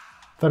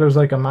 I thought it was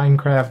like a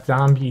Minecraft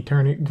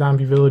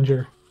zombie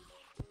villager.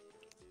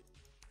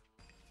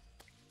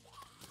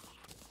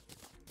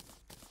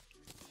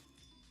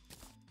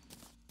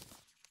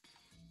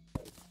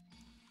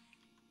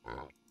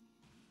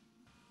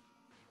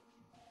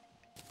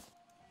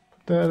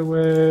 Put that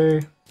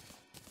away.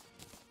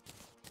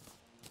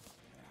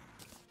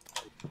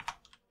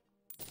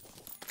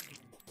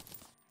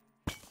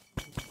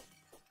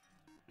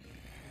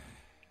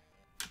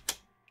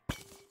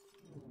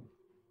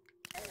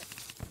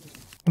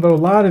 Although a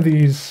lot of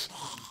these...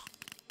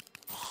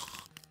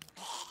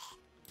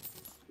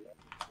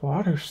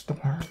 Water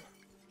storm.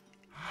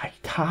 High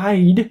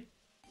tide?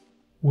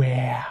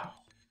 Wow.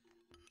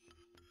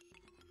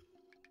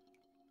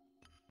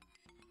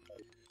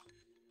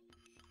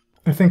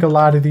 I think a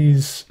lot of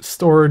these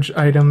storage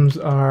items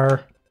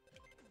are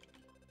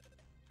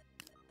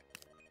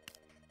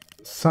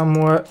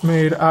somewhat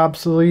made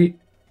obsolete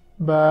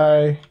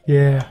by...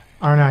 Yeah,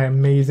 aren't I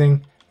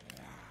amazing?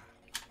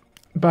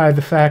 By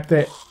the fact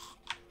that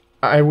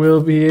I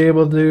will be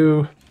able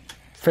to,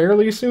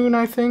 fairly soon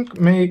I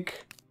think,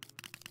 make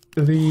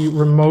the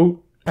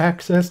remote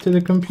access to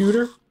the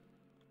computer.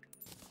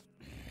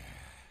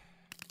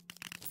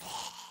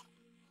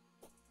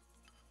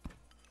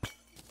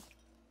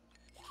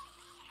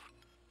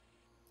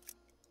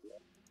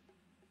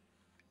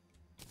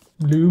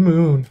 Blue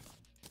Moon.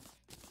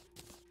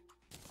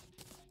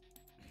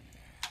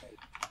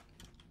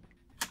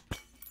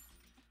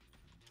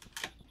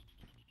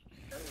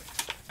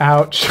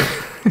 Ouch.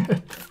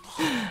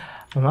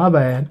 My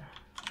bad.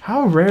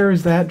 How rare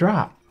is that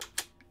drop?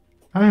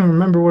 I don't even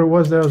remember what it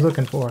was that I was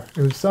looking for.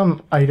 It was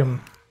some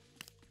item.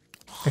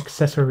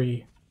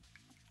 Accessory.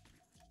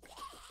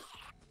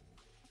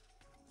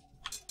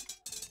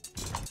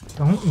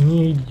 Don't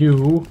need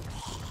you.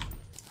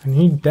 I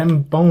need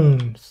them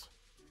bones.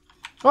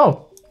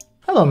 Oh!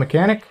 Hello,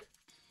 mechanic.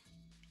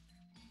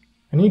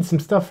 I need some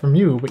stuff from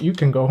you, but you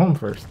can go home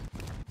first.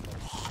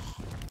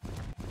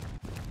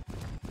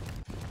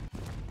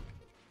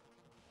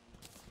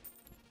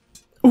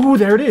 Ooh,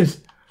 there it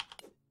is!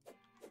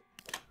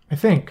 I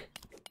think.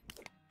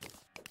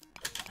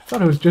 I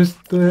thought it was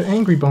just the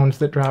Angry Bones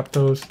that dropped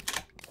those.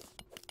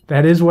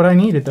 That is what I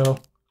needed, though.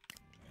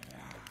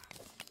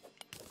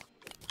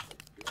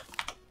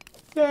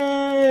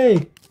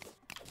 Yay!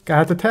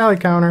 Got the tally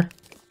counter.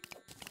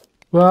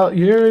 Well,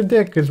 you're a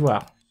dick as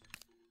well.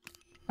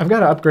 I've got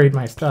to upgrade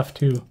my stuff,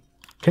 too.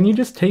 Can you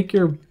just take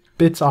your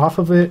bits off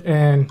of it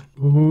and...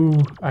 Ooh,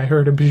 I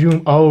heard a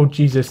bajoom. Oh,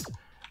 Jesus.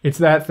 It's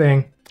that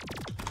thing.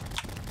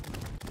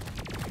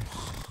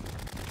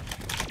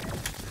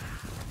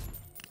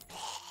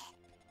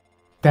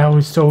 That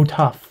was so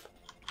tough.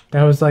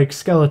 That was like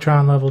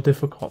Skelletron level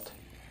difficult.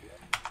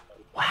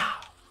 Wow.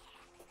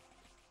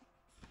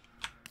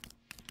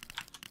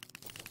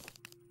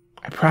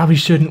 I probably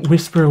shouldn't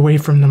whisper away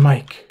from the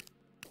mic.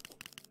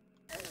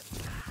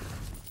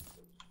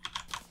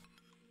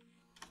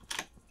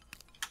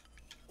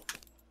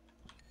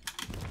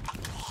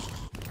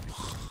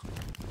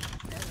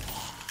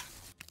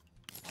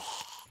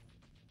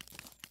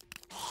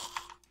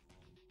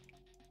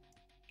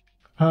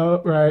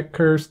 Oh, right,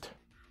 cursed.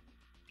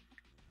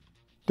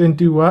 Didn't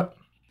do what?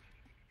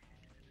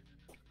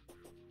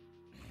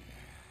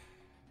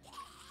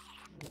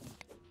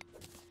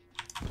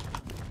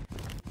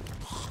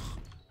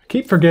 I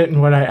keep forgetting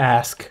what I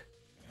ask.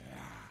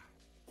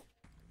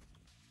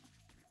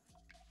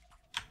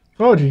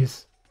 Oh,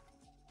 jeez.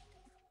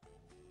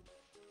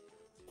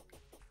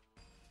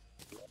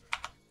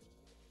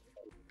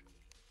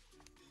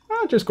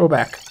 I'll just go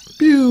back.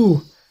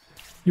 Pew!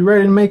 You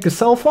ready to make a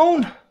cell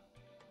phone?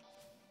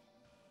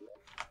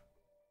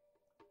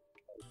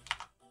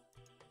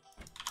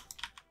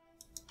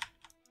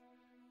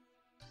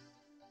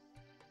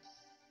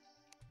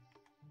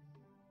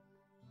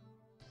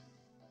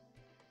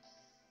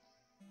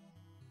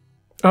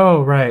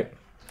 Oh, right.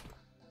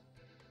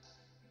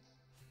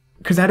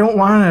 Because I don't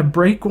want to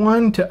break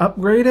one to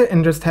upgrade it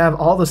and just have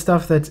all the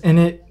stuff that's in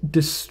it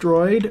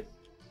destroyed.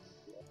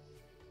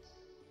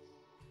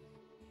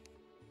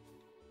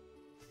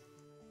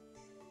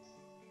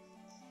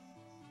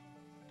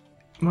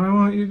 Why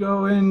won't you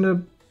go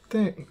into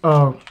thing?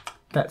 Oh,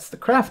 that's the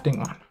crafting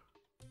one.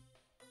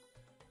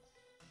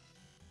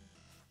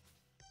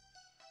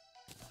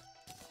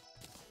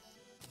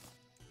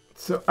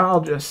 So I'll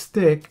just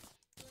stick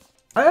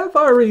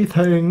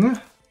everything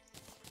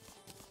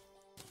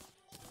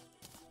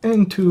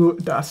into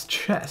das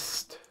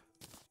chest.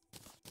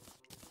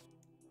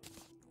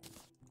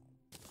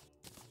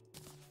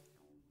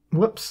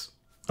 Whoops.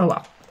 Oh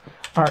well.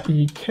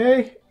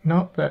 R-E-K.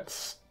 Nope,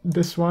 that's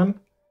this one.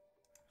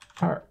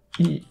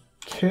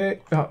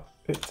 R-E-K. Oh,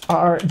 it's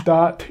R.E.K.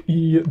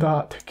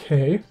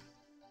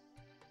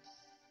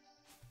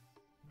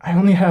 I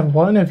only have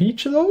one of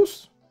each of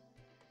those?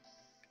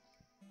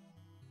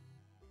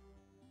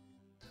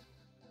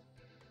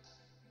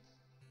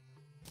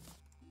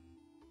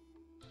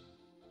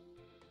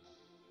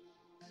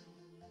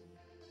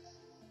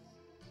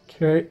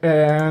 Okay,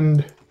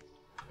 and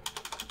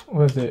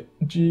was it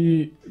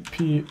GPS?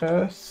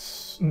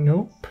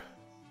 Nope.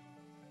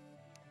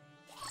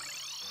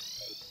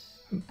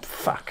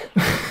 Fuck.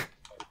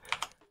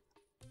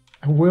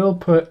 I will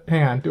put,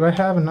 hang on, do I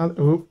have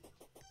another, oop.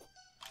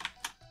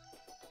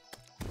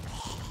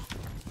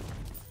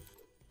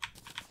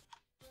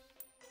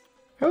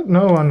 I hope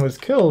no one was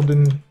killed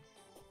in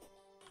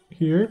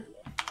here.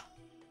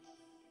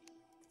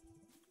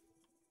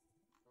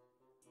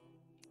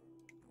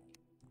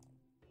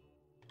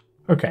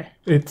 Okay,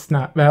 it's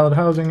not valid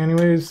housing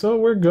anyways, so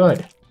we're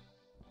good.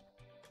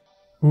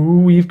 Ooh,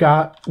 we've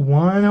got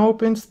one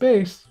open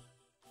space.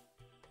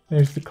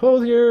 There's the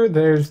clothier,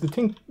 there's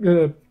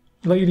the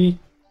lady.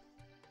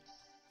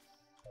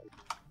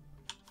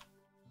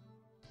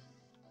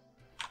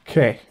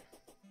 Okay.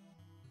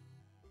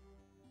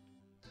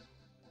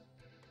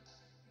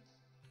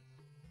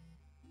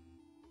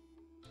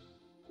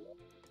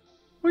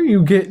 What are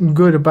you getting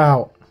good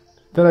about?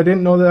 That I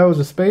didn't know that was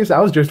a space? I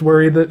was just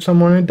worried that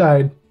someone had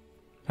died.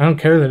 I don't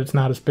care that it's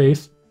not a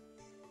space.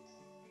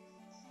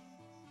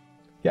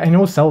 Yeah, I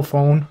know cell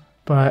phone,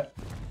 but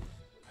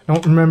I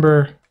don't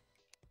remember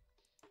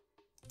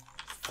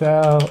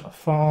cell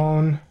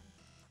phone.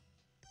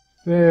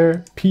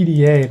 There,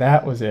 PDA,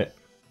 that was it.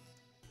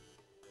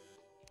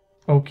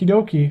 Okie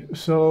dokie,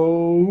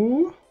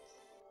 so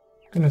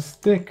I'm gonna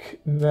stick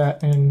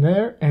that in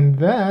there and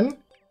then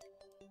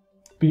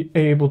be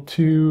able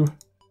to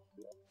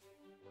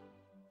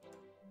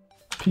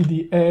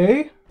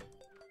PDA.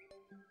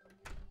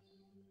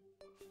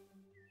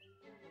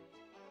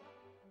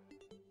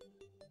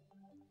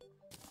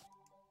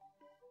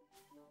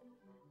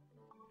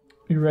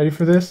 You ready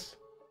for this?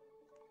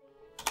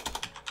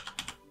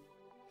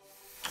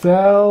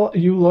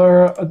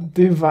 Cellular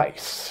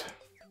device.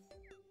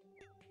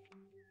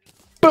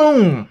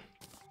 Boom!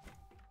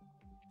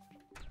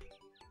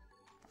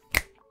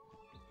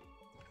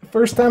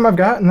 First time I've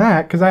gotten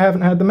that, because I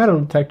haven't had the metal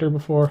detector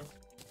before.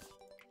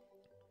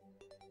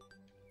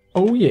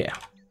 Oh yeah.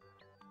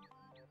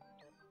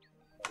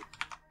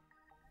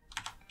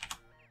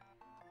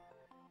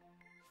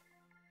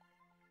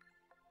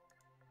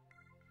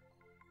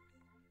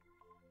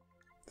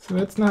 So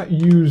that's not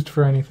used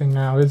for anything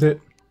now, is it?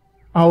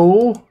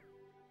 Oh!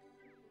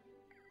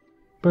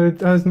 But it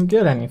doesn't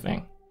get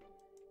anything.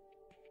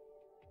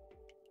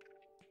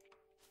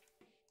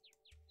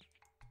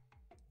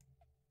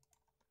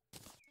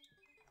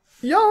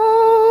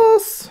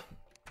 Yes!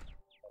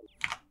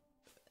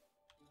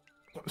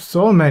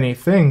 So many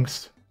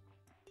things.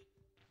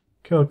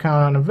 Kill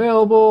count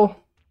unavailable.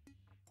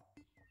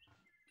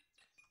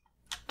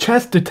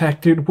 Chest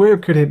detected, where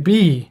could it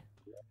be?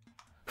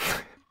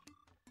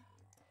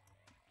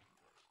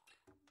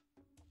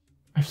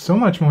 I have so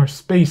much more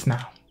space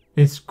now.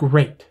 It's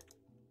great.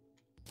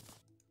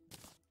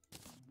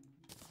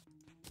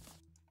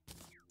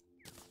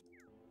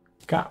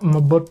 Got my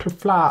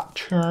butterfly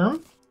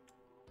charm.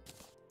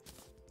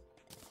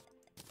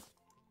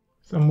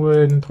 Some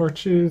wood and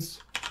torches.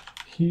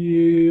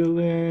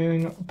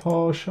 Healing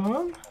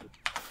potion.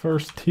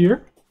 First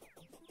tier.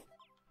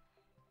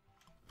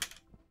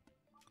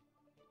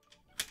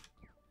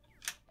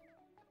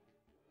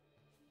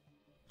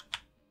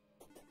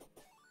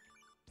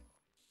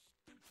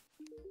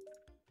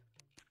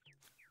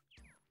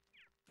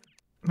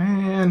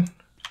 Man.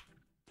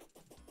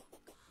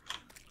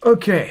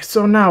 Okay,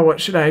 so now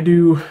what should I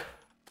do?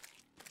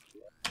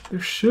 There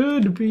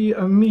should be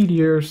a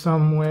meteor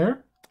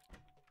somewhere.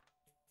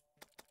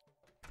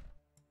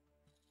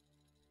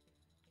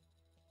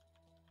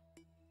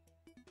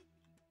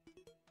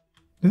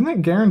 Isn't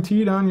it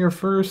guaranteed on your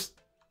first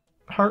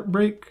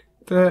heartbreak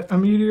that a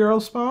meteor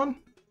will spawn?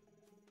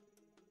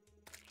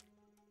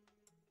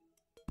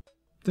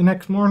 The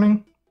next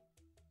morning?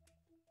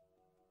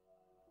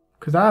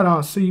 Because I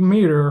don't see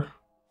meteor.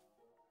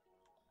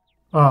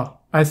 Oh,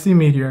 I see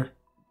meteor.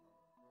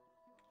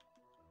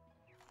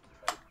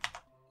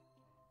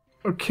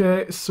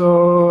 Okay,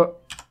 so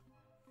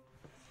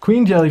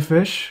queen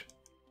jellyfish.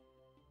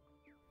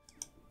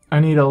 I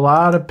need a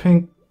lot of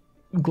pink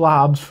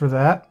globs for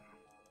that.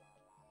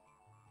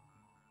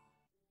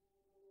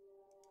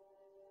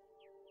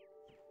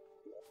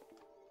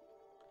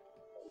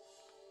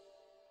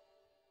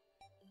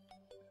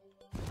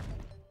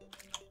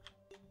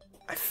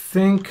 I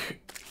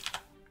think...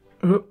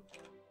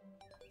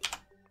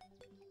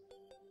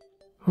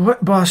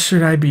 What boss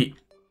should I beat?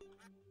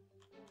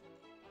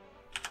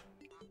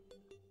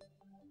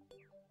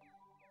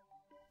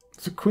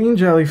 So queen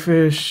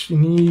jellyfish, you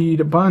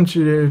need a bunch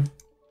of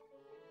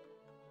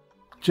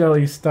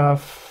jelly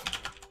stuff.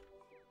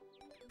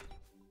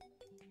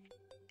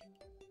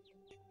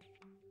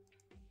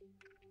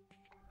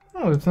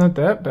 Oh, it's not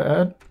that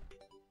bad.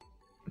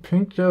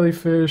 Pink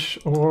jellyfish,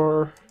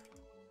 or...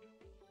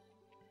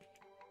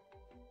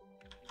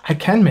 I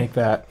can make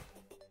that.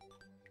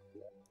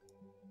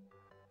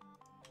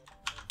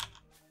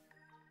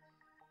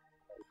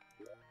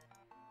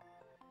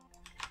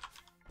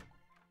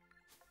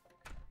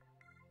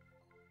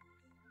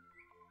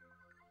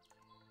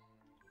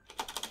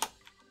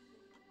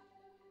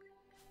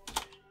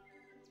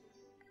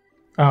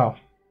 Oh.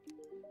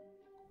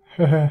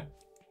 Okay.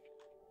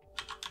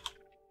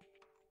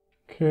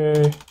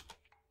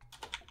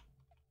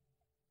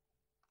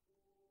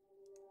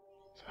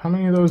 So how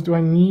many of those do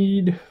I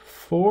need?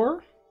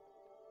 4?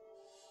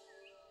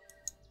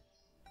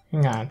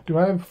 Hang on. Do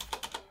I have...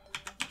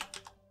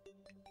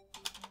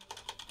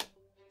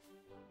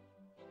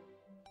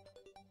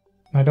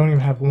 I don't even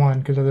have 1,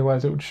 because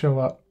otherwise it would show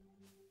up.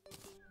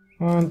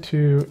 1,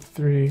 2,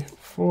 3,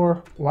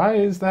 4. Why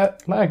is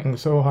that lagging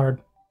so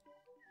hard?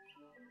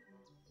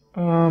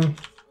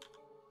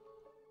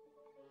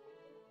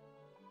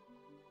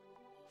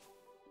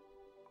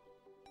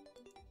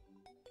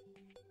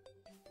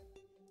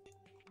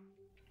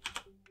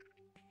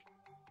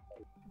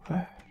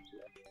 What?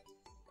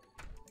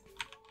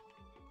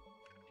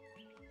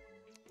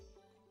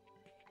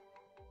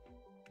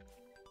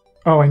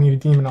 Oh, I need a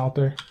demon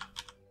altar.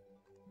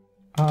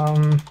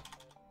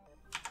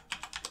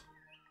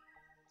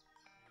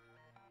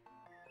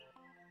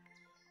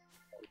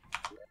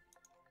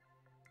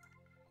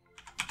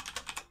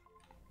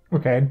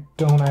 Okay, I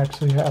don't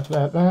actually have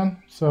that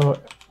then. So,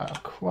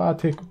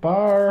 aquatic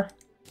bar,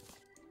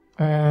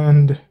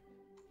 and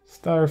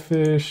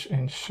starfish,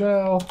 and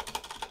shell.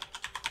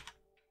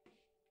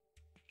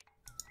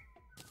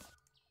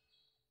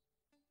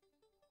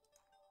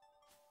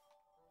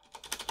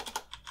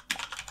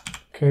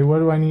 Okay, what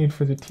do I need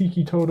for the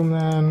tiki totem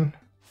then?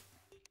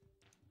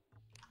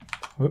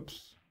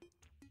 Whoops.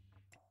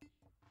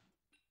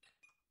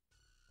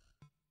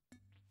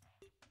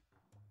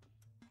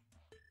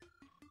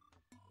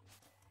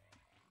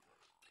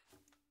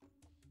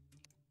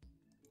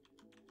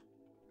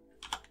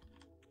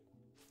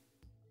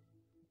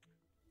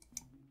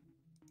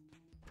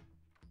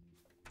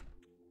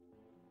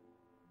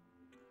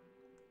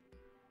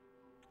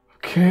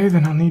 Okay,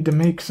 then I'll need to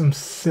make some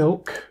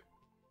silk.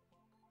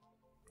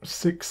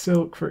 6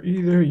 silk for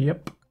either,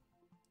 yep.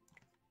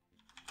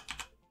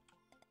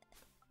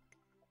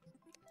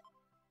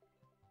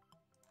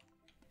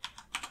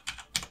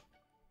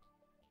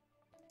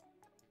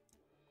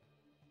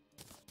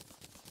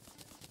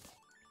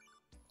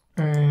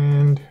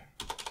 And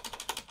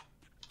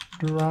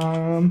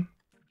drum.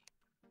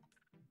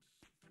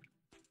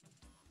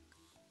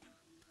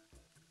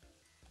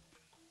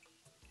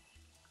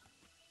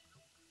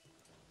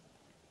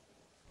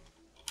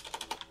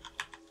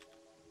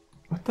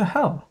 What the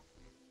hell?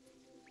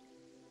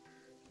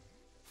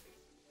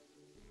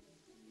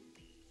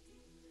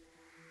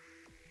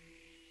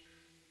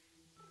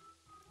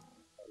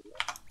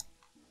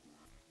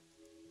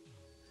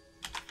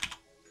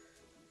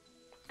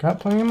 Got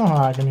plenty of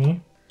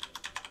mahogany.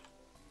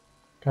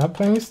 Got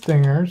plenty of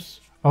stingers.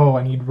 Oh,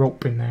 I need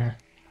rope in there.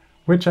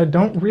 Which I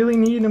don't really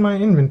need in my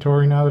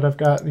inventory now that I've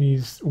got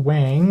these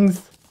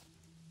wangs.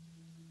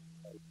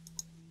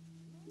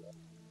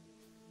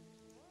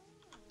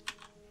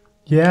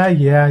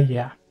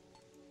 Yeah.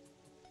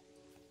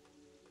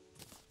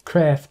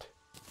 Craft.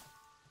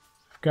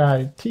 I've got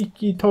a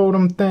tiki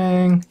totem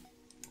thing.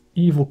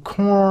 Evil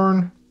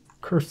corn.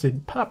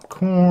 Cursed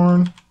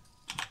popcorn.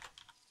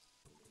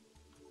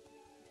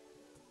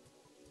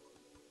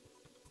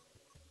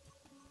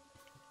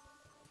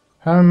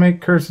 How to make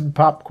cursed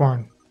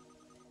popcorn?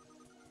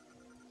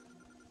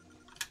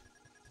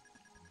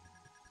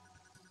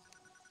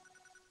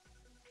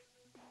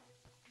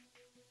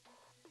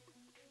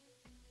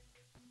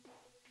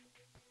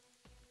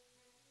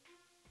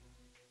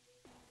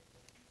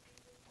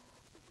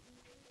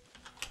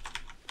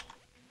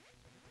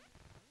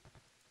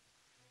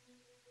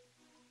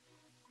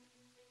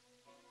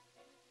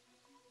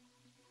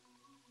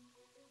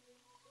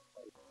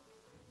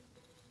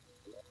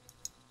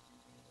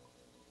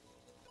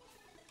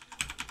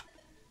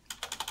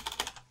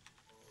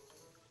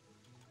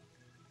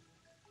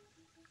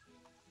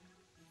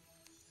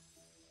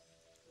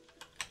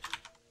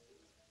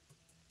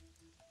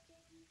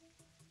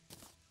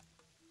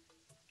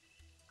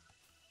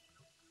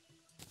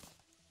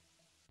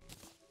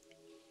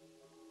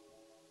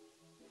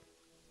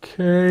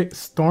 Okay,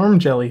 storm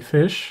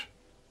jellyfish.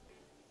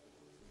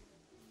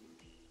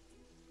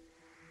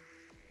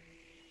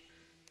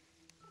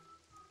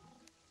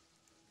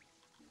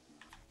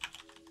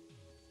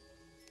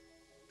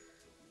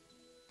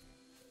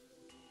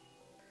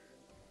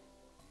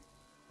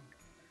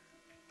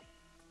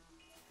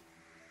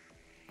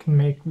 Can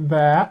make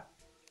that.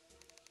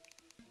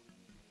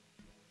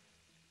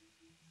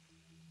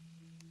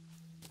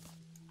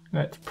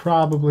 That's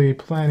probably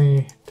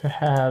plenty to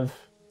have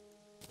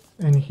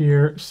in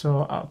here,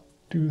 so I'll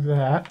do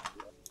that.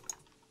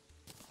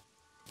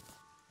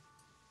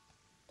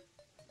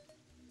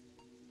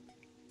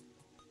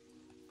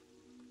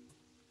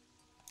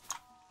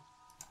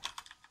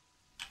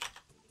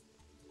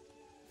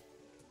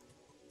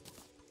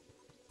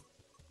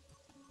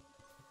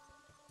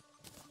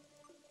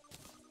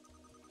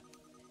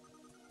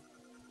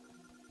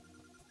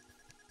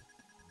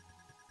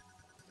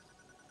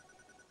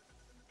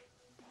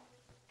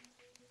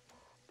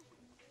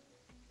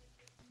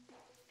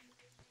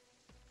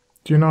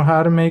 Do you know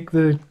how to make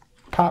the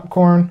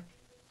popcorn?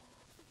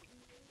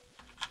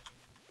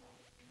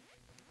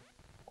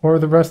 Or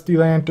the rusty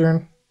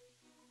lantern?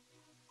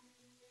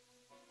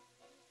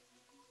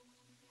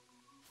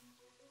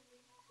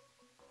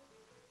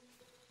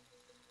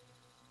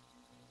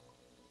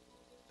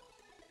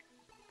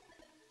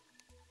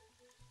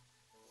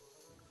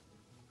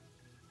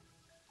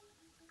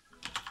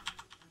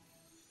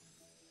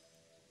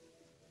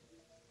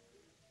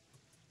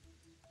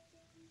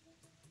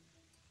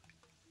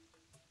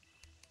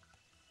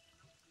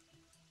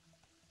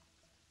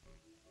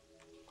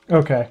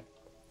 Okay.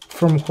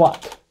 From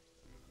what?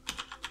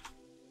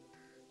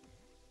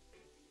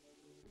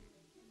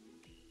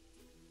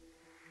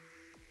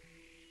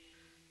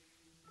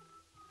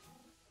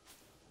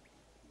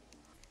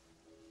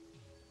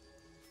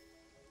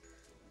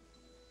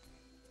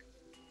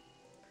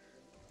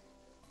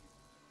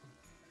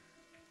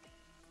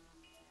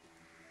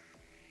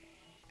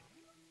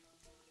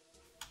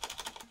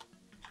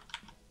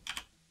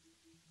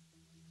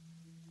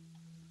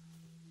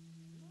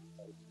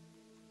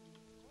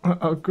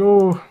 I'll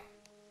go...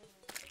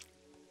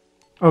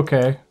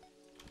 Okay.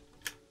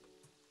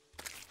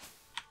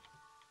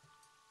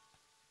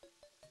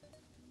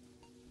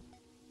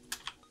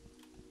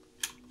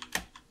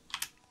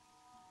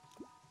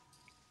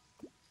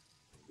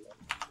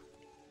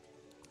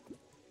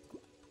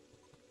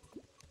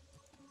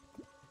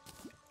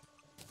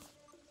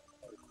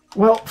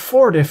 Well,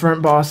 4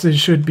 different bosses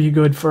should be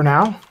good for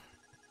now.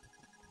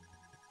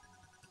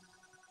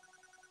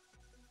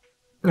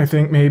 I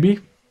think maybe.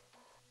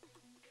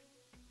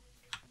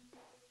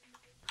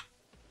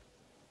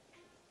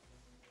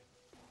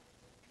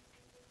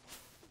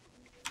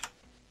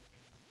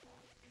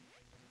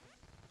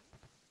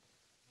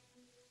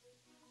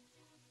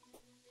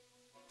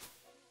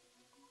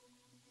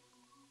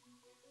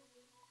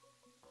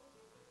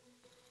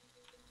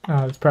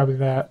 Oh, it's probably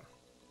that.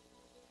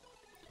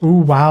 Ooh,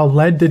 wow,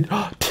 lead did...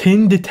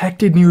 tin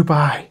detected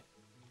nearby!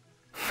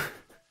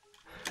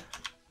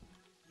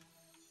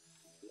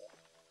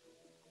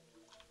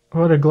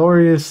 What a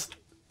glorious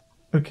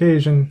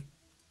occasion.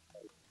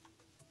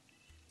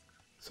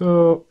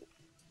 So,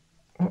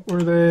 what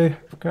were they?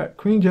 I've got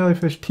Queen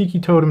Jellyfish, Tiki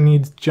Totem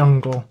needs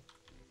jungle.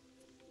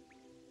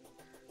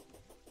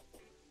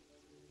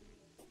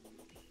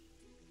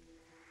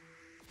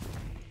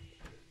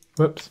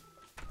 Whoops.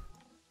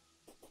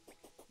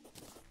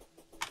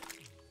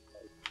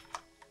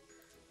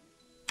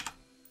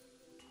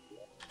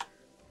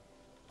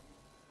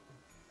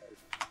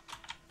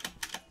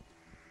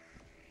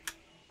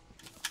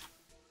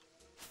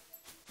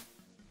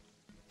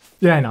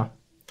 Yeah, I know.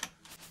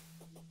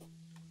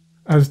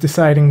 I was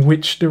deciding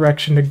which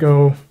direction to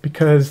go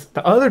because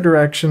the other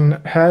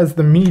direction has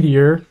the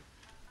meteor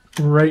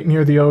right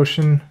near the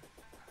ocean.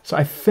 So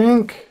I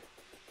think...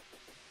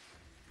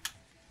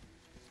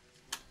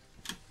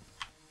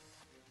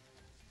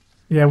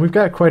 Yeah, we've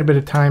got quite a bit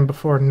of time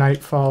before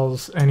night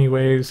falls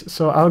anyways.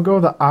 So I'll go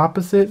the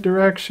opposite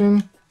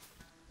direction.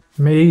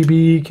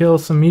 Maybe kill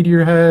some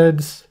meteor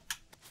heads.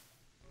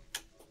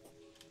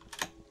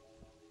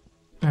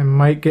 I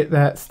might get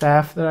that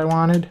staff that I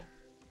wanted.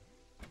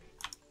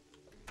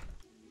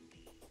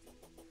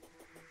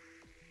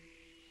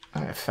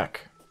 Ah,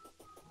 fuck.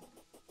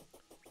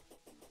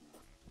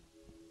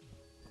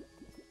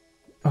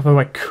 Although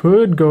I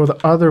could go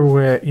the other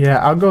way. Yeah,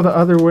 I'll go the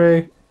other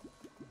way.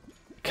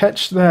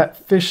 Catch that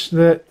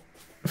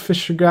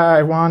fisher guy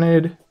I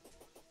wanted.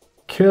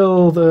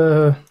 Kill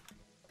the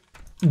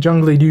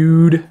jungly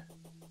dude.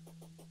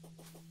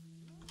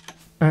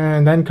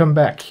 And then come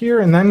back here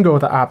and then go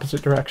the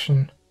opposite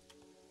direction.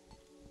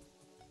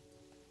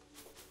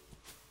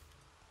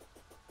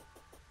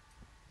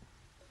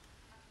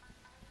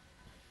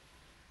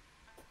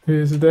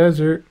 Here's the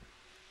desert.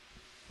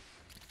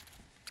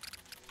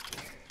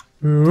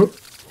 Ooh.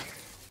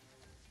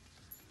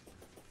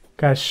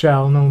 Got a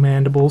shell, no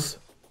mandibles.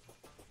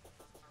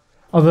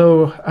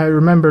 Although I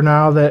remember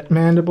now that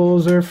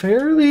mandibles are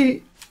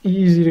fairly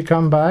easy to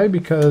come by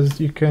because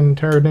you can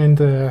turn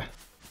into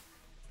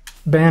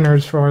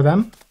banners for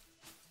them.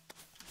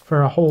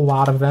 For a whole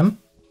lot of them.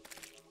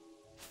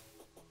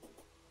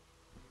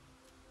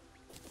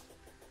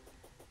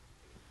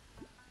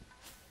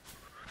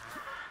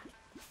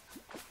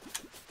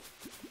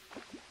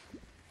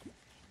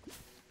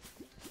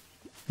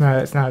 No,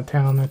 that's not a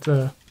talon, that's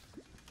a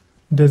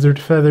desert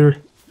feather.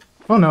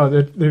 Oh no,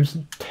 there's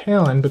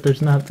talon, but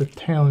there's not the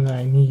talon that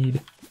I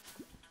need.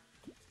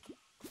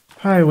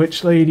 Hi,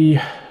 witch lady.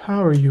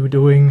 How are you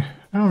doing?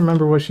 I don't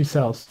remember what she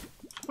sells.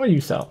 What do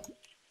you sell?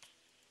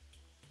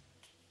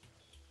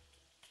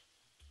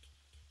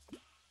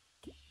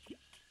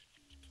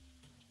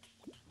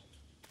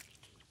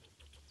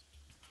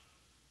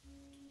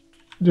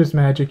 Just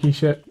magic-y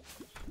shit.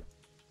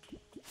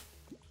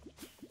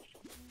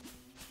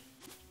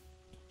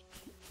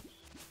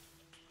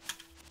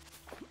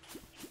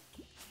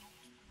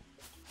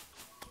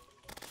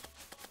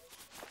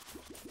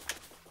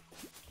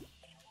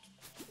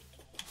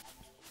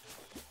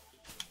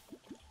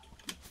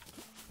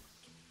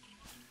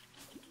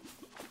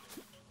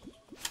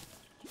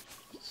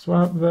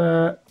 Swap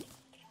that.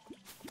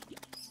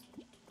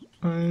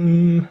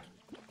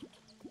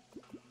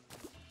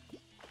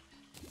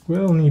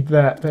 We'll need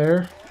that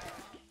there.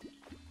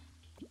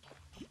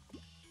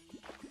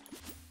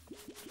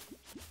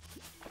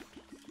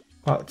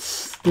 Well, it's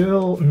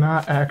still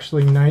not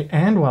actually night,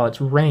 and while it's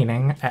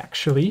raining,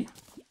 actually.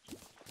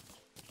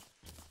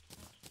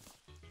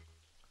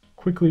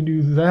 Quickly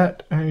do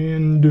that,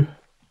 and...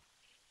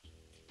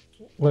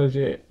 what is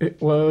it?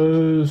 It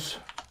was...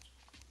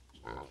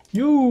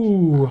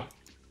 you!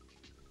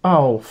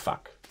 Oh,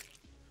 fuck.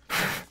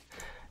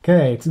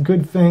 Okay, it's a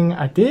good thing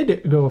I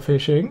did go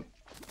fishing.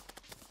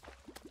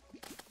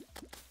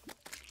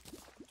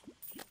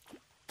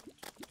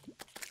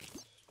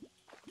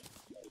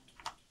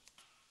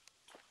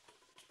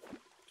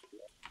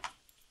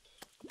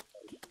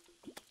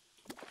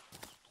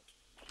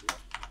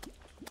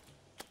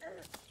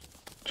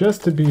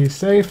 Just to be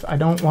safe, I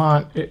don't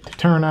want it to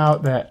turn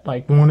out that,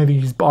 like, one of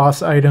these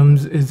boss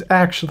items is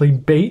actually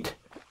bait.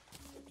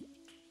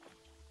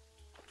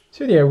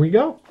 So there we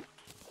go.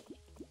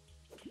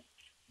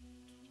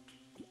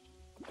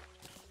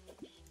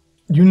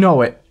 You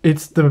know it.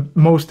 It's the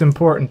most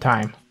important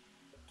time.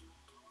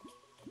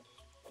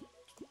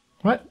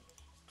 What?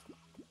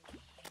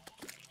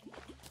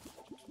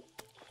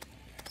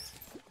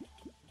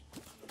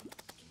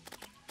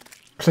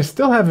 Because I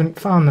still haven't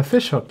found the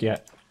fish hook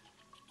yet.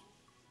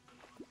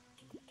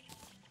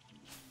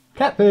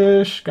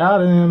 Catfish!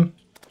 Got him!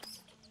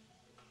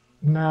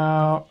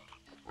 Now,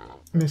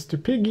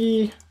 Mr.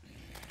 Piggy,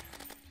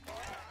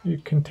 you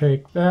can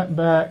take that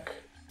back.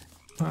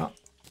 Well,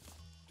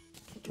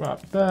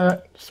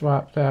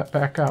 swap that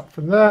back out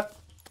for that.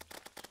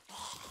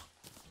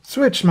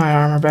 Switch my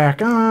armor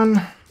back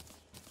on.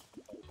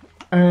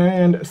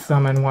 And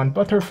summon one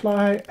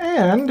butterfly.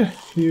 And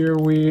here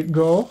we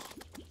go.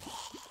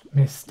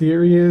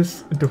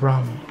 Mysterious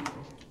drum.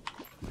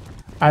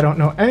 I don't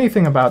know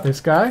anything about this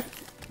guy.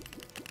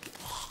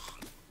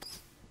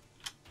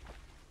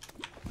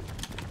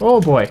 Oh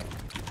boy.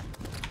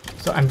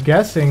 So I'm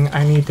guessing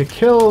I need to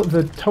kill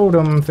the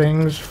totem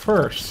things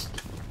first.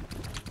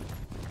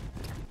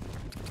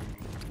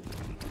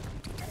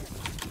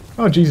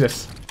 Oh,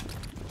 Jesus.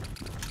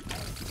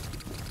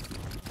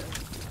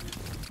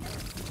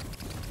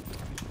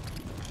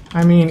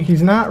 I mean,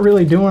 he's not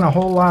really doing a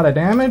whole lot of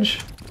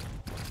damage,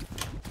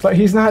 but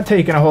he's not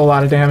taking a whole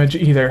lot of damage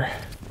either.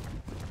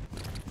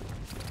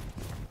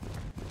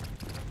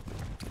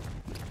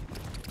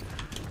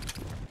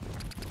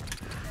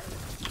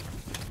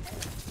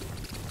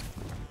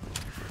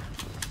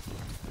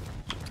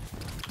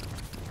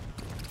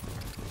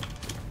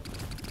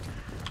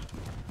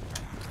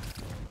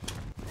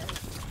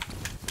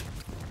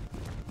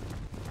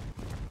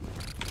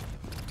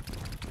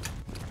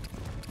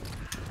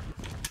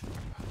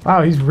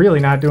 Wow, he's really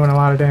not doing a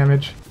lot of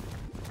damage.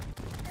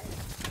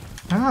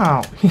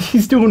 Ow,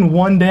 he's doing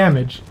 1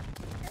 damage.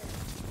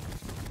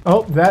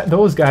 Oh,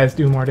 those guys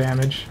do more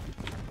damage.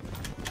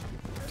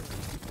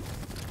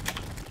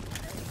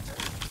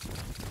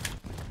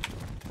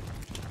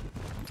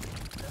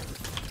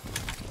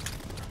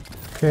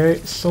 Okay,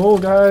 soul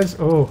guys.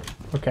 Oh,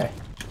 okay.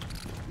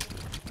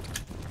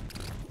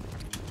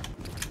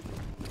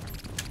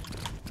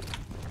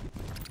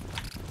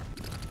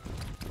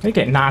 They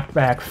get knocked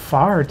back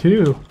far,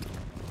 too.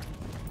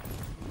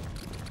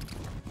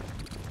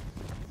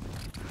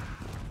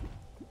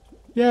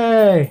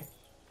 Yay!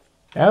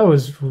 That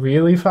was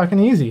really fucking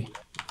easy.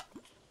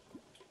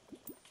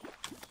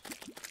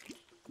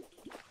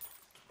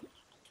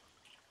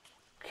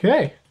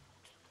 Okay.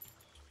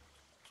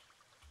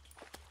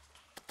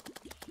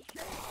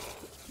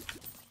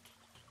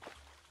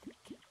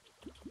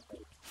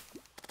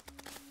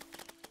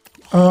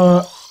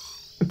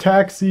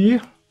 Taxi.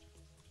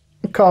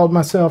 Called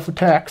myself a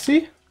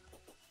taxi.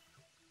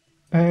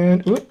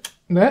 And, whoop,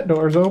 that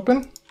door's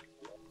open.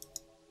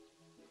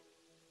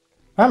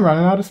 I'm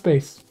running out of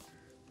space.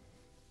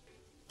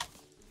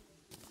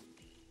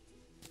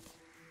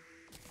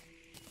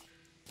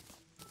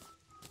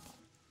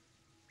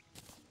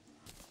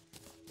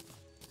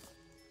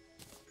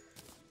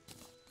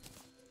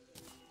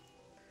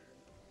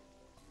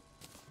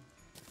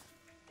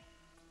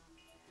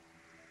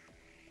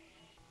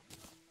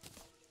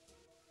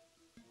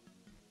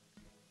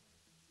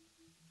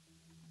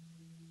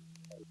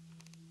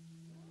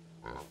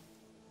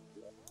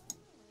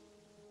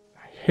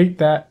 hate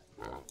that.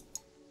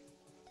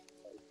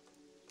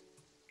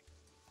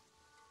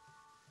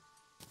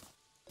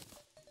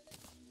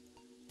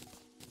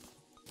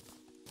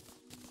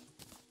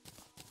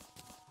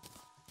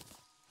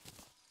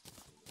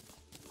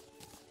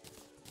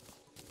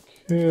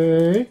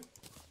 Okay.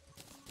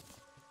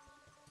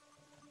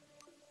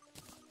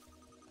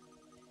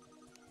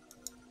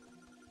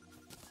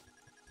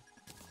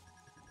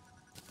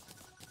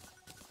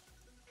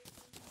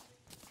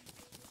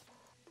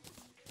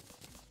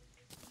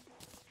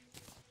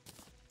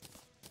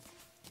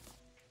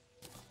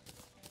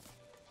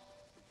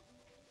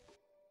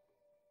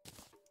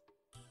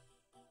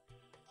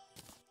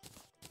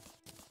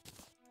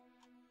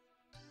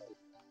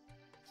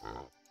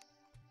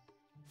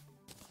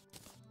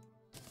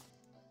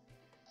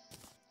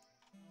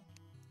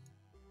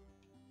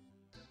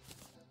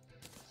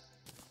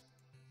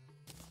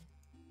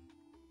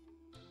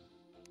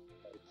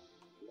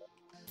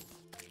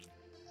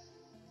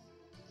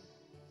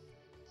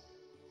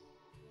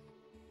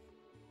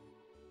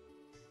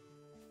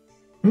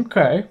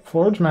 Okay,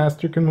 Forge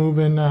Master can move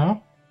in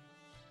now.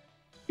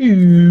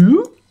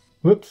 Ew.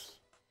 Whoops.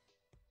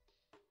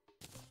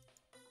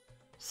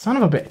 Son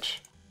of a bitch.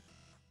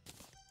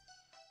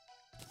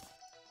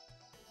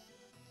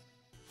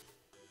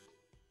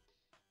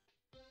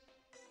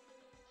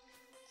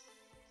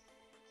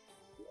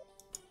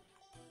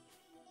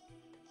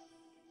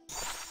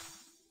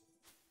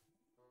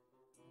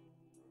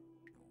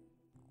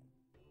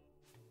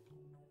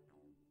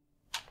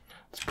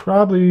 It's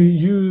probably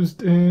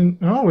used in...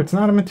 Oh, it's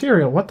not a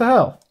material. What the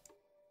hell?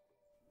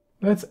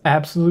 That's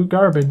absolute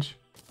garbage.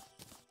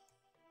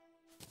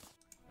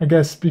 I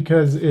guess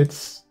because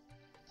it's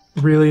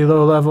really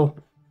low level.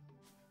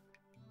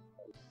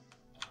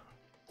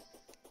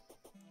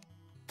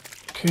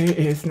 Okay,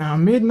 it's now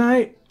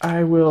midnight.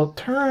 I will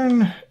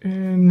turn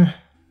in...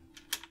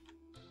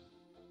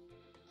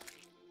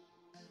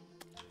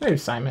 Hey,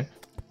 Simon.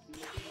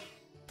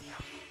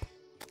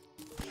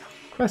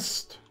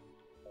 Quest.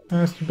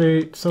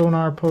 Masturbate,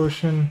 sonar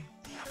potion.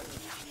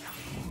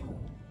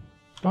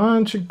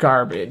 Bunch of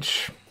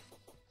garbage.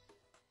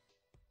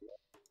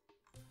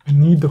 I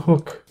need the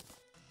hook.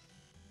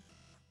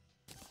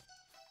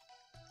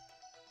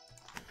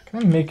 Can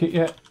I make it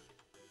yet?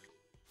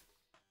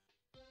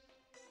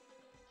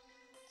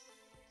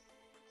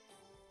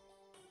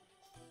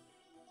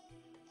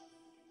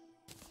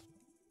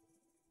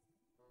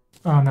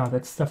 Oh no,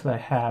 that's stuff that I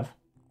have.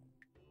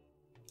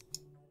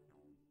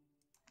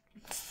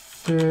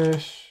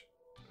 Fish.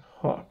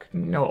 Hook.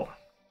 No.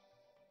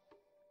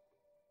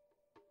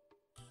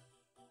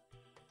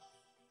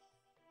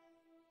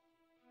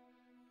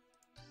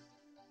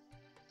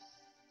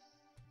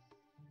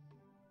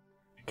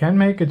 I can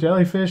make a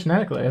jellyfish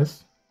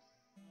necklace.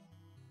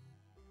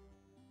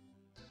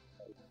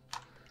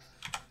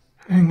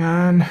 Hang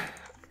on.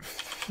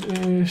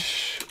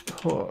 Fish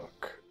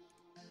hook.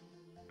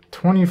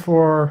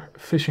 24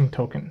 fishing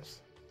tokens.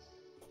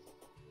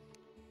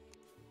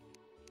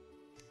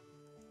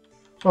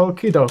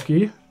 Okie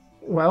dokie.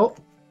 Well.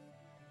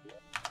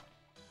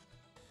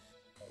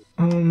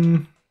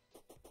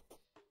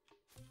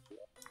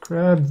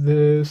 Grab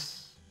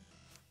this.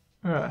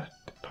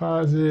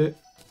 Deposit.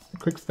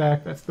 Quick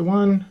stack, that's the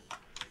one.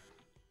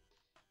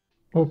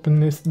 Open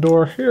this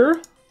door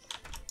here.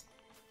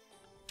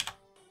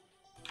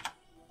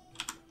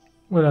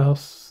 What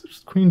else? There's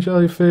queen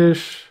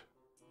jellyfish.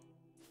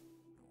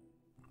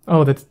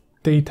 Oh, that's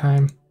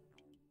daytime.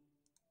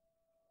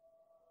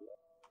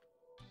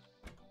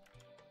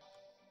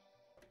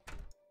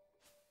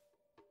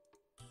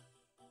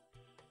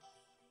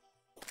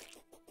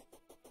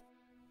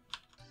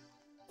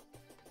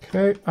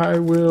 Okay, I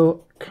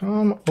will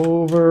come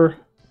over.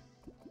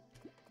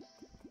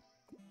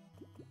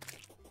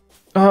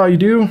 Oh, you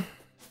do?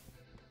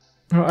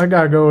 Oh, I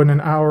gotta go in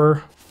an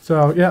hour.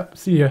 So, yep,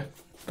 see ya.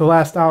 The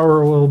last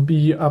hour will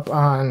be up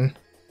on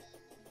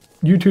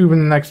YouTube in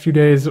the next few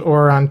days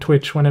or on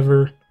Twitch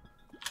whenever.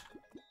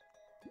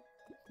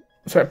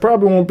 So I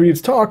probably won't be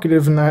as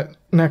talkative in that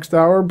next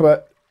hour,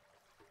 but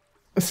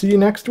see you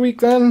next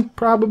week then,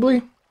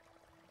 probably.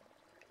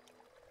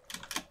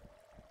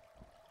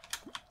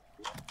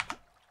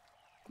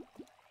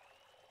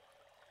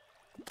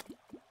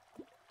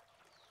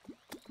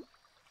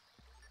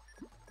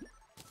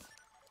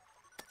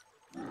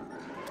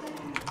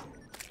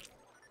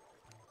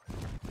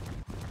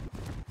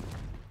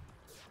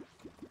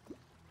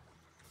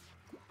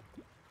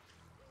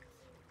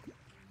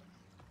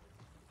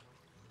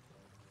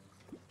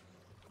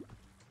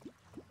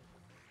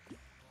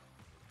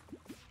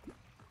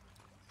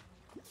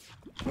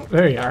 Oh,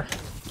 there you are.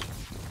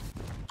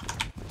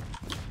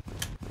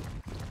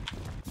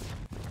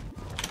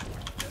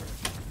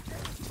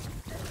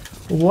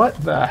 What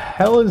the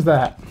hell is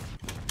that?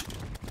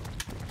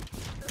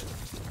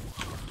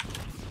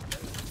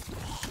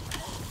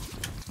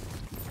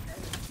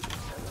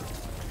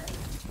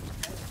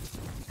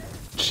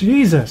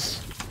 Jesus.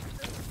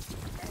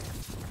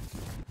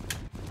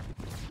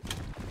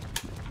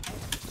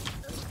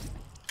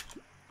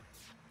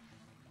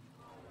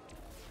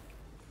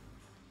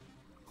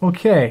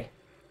 Okay.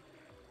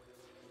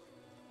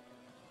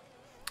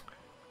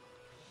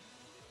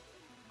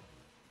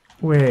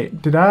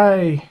 Wait, did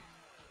I...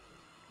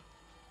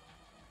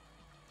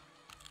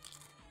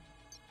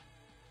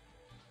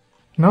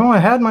 No, I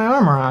had my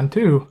armor on,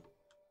 too.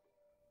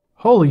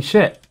 Holy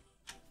shit.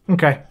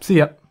 Okay, see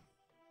ya.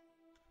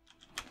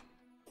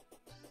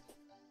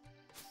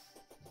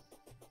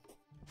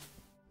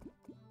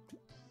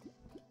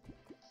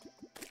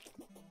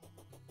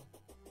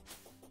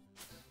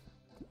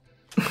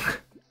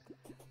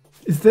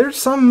 Is there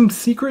some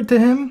secret to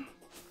him?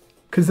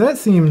 Because that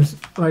seems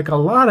like a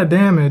lot of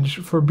damage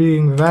for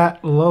being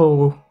that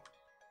low.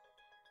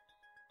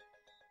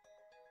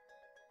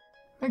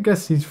 I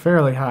guess he's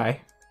fairly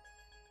high.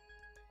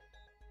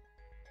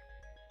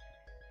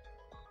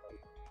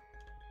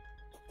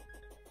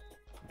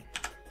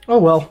 Oh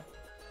well.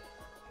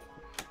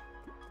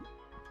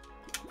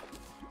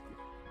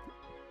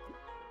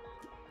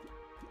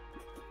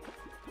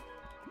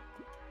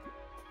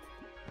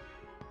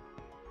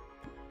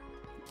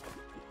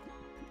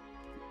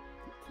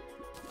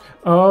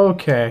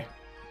 Okay.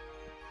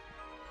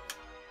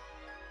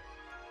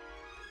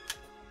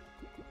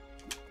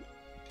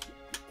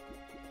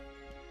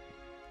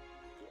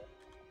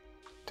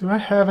 Do I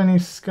have any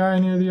sky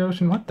near the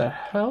ocean? What the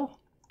hell?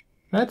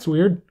 That's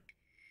weird.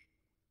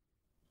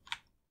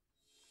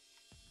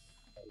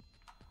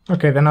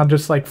 Okay, then I'll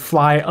just like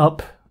fly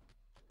up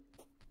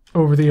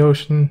over the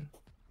ocean.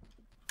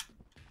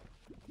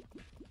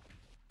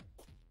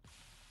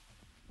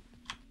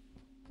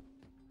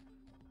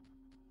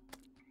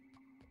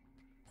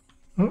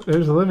 Oh,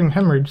 there's a living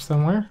hemorrhage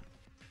somewhere.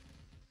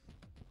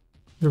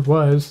 There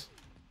was.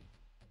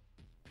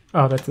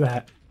 Oh, that's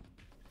that.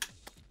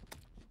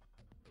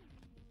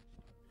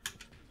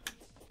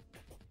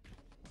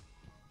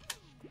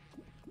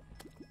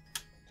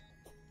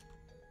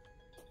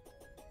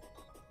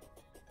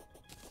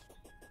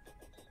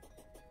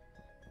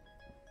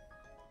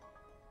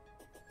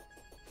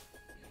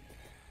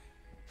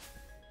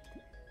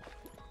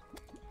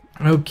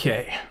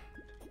 Okay.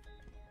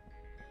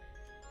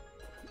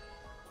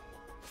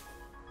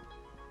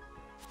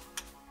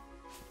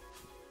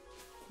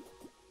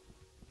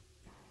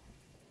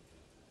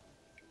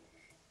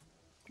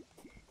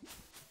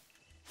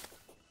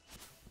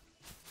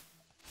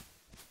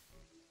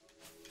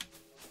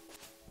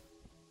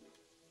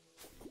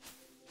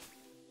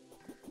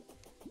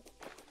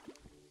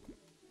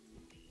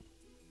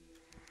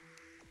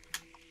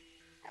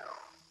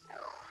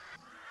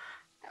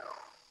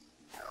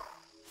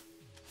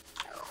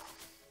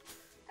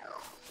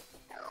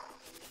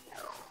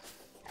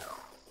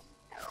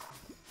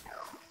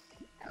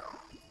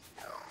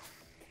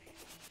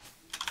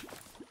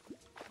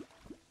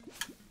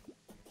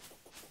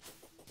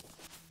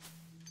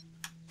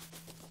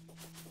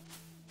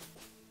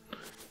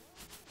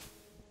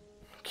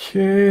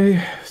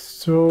 Okay,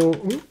 so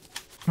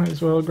might as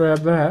well grab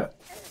that.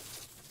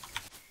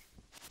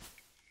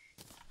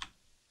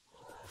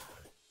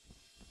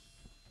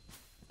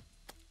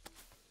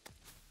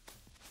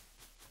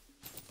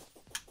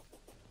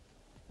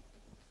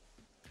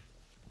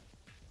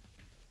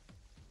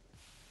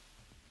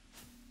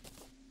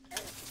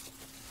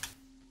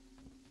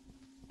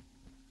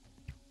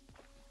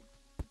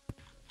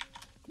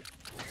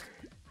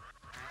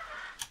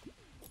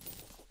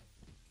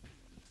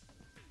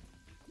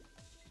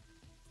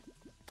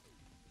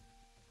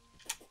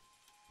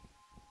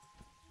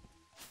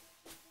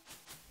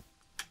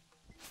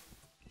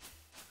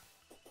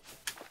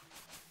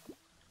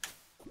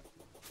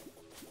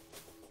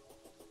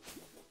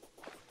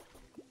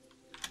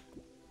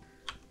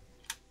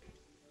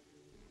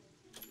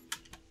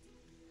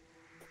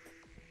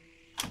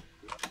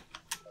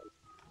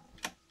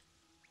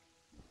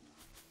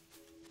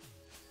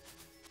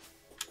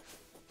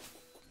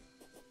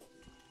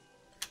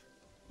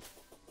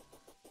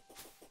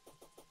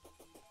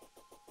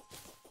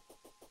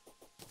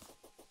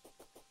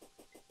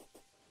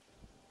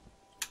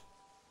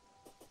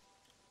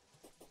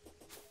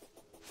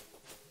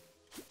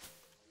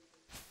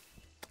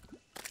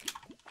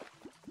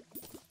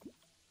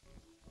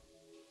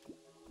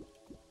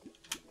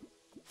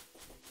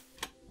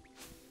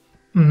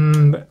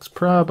 That's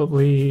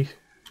probably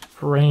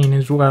rain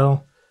as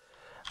well.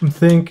 I'm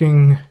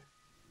thinking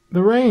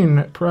the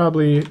rain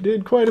probably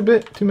did quite a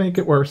bit to make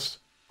it worse.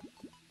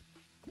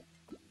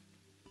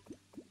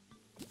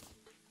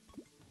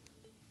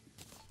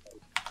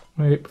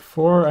 Wait,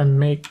 before I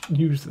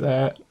use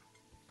that,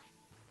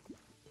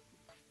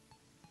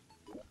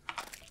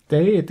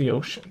 stay at the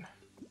ocean.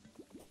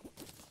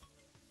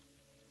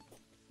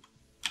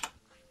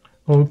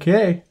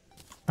 Okay,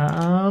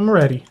 I'm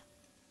ready.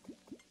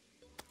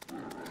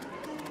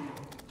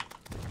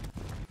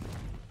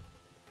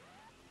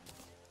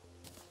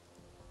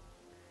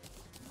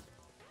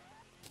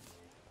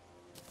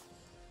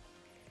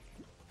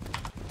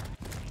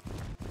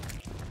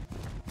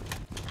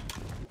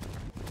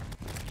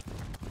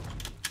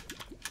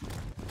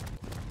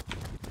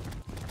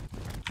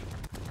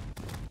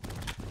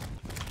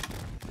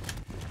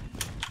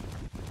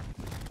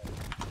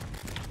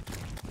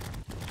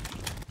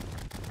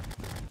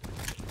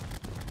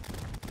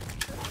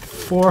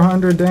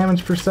 400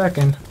 damage per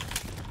second.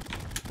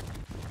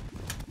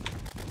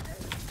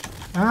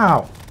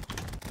 Ow.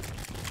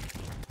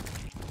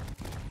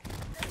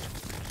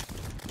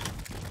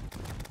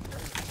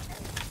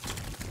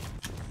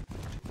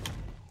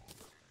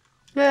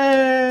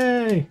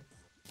 Yay!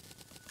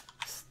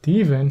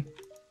 Steven.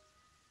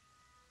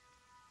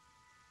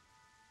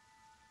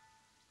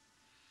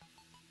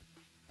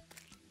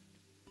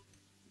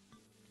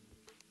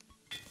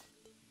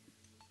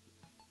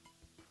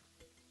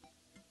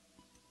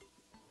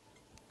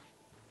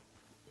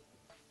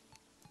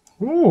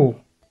 Ooh.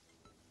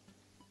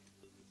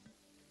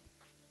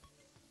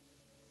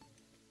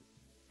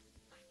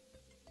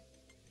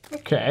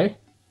 Okay.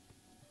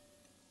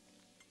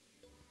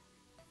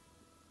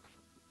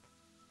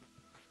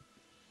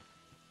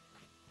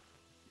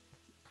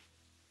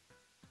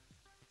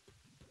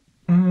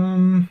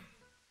 Um.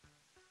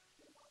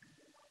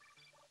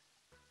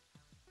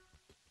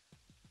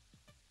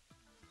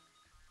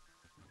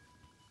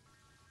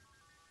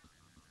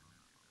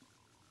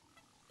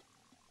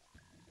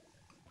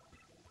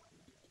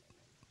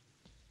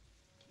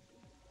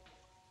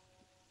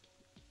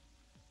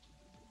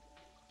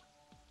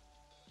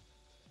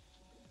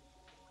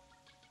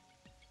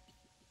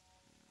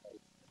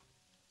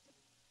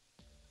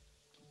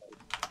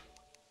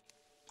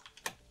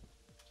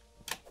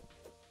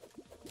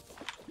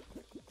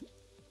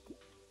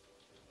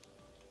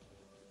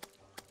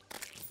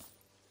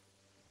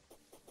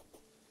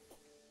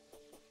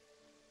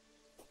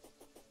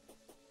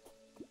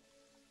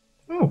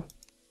 Oh.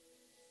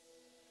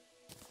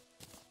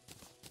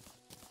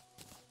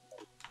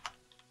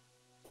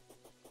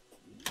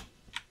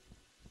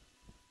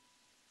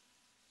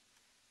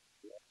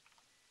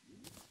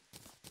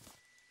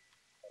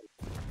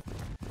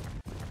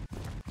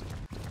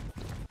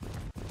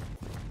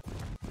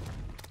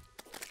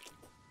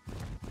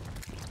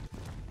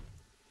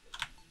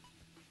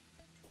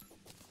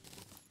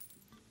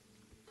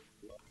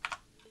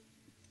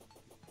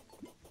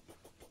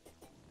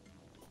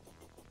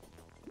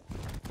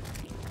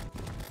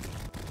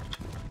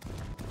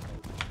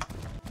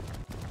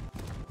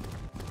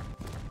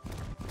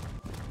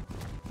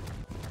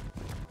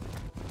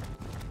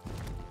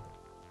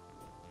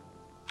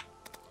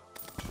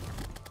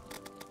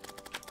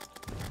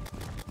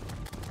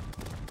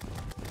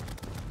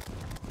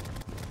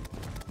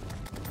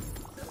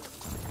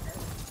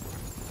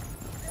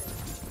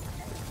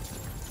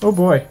 Oh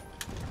boy.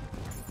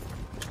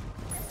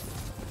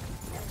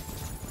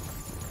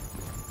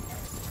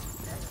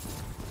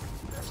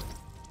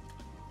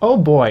 Oh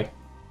boy.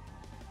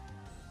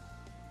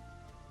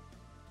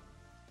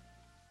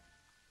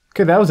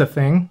 Okay, that was a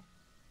thing.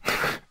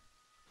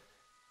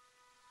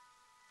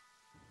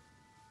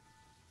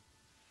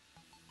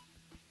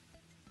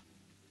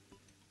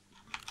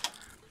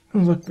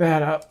 Look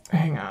that up.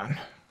 Hang on.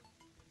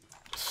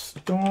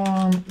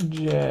 Storm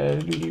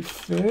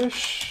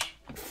jellyfish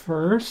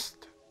first.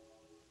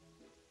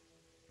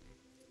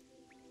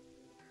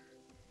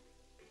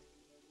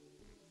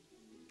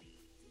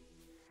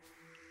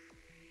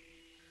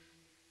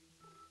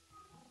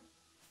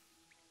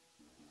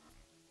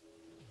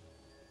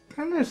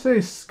 I'm gonna say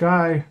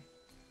sky.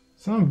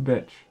 Son of a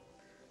bitch.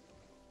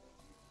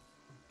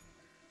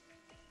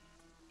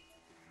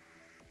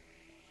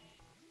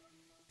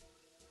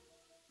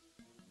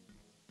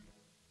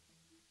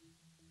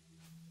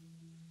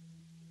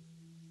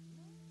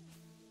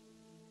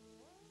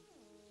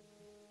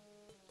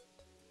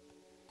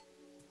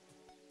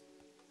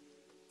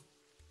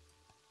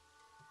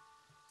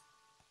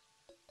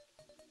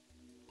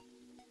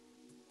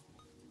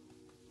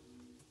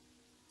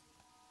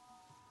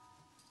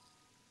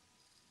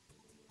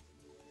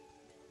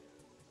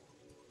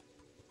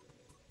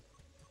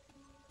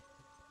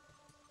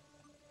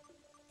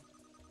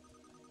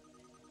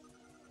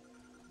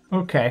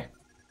 Okay.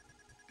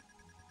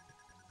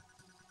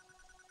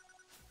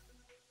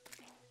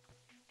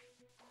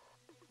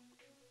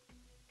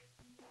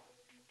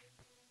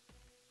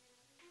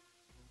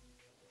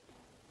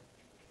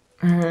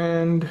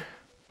 And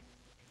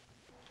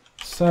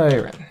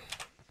siren.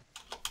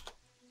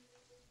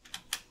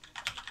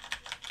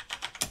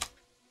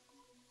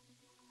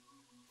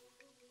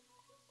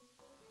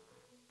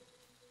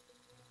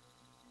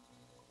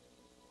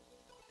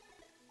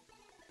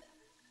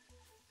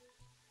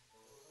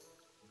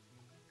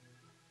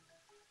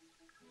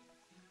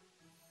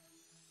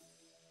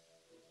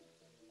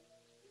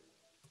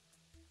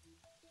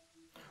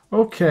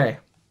 Okay.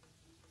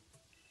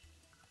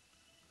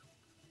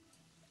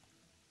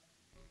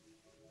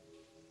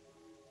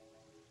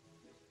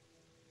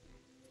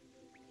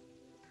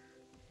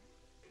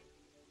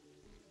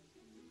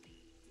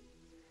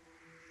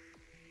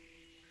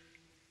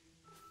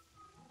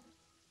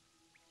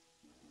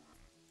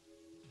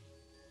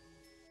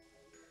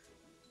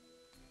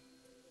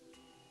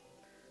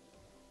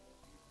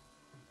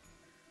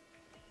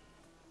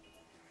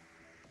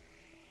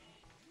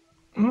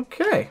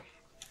 Okay.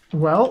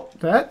 Well,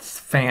 that's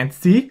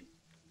fancy.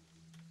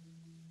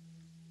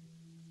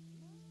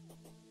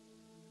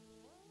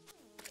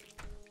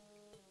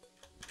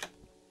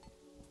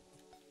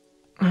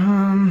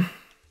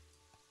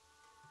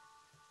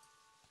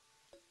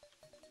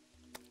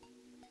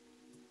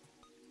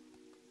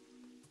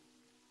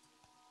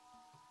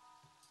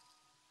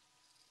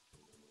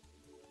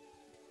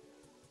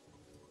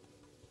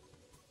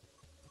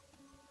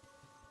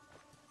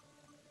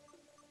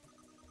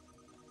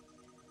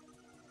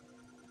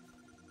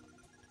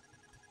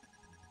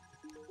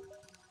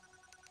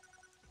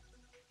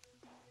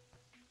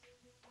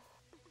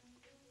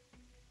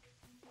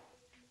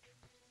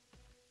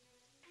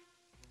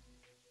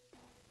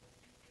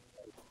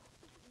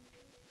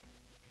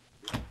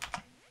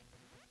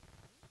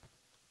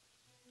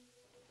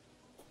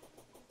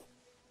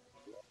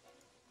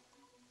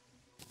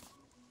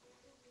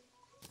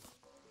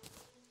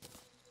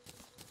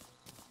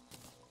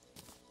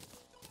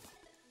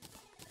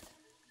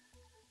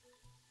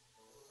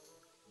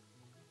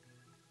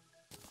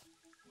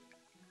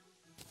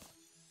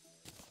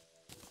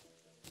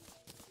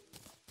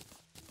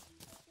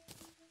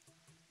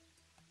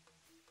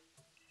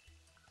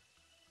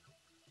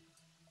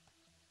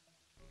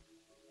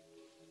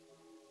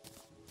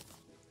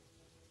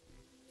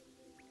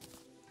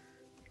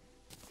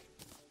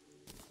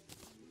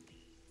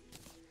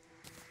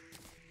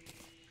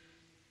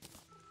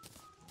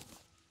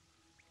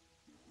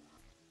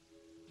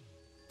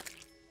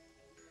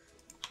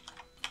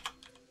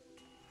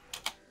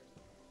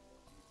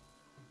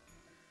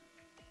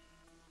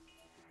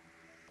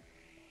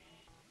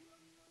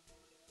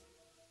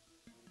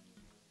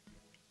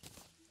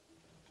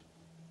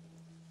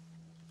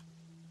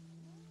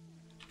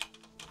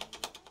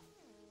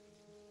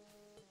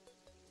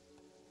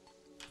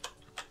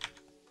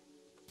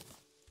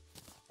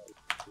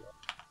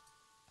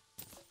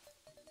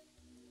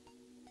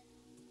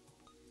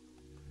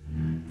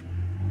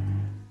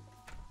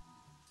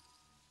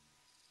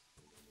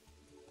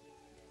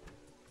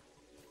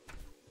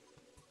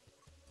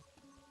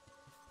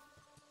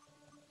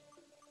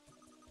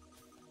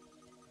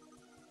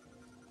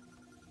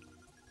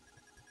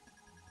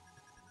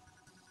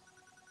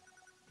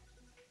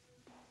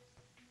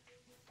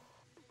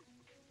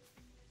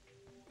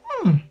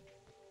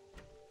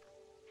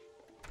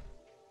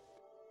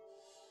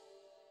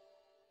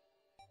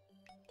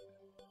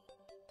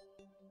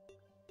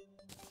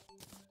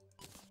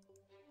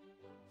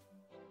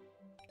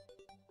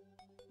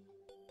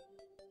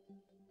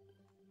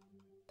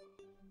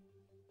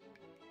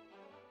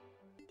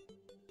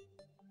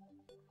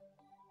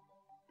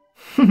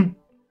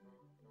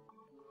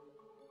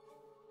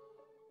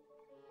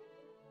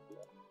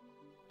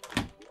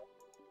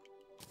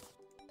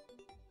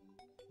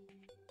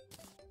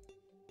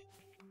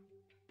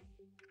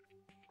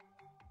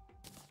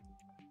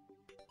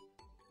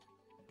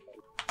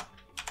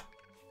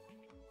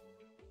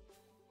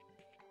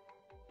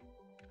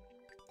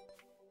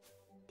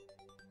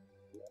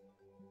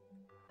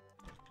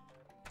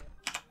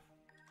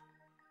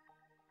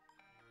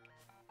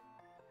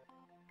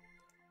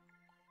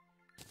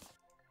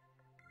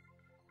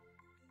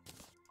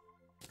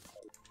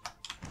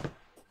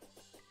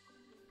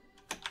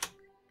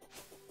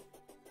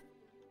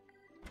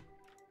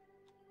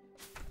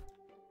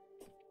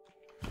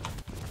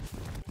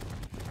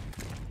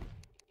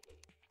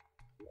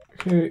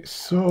 Okay,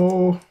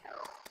 so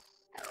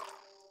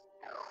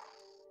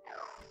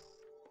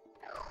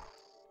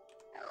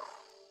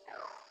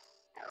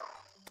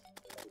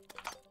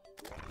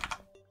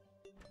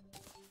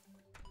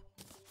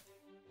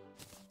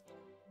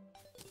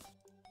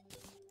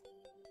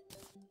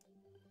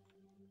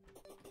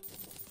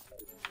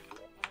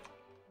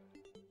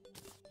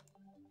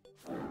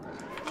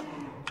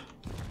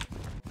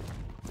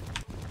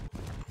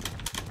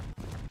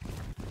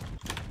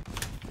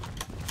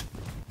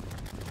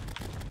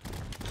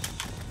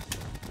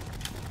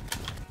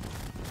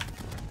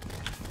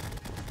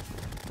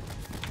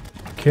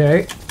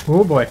okay.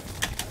 Oh boy.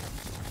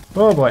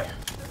 Oh boy.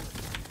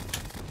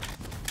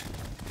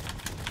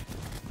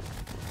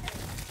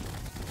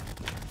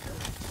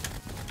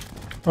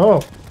 Oh,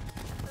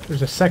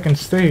 there's a second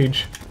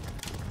stage.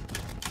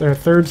 Is there a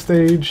third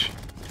stage?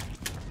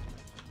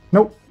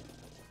 Nope.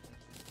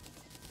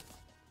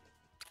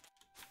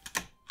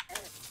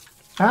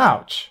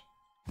 Ouch.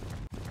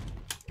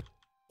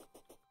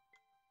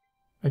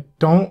 I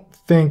don't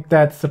think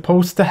that's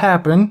supposed to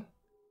happen.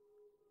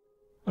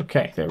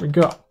 Okay, there we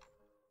go.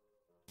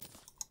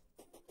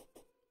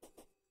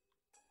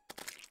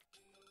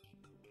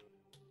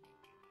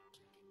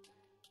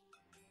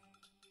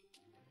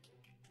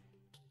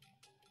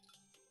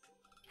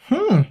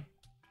 Hmm.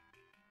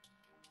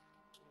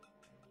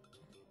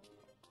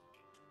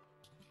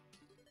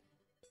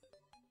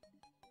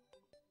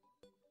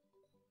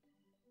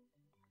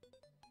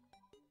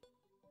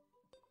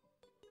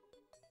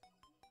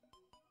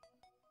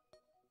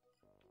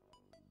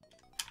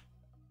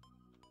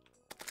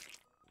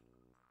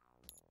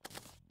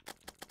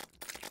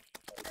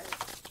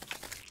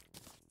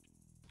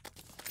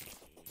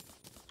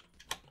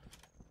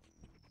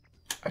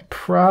 I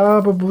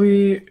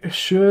probably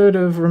should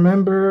have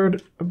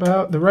remembered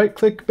about the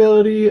right-click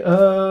ability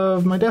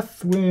of my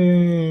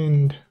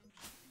Deathwind.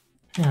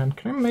 Hang on,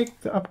 can I make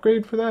the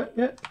upgrade for that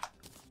yet?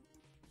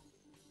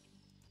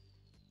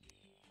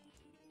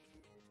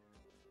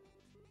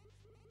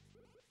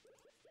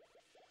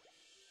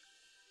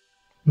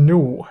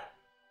 No.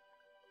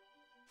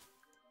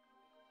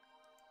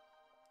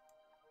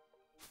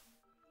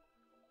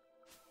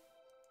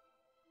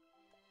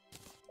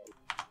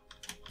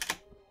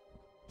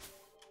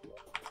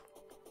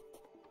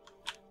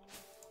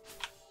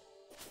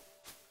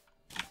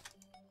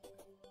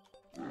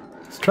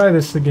 Let's try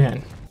this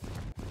again.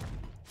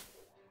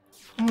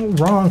 Oh,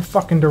 wrong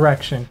fucking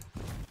direction.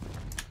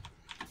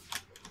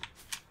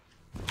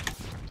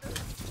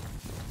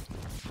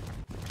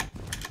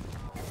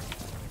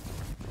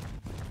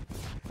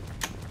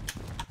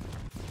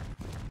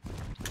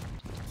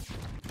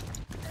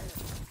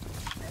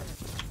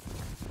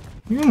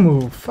 You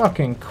move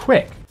fucking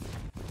quick.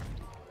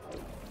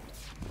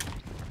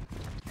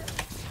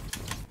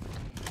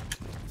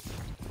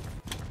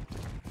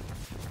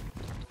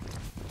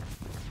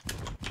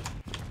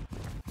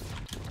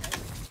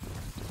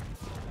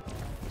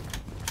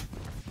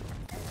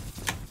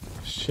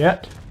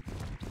 Shit.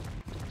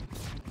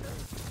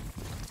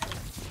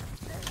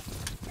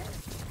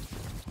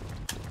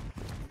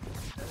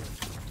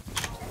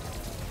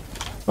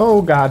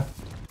 Oh god.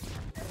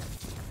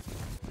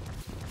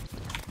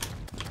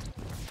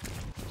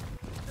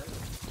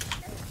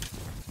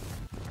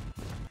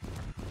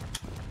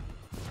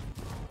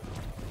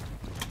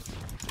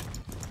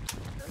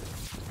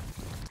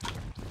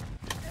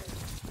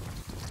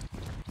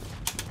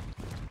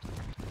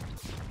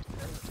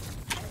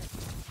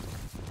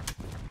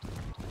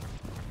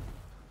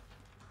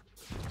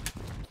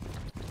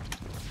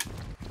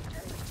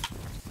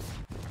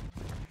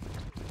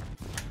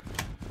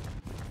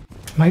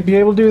 Might be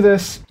able to do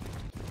this.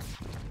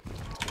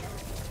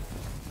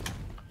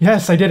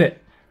 Yes, I did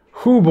it.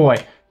 Whoo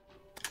boy.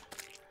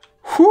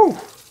 Whew.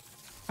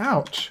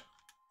 Ouch.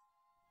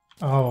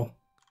 Oh.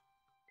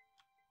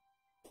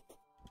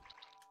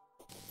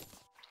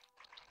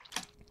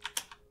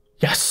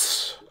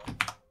 Yes.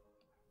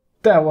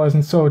 That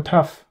wasn't so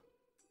tough.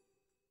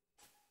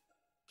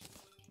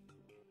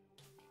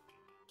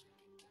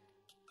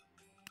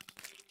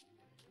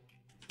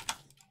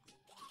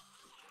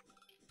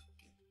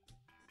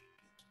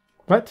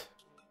 What?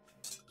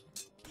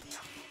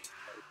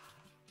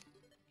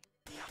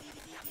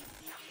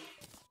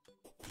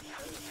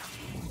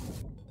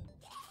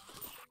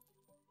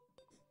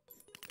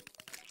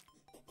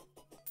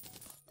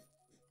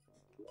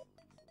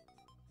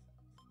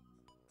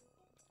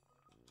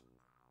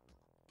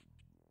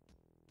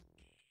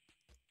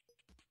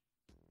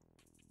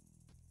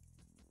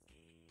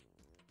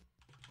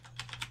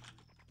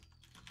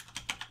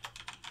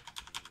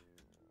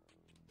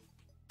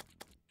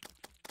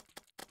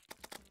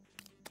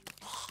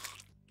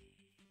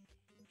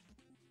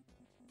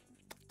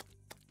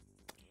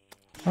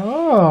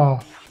 Oh.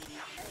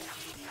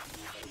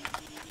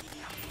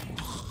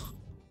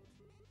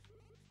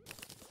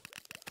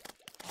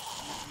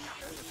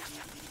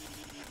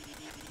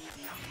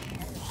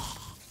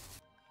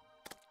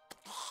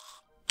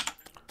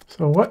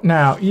 So what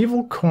now?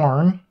 Evil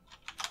corn.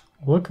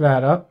 Look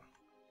that up.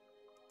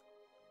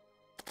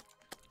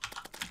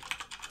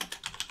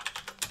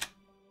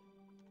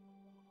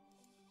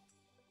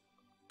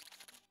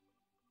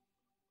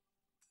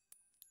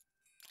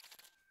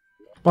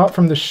 Bought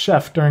from the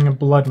chef during a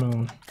blood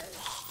moon.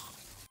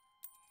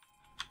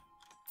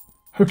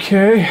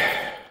 Okay.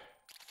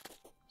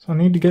 So I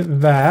need to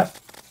get that.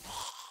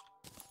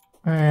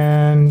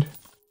 And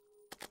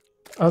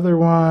other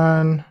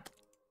one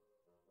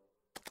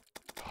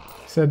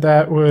said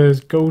that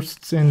was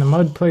ghosts in the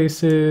mud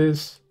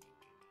places.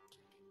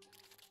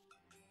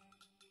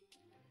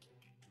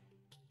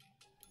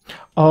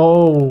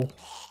 Oh,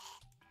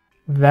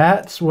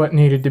 that's what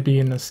needed to be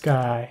in the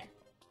sky.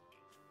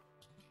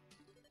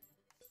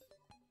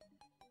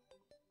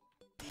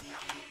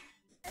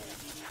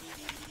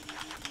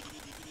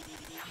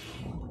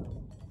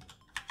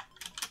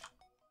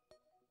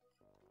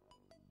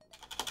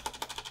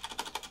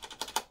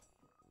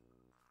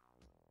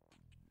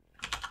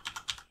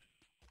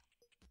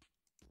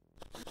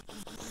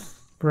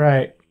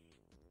 Right.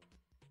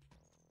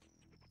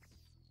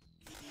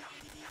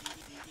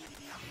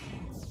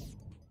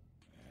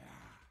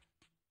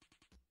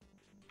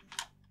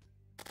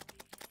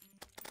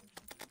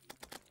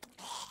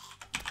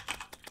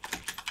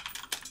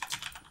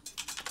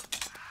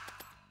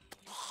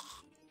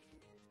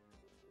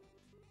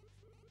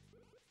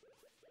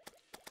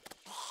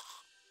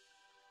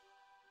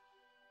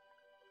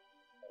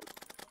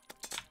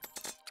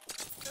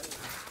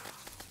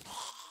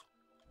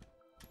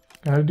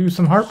 Gotta do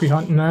some harpy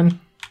hunting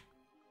then.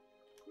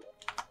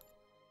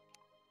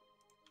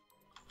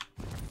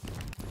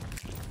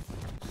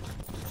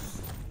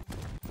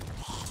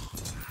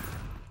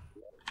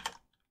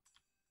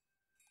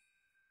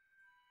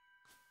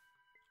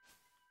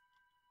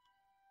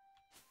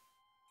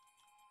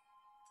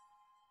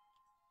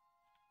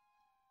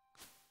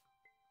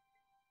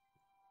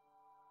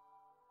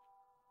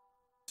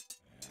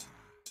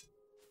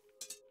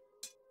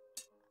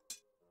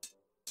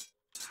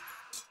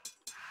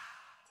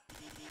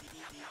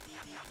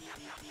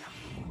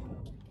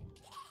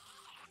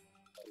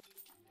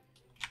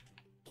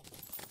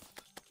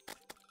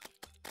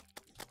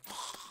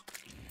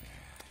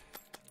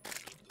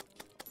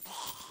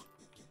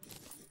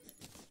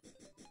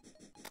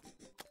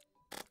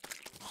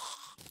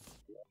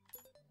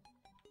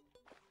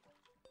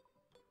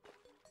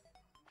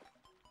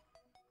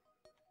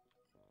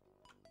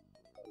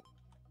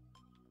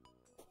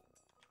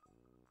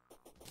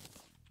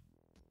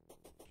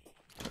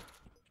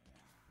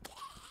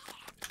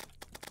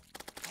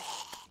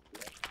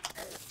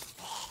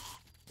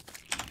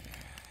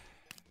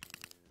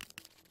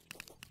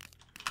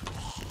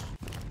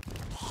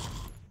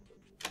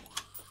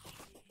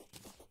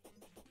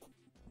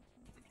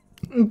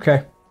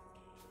 Okay.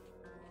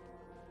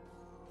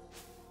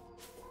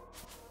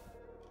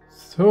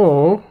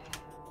 So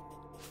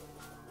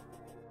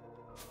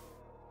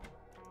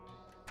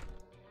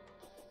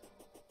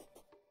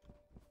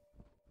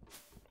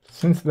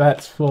since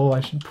that's full,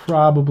 I should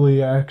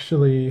probably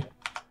actually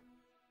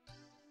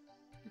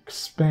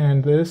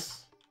expand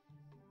this.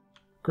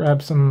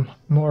 Grab some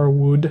more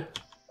wood.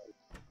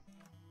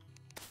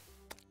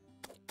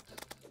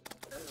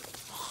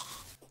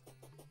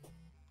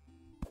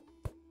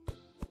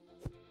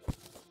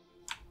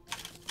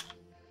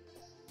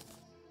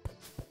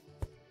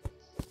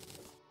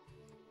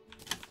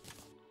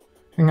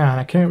 Hang on,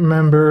 I can't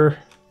remember.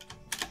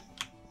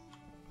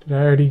 Did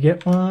I already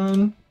get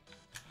one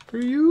for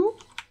you?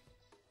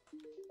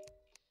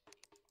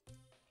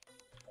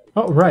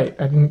 Oh, right.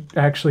 I didn't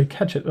actually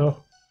catch it, though.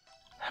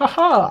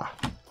 Haha!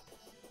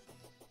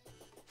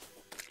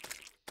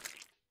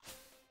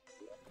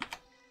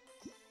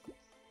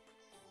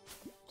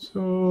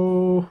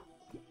 So...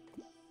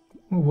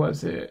 what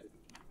was it?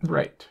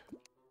 Right.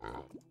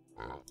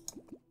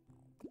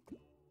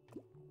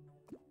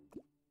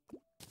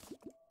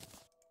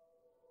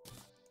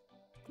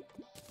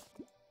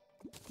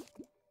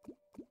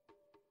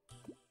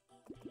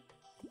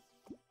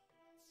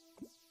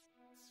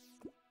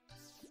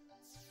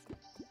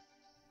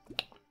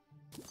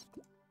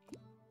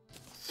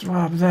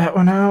 Swap that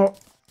one out.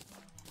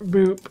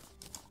 Boop,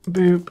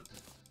 boop,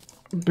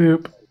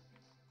 boop.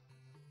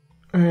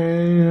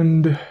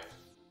 And...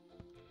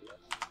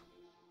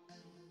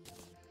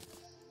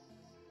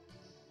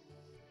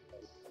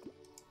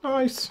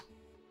 nice.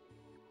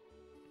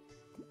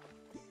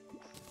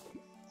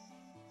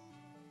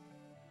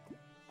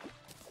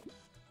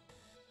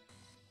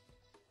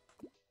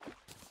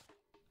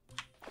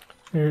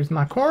 There's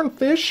my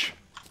cornfish.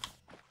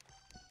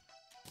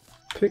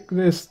 Pick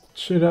this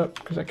shit up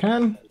because I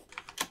can.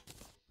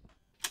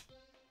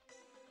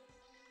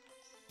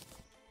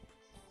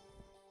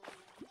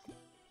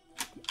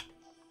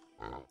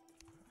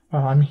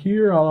 Well, I'm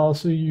here, I'll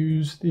also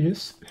use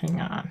this.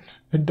 Hang on.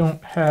 I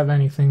don't have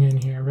anything in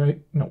here,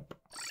 right? Nope.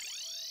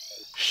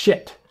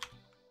 Shit.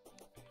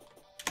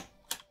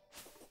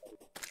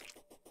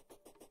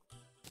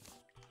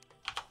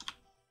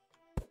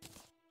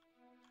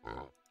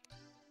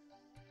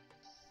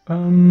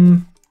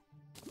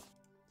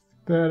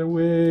 That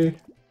away.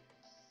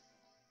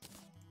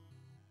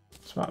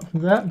 Swap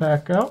that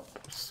back out.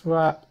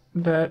 Swap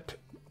that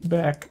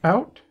back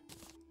out.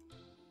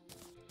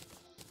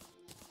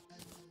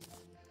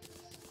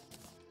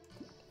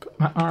 Put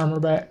my armor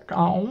back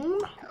on.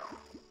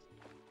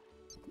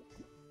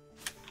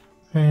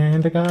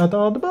 And I got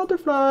all the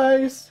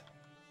butterflies.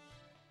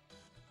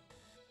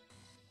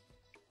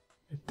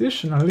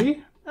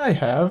 Additionally, I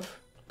have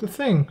the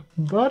thing,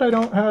 but I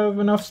don't have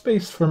enough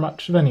space for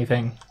much of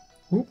anything.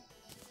 Oop.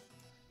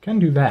 Can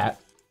do that.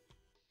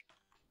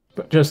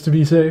 But just to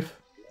be safe.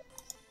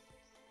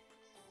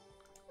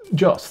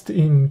 Just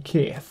in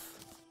case.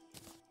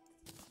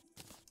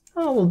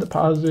 I'll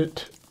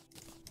deposit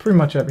pretty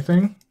much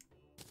everything.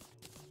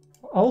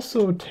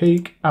 Also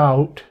take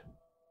out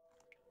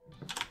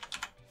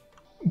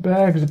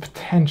bags of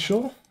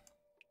potential.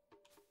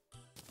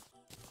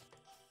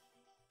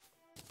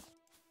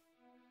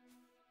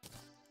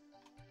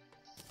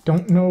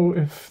 Don't know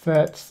if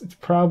that's... it's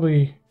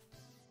probably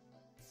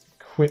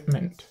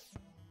equipment.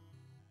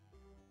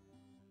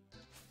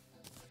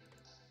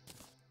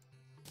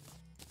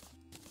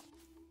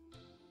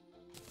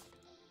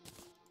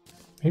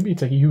 Maybe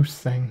it's a use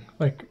thing.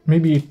 Like,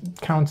 maybe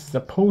it counts as a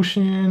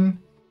potion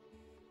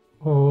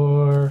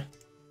or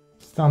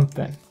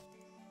something.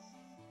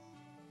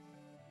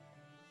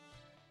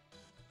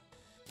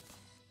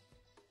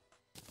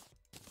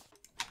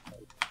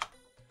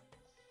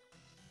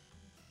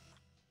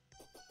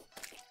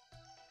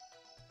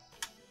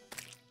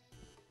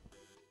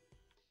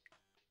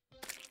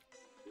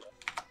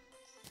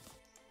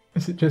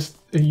 Is it just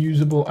a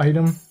usable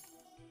item?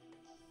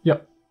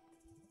 Yep.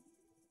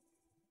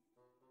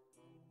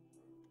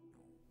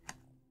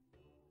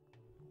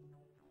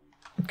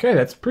 Okay,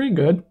 that's pretty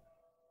good.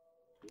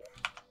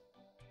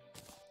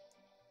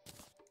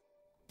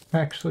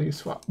 Actually,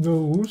 swap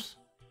those.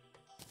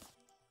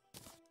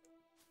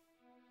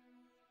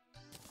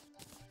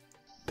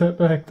 That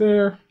back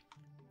there.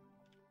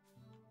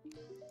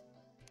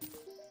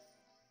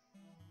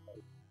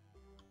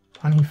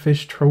 Funny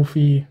fish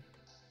trophy.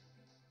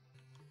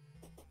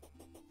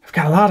 I've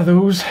got a lot of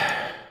those.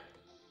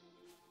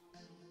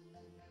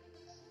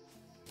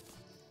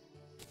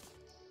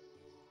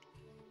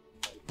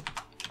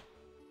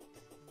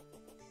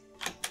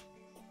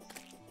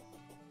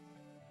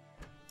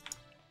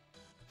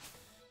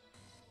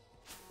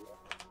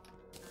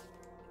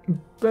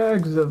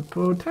 Bags of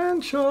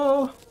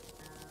potential.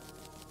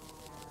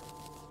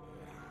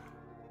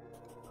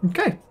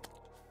 Okay.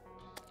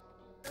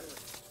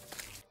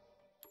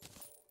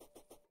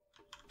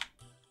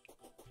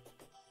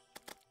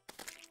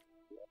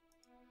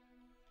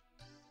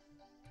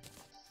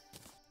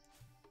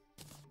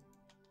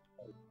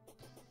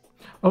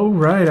 Oh,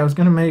 right, I was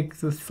gonna make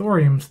the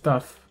thorium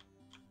stuff.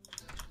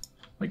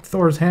 Like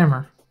Thor's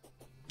hammer.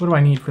 What do I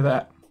need for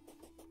that?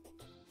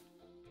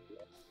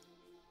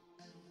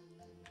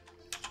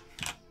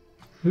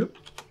 Oop.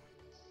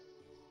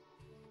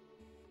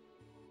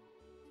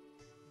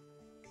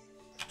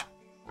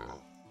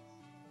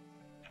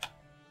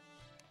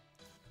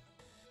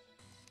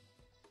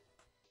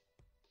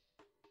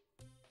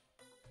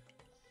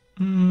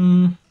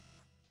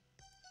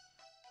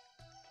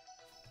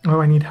 Oh,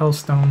 I need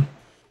Hellstone.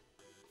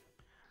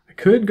 I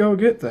could go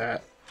get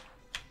that.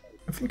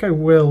 I think I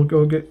will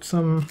go get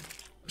some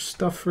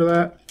stuff for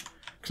that.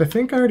 Because I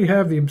think I already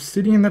have the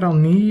obsidian that I'll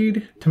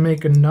need to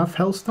make enough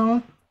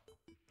Hellstone.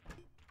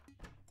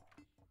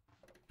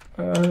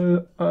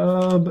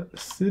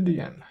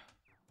 Obsidian.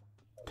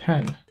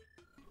 10.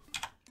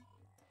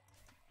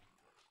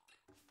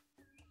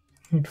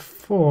 Need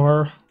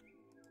 4.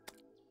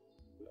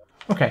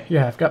 Okay,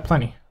 yeah, I've got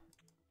plenty.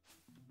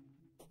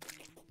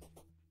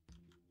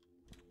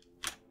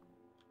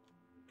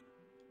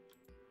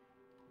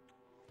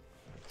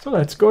 So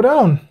let's go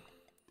down.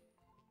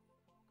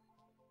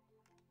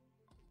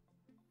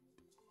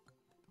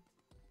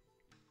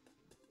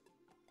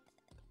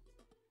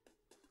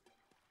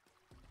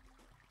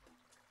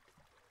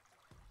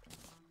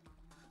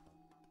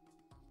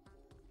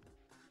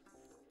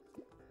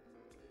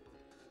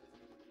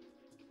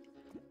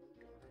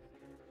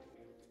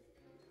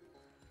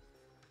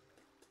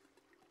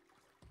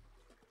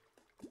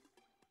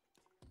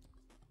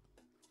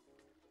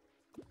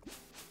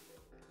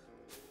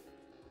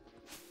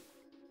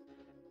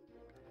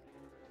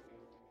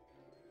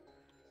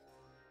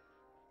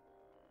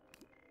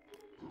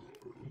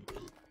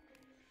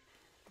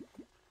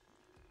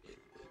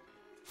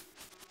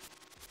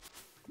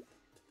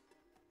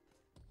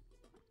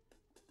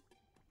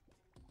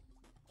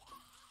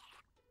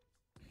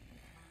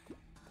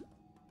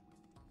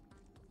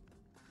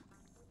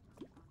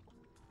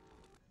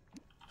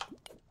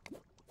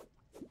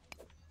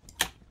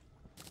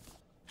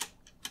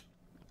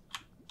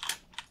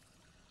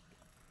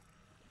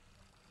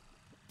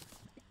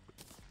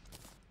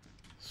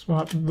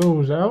 Swap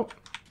those out.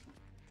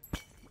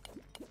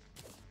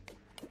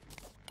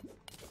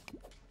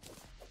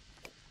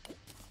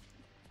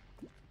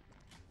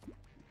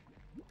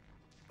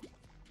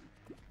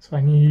 So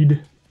I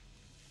need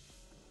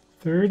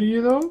 30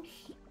 of those.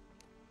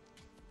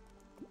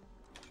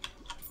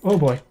 Oh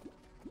boy.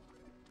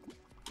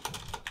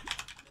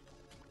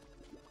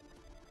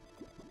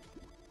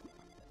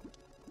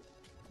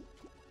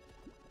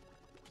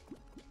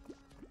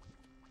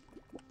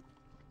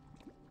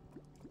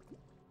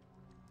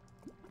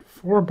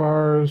 Four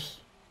bars.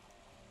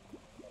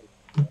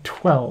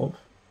 12.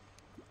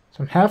 So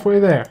I'm halfway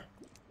there.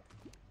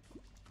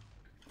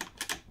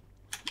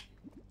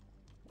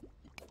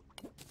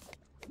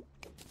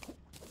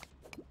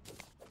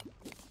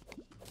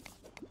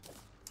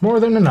 More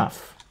than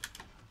enough.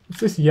 What's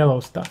this yellow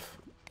stuff?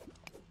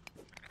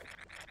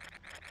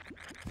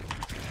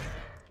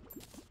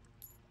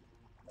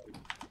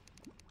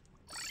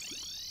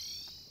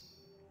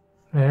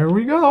 There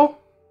we go.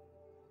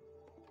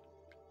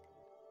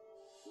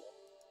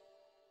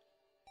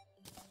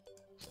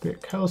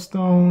 Stick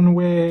hellstone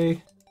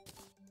away.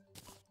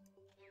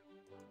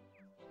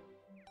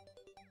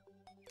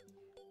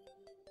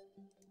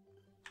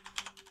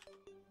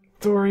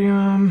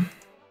 Thorium.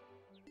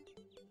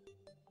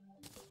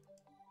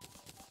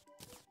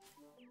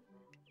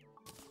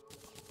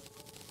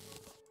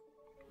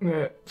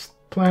 That's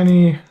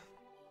plenty.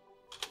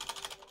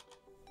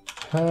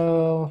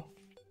 Hell.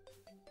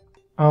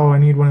 Oh, I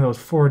need one of those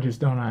forges,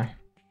 don't I?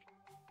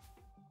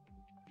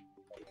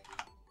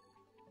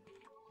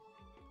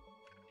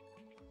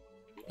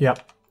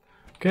 Yep.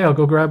 Okay, I'll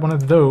go grab one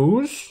of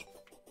those.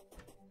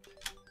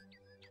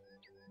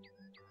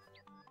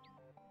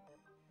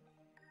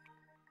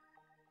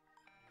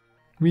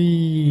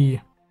 Whee!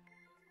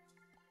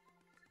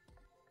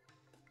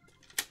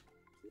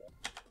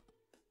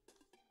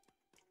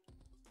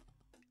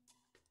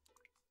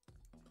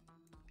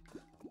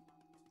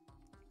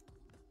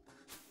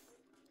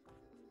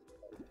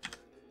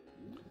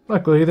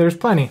 Luckily, there's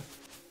plenty.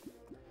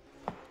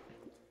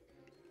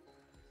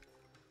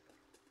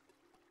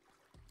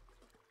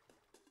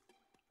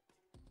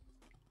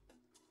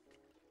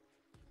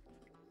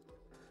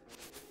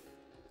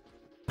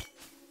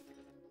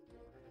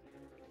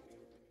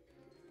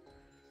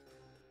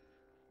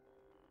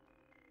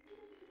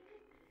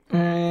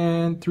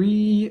 And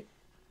 3,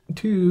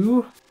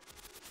 2,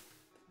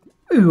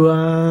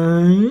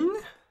 1.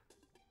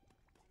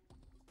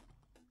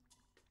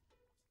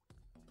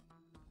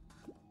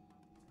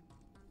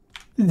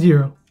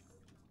 Zero.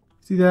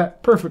 See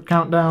that? Perfect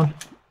countdown.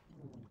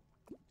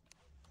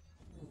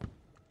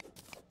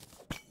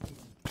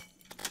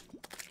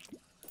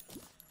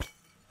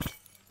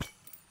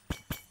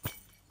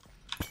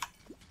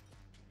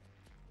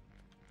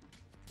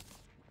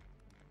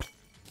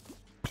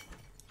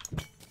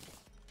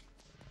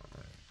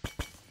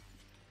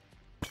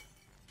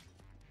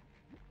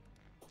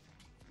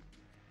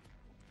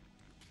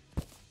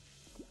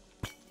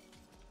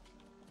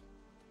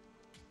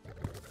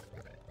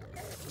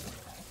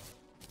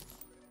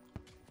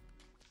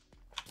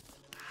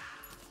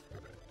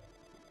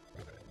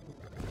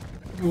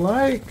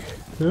 Like,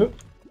 oop.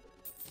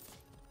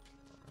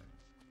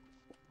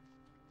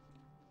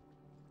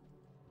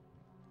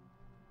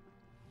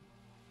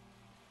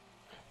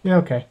 Yeah,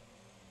 okay.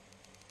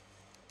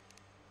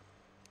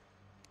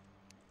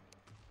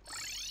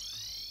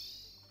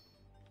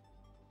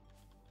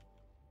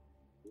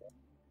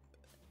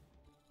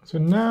 So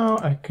now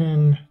I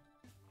can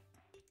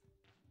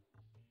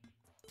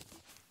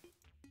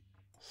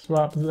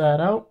swap that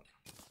out.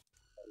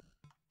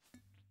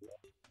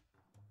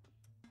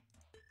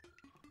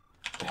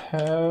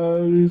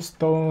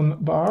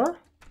 Hellstone bar.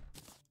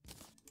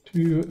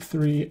 2,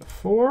 3,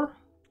 4.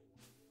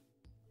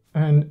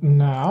 And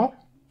now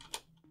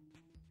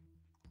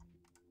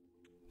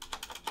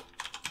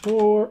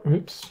 4.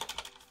 Oops.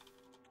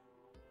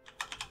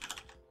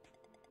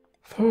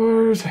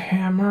 Thor's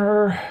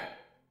hammer.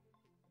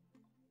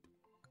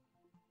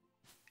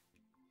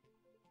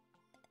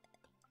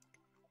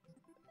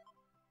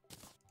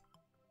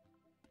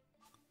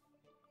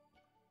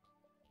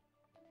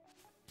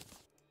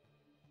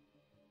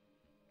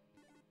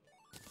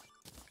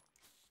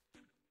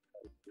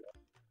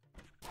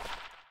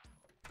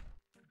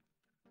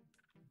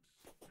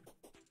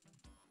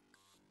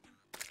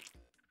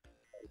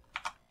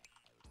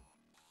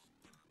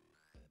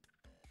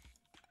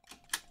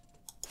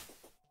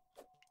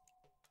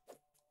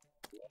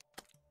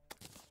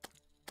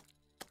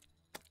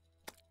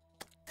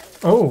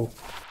 Oh.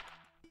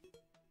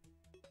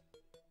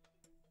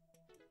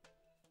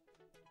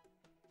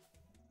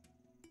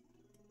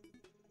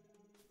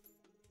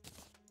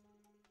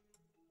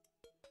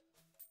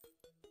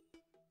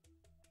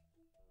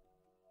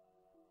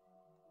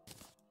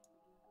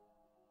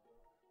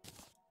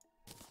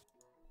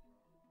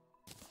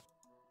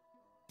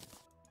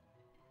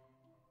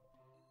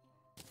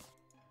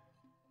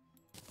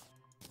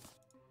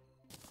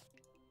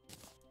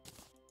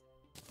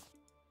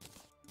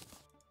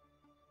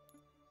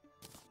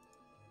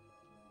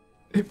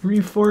 It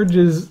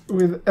reforges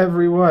with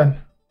every one.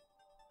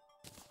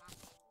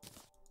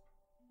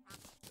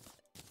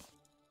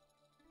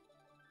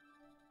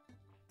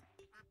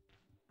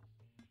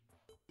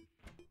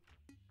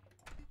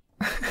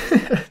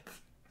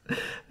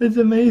 It's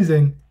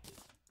amazing.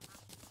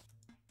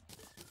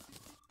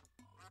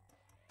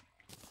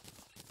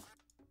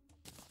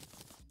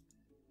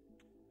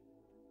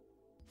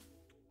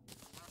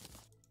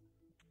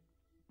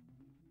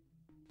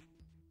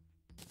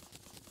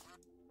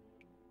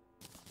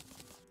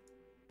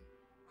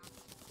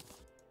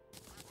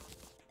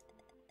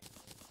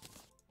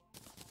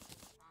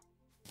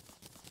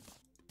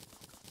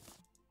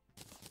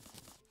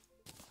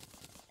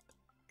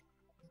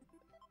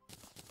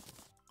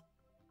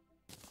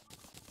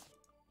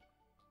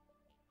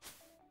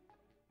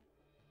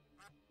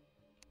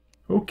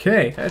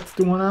 Okay, that's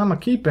the one I'm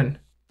a-keeping.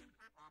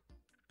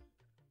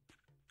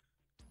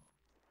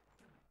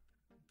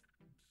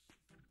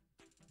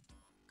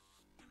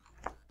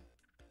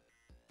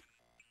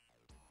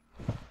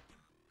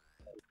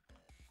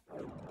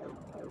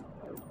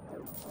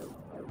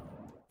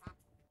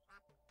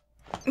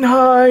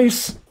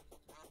 Nice!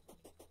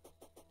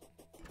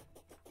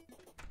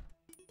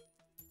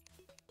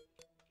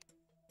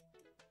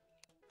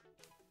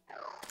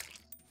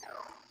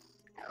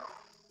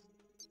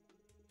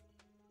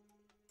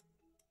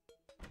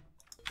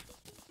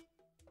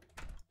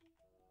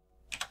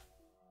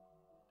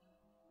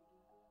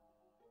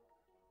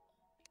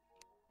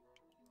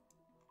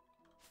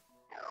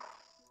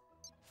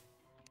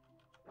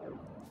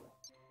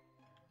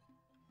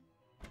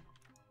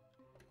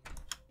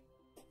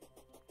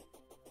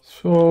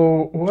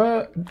 So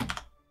what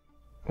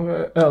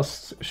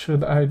else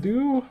should I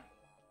do?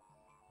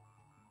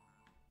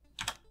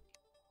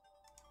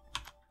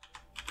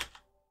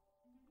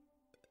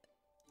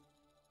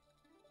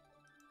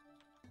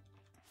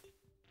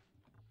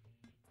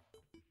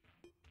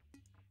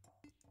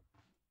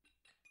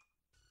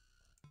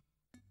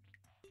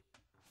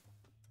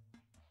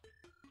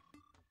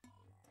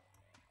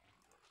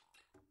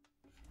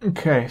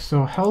 Okay,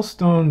 so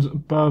Hellstone's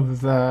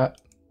above that.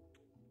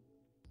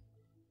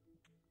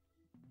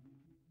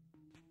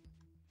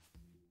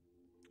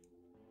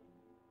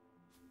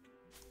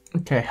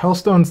 Okay,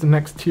 Hellstone's the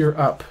next tier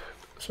up.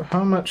 So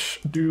how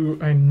much do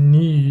I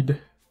need?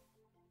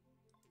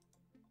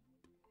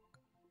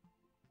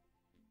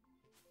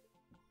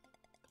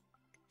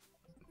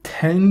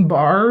 10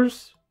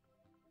 bars?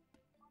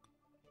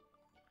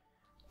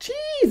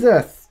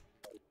 Jesus!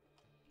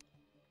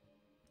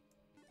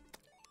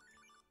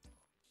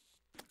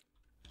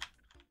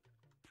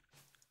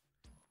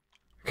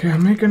 Okay, I'll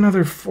make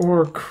another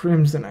 4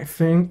 crimson, I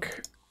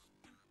think.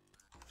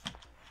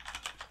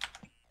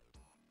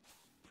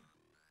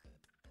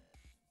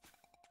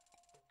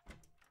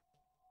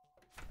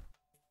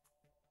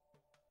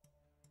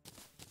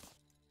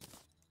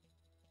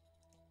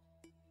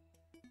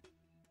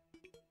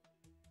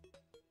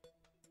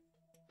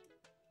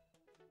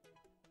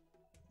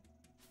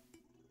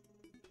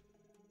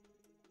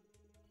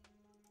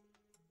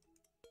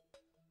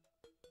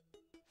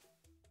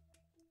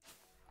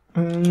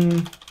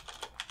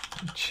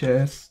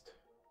 Chest.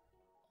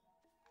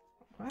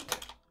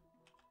 What?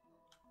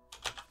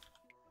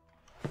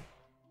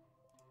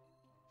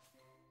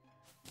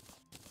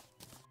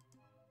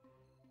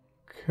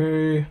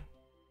 Okay.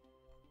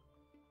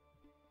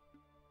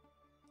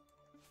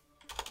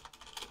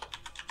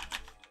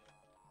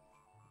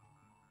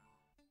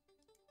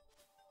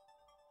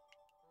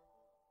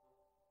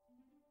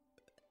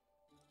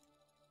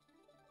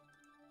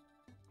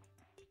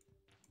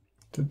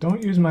 So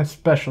don't use my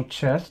special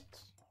chests.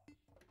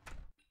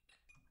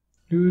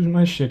 Use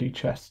my shitty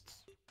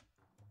chests.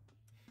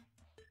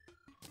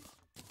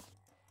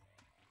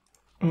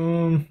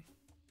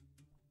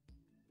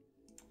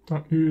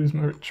 Don't use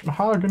my rich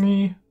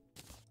mahogany.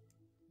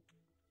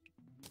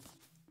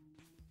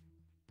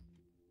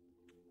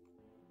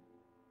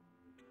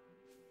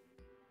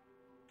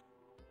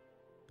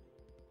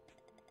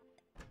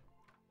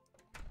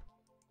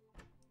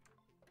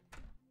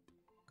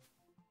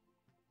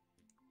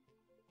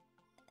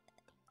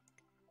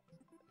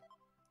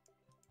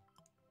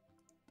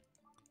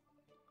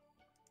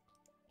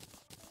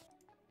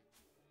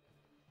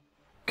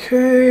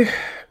 Okay,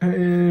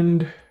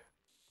 and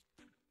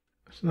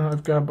so now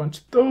I've got a bunch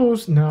of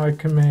those. Now I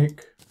can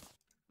make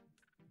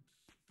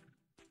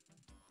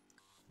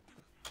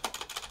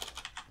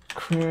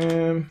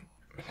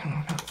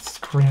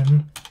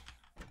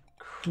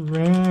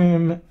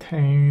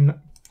crimtane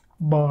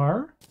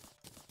bar.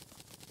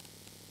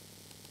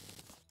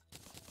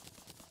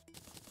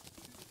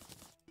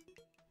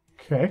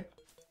 Okay.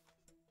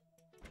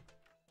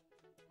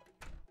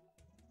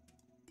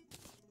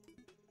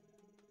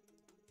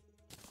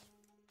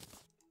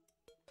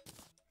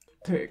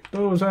 Take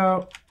those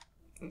out.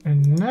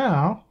 And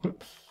now,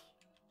 oops.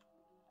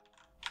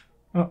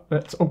 Oh,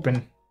 that's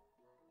open.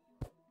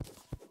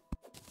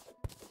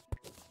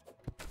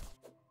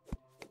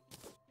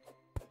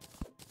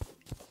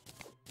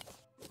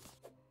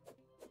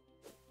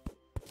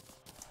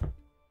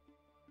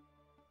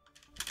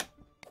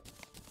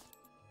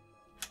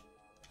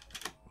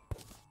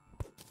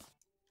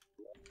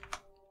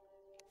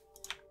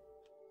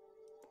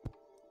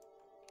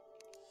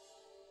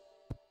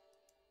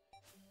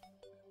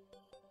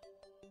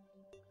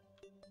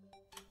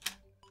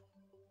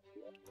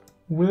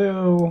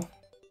 will...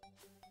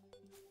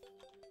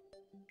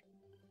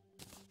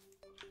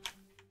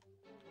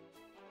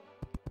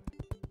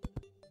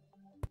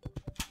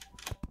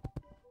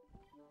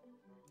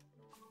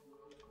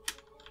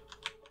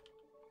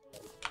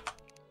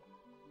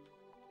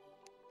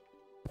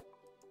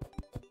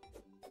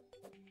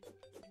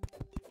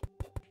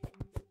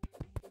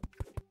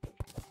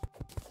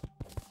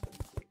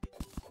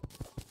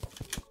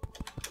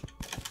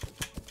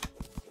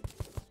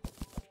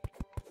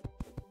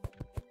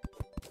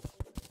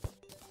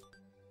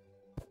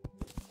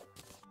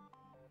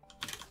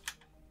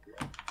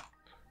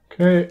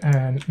 Okay,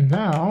 and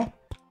now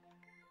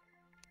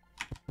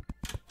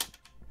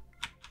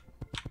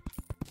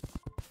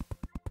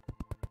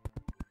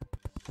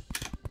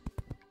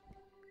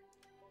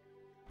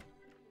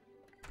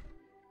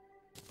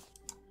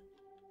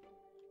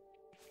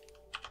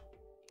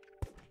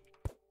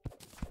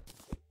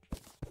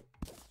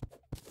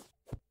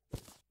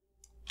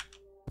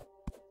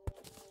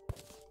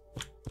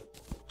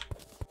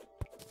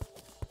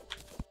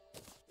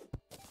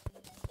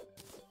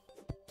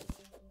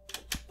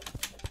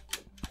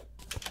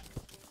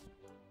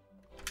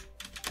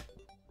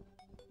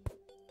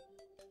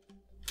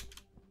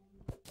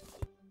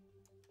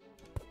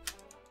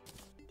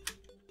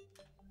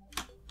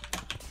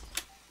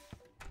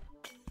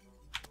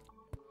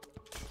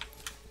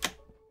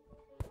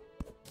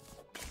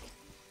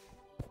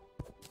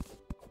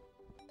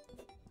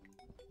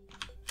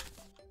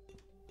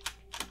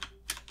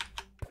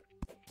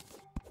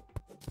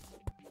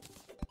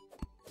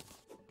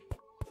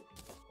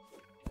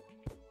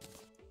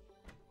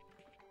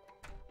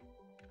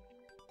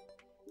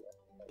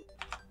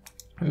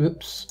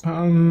oops.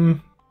 Mm.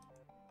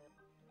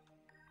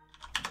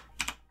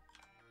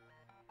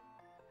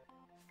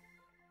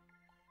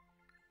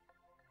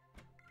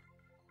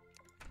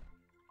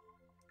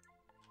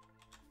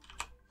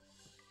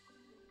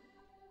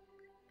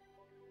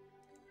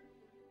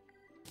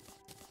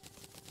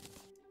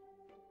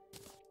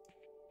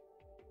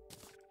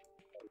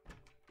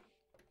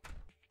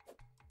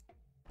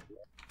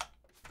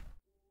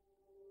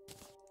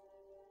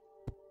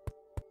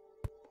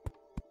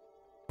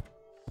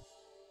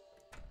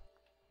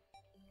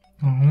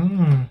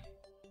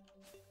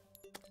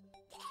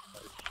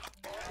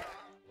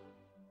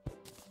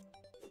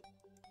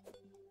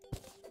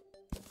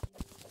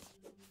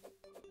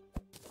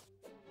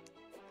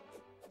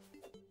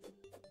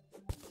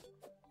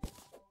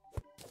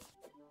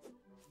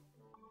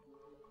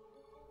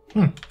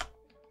 Hmm.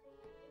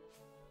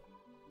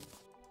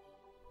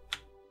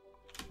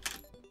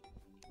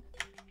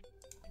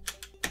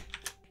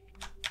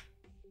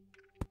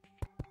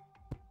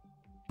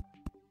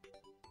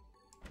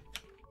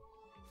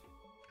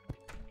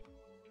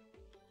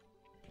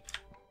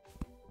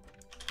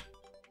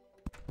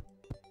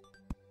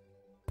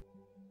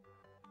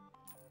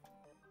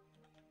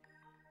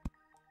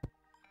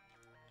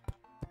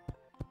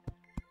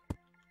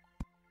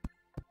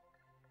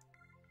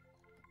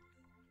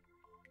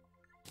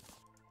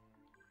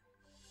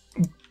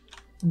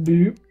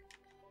 Boop.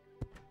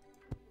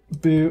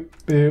 Boop,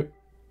 boop,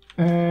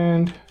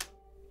 and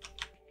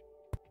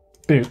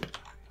boop.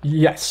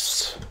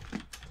 Yes.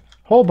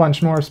 Whole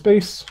bunch more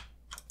space.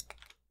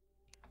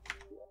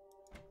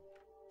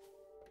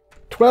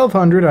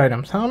 1,200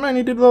 items. How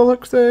many did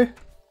Lolix say?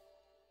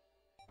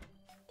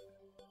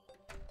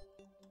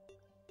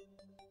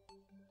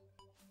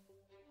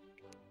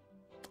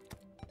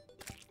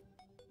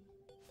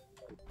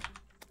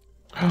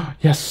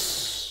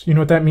 Yes. You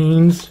know what that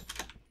means?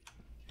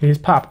 It's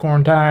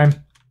popcorn time.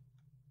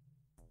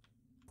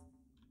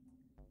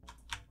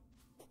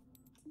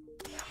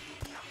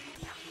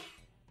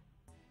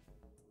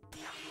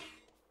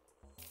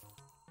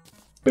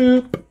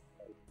 Boop.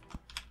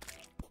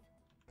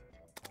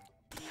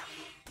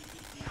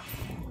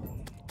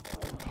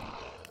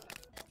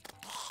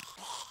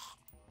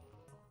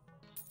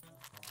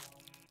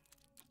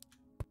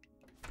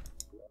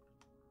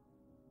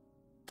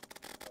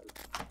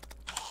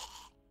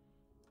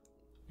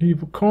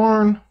 Evil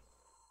corn.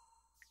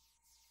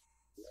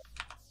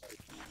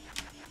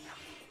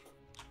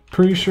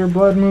 Pretty sure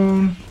blood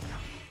moon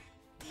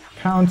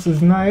counts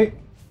as night.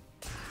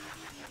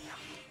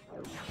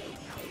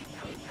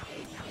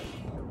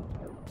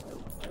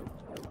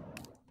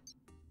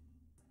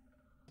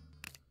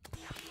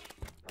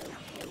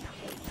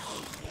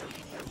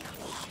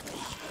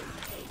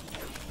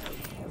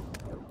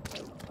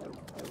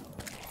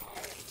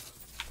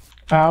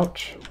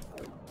 Ouch.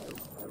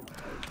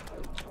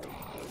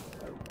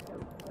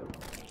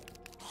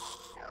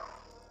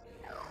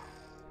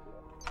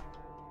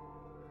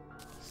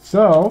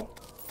 So,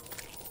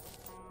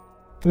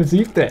 let's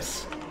eat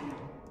this.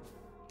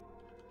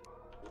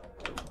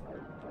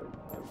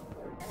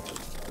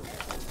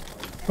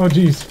 Oh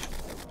jeez.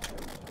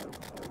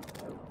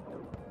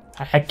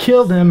 I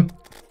killed him.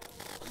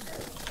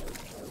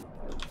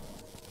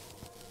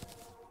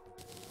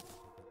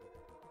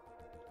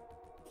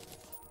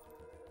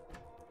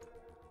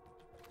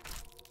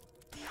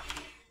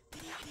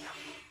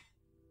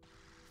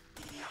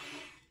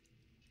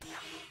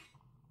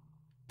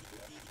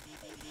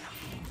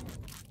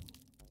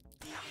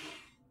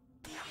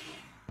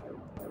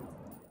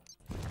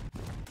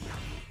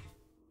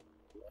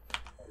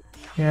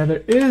 Yeah,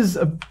 there is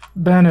a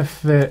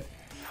benefit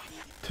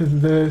to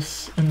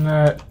this in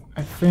that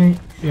I think,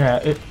 yeah,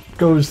 it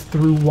goes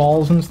through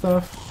walls and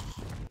stuff.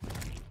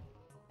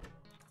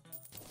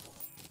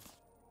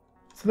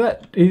 So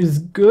that is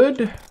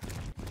good.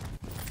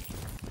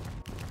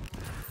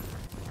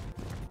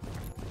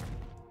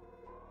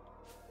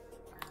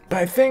 But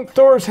I think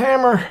Thor's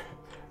hammer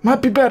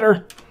might be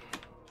better.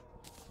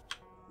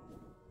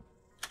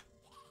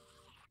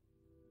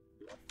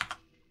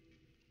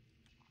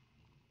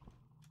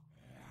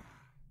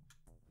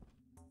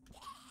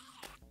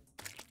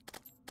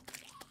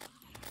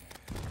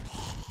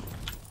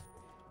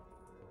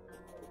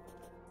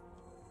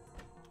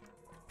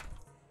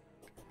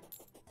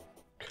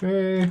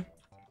 Okay.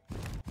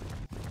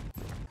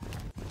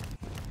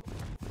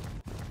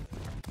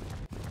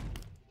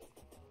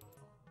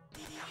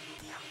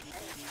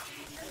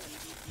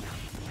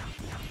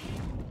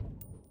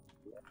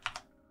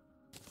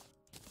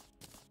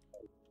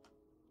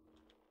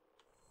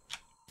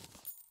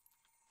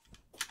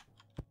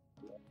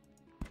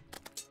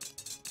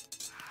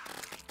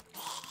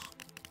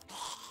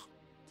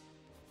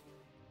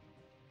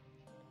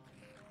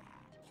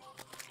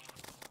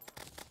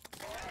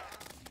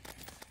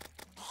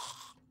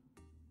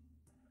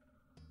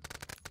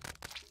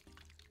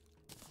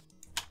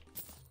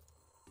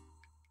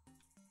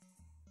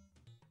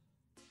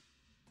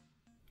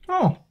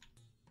 Oh.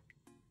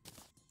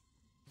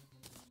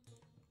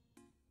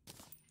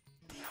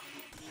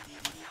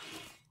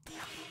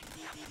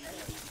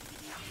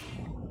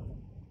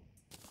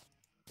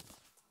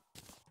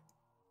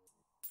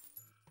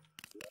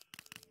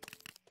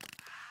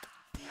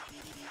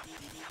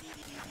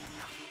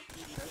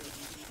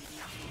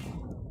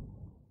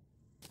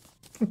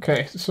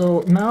 Okay, so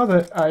now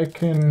that I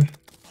can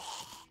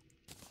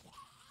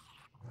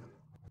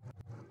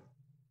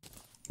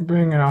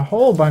bring in a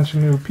whole bunch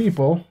of new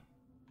people,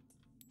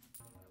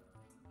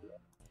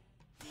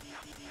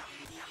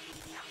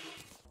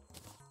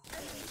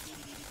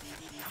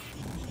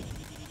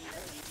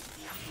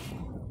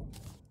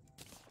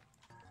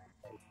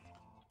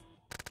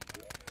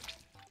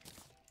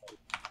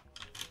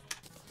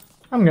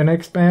 I'm gonna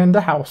expand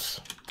the house.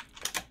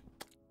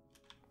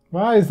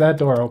 Why is that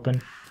door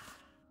open?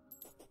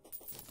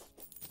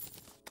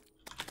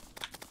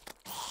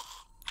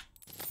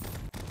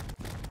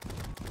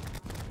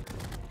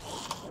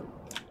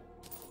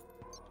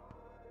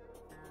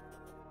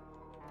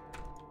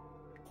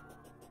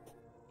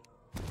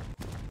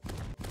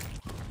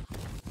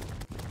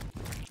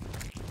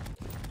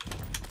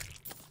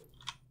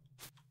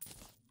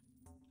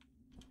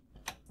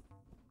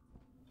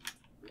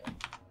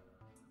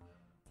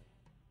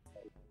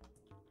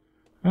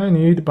 I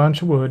need a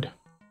bunch of wood.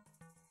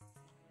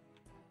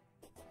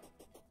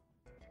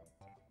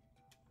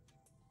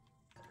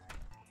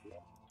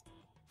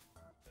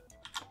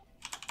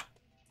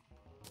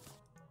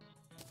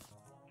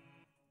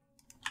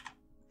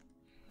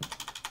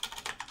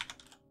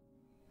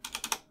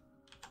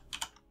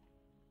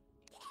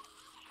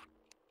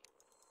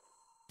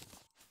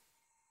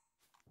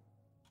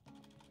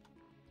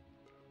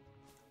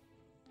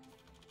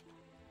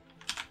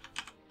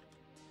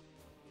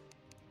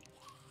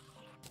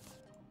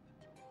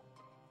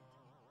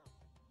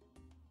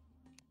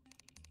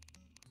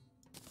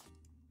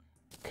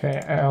 Okay,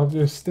 I'll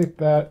just stick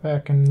that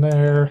back in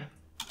there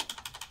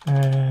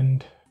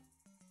and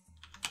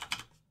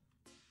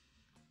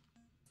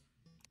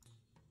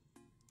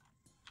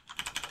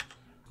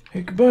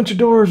make a bunch of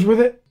doors with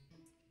it.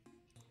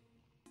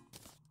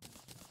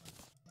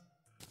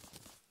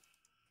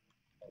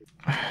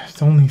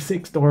 It's only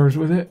 6 doors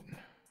with it.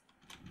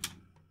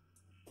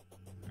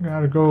 I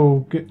gotta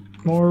go get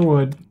more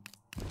wood.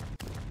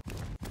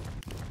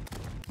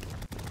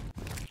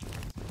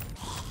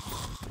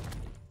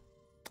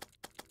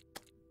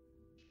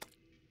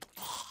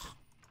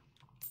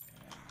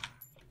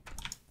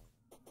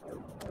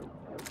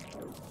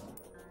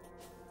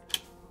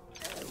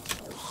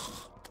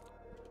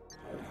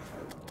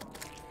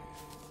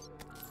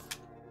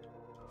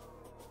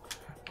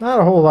 Not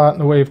a whole lot in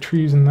the way of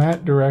trees in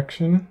that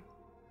direction.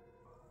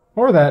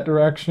 Or that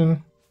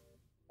direction.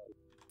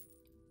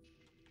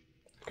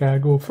 Gotta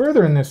go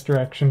further in this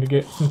direction to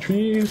get some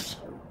trees.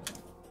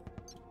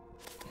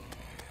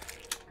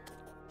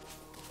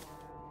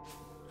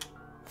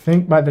 I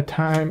think by the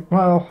time,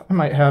 well, I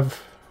might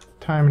have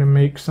time to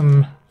make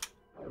some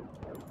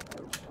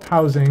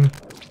housing.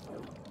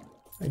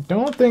 I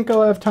don't think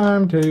I'll have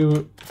time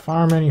to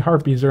farm any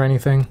harpies or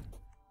anything.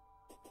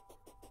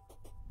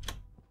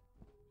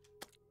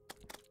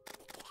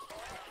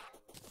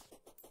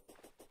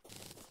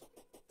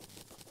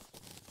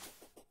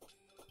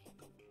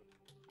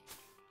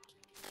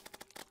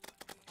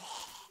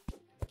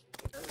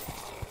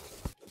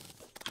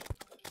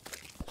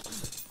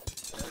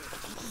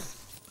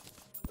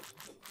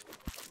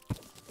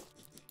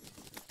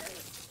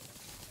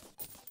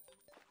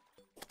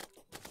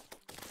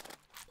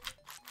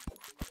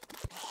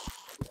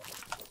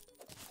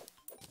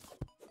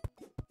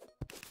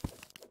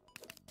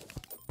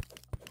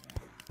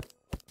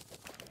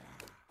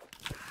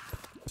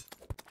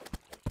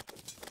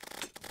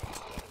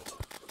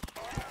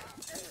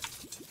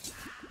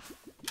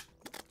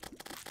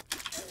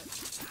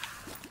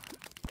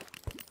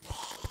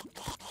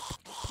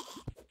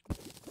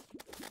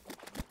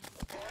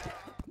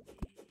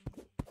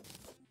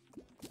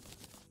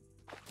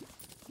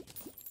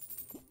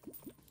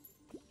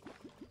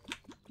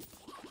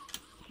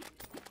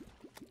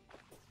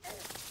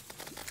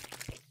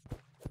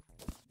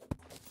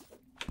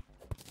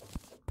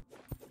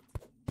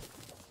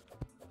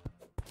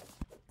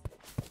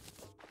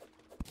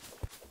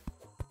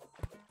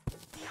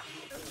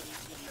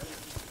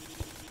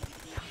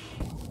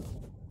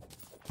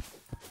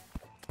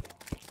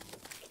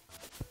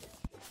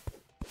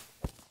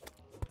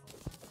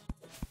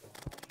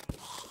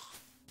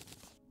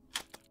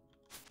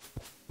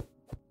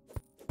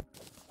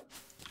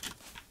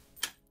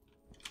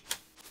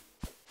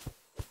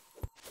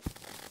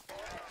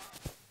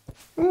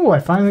 Ooh, I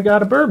finally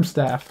got a burb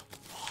staff.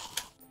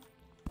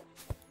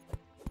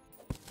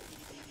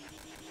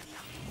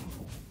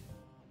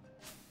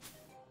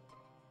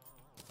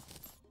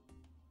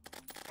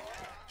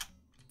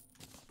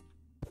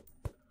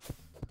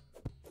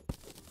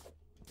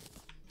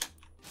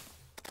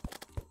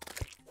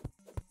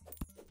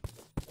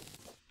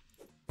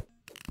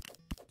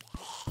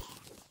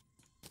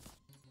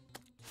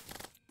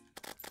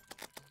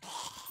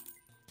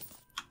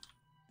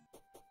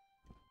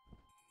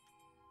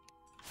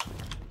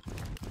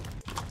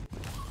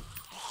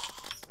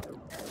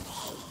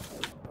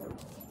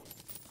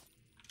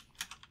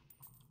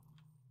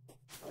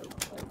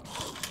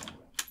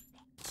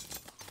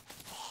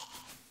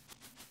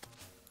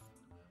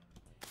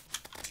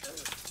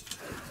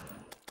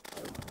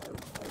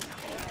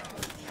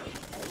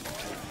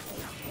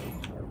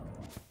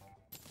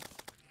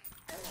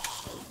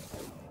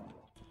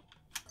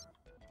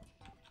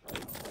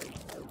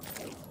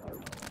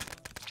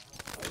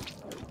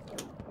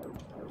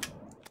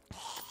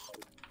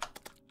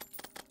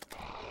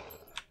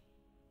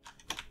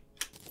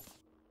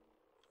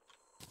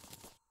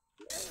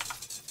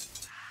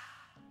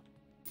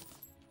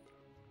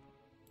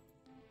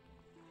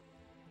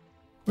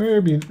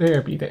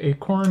 There be the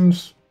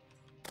acorns.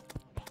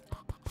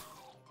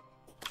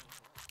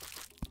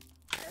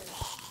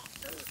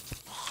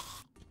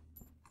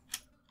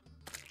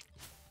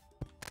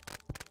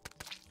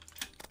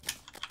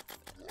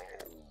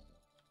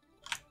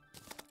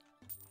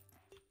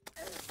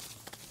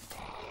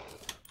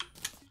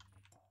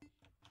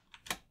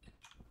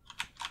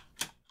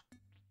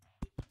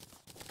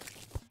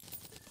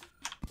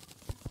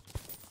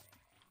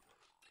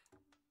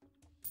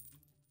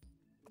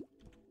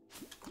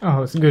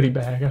 Oh, it's a goodie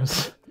bag. I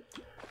was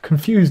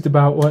confused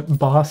about what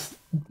boss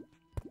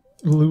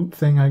loot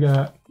thing I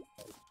got.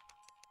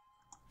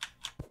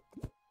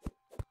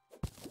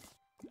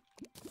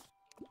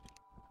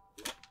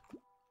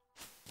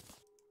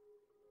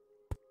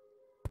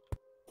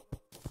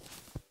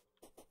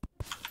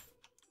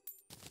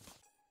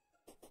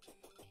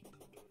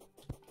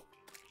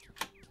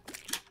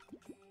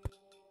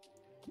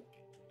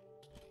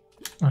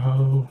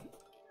 Oh.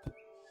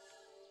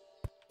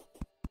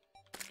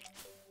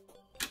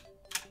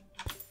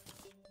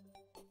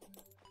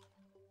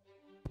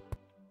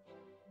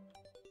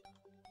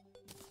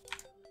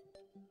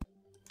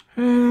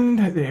 And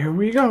there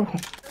we go.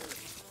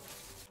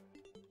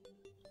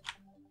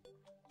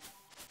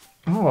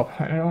 Oh,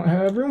 I don't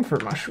have room for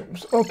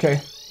mushrooms. Okay,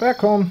 back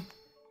home.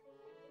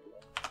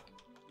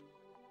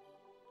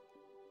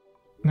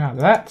 Now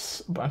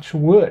that's a bunch of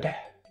wood.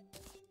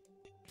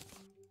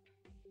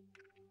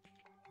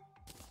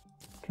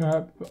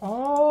 Drop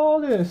all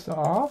this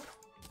off.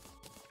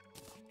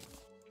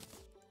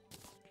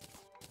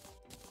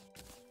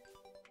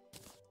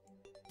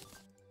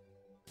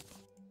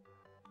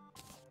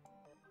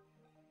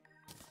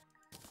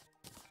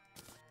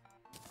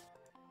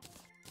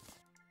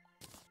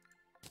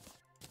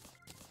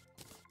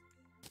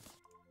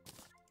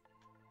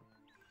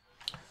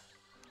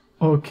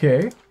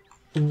 Okay,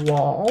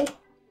 wall.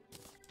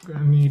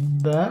 Gonna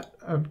need that.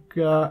 I've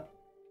got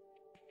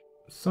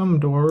some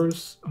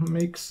doors. I'll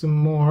make some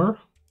more.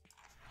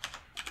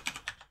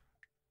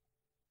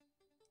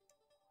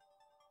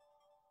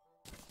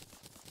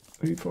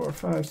 Three, 4,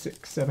 5,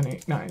 6, 7,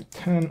 8, 9,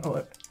 10,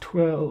 11,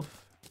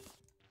 12.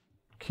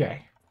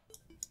 Okay.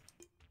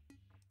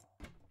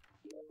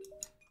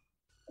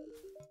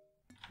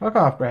 Fuck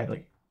off,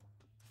 Bradley.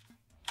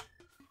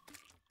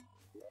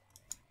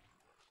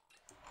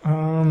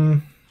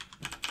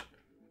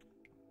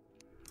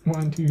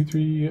 1, 2,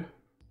 3,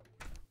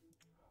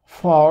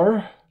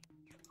 4,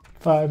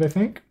 5, I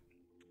think.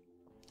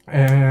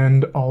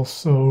 And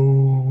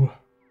also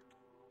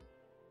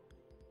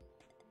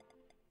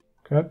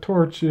got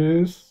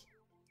torches,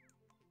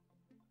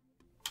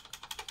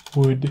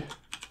 wood.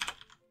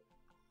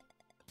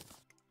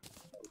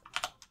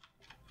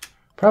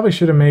 Probably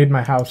should have made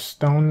my house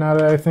stone now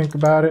that I think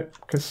about it,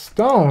 because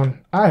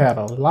stone, I have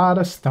a lot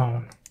of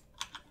stone.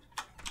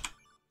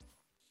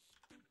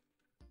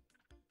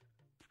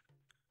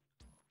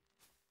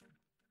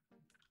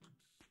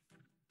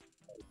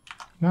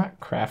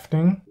 Not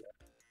crafting.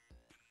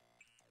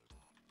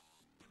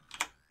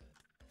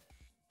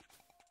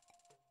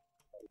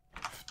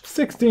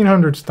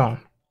 $1,600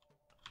 stone.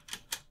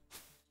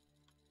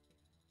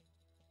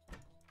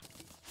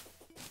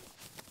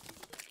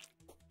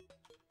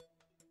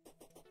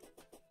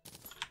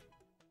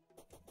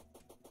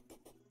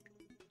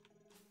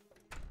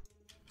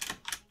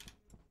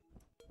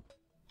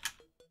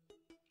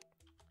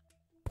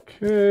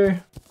 Okay.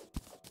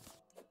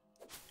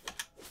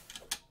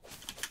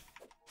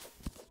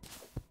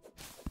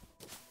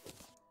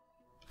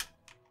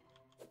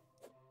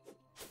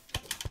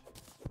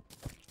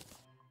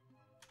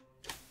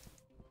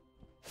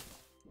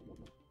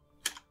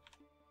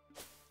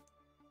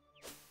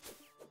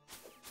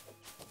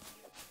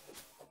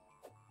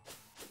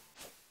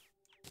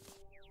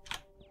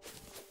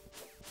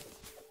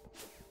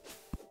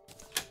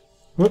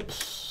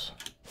 Whoops.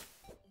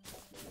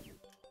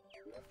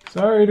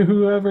 Sorry to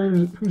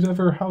whose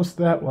ever house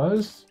that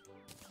was.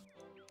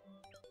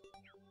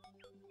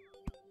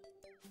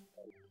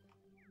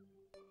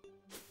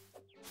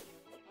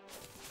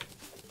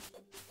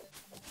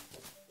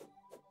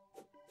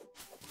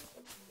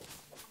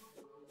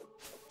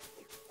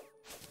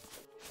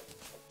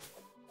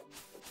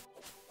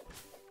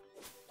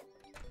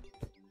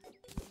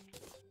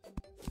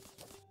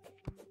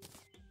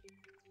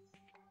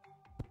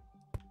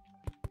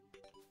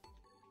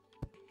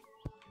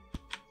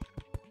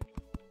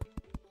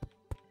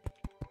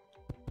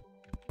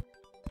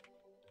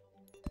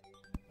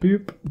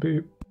 Boop,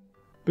 boop,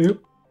 boop.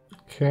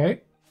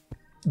 Okay.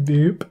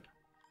 Boop.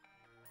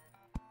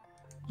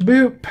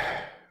 Boop.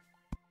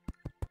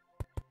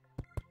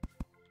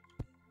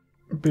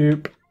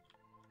 Boop.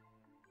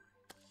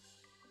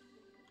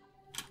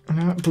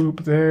 Not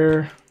boop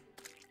there.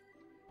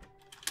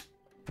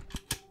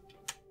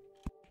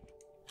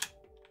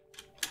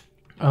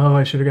 Oh,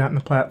 I should have gotten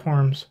the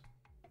platforms.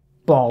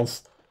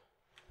 Balls.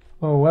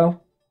 Oh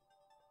well.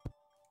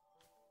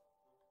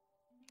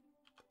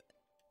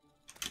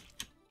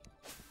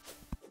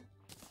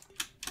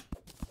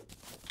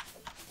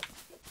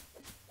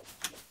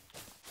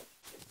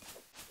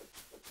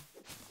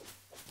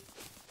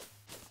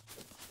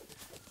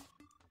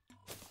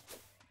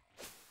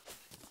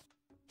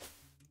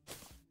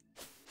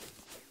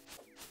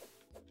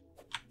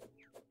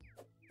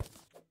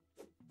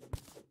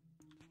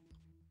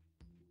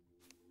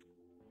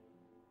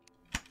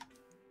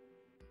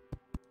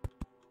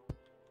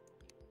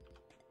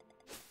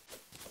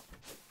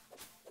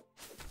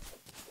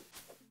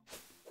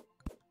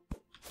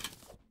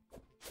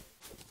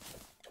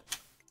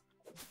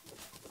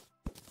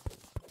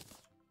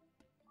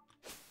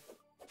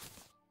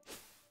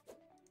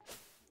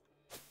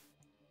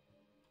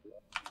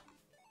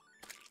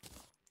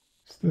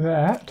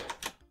 That.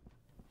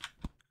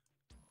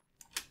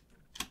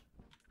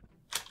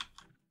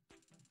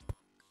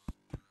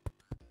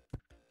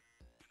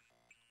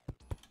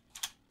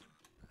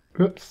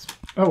 Oops.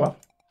 Oh well.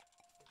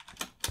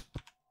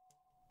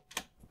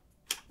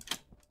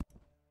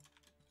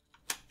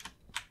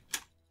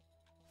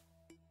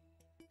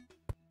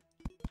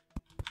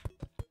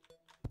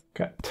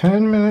 Got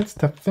 10 minutes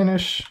to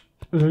finish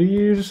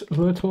these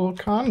little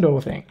condo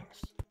things.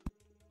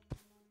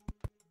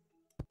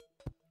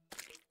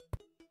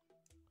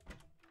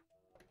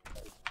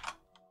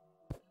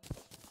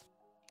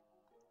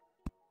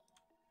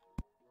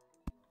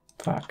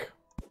 Fuck.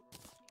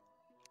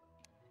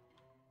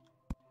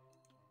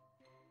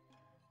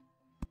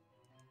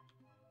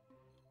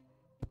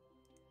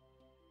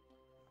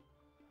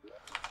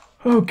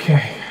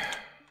 Okay.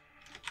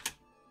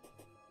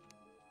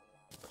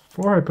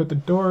 Before I put the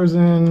doors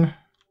in,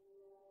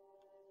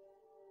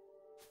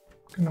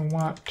 I'm gonna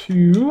want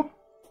to...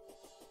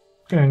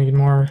 Gonna need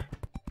more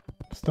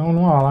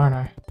stone wall, aren't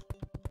I?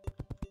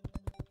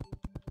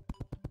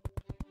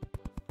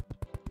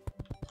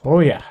 Oh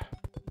yeah.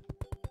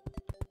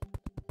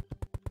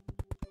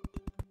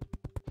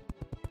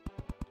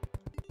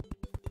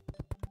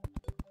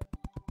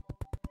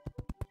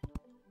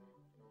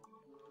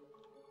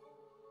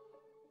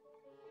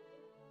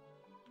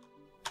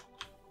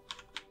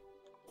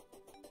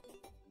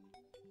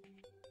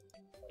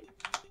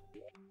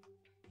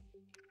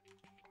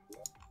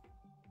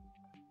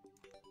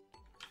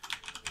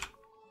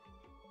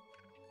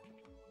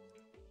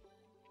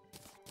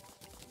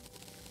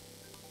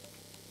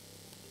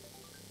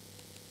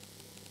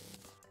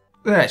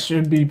 That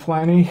should be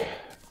plenty.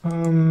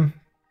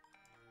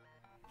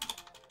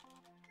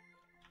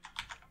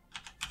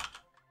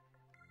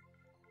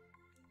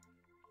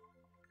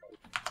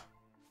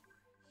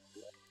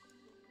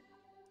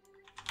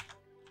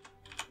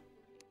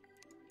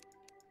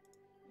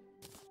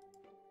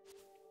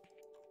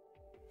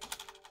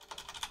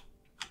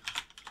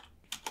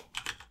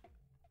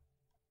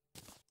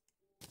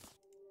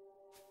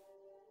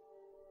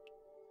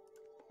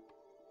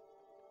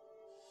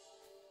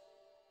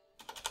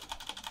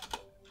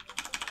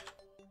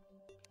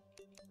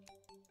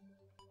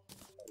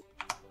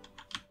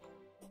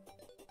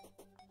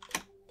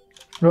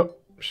 Oh,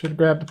 should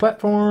grab the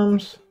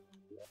platforms.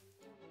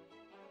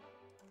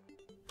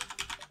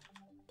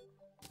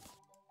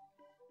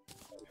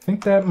 I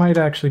think that might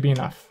actually be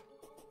enough.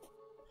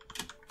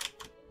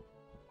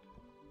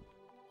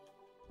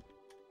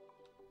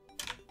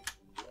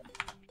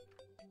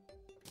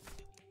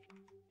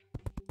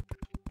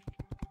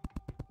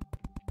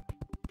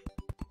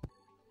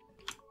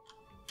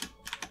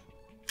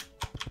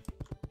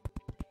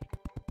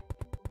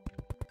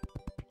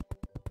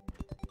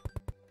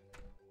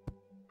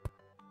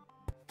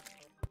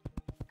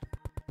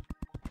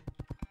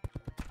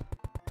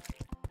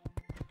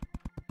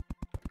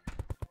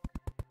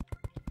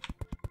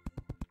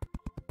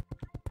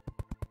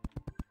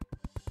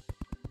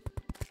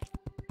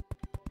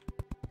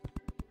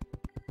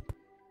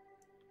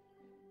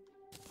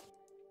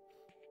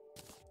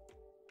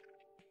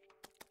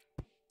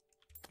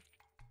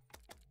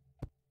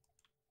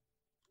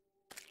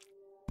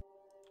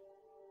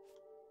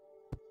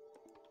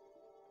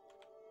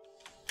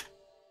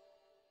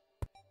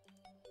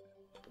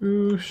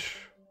 Boosh.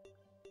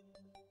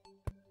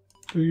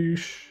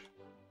 Boosh.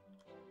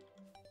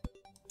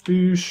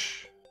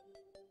 Boosh.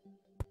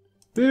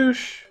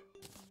 Boosh.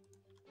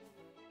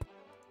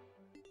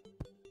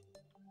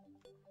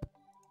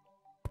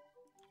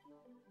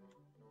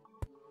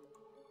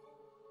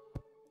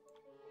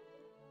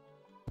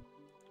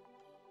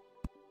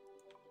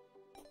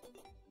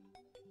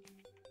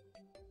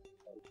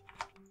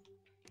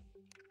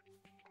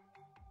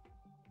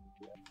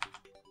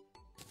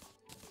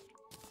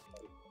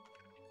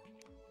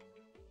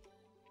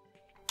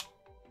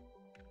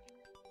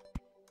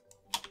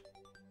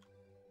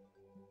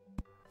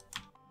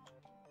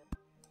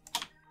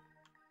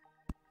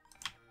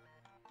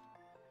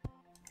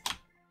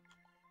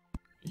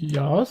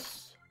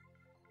 Yes.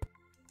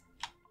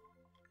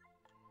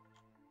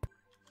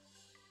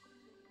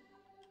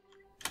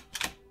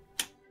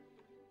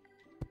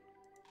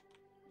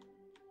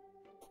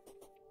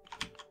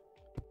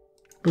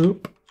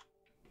 Boop.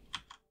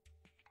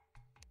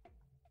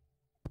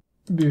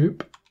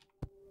 Boop.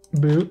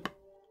 Boop.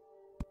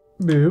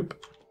 Boop.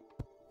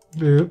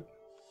 Boop.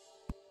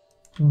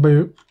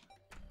 Boop.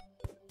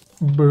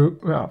 Boop.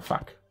 Oh,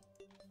 fuck.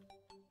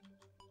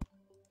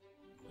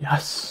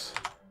 Yes.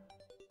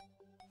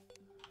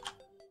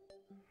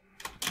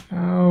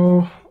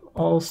 Now,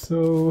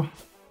 also...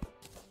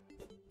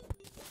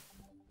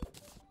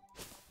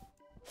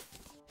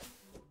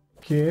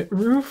 get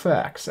roof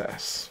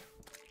access.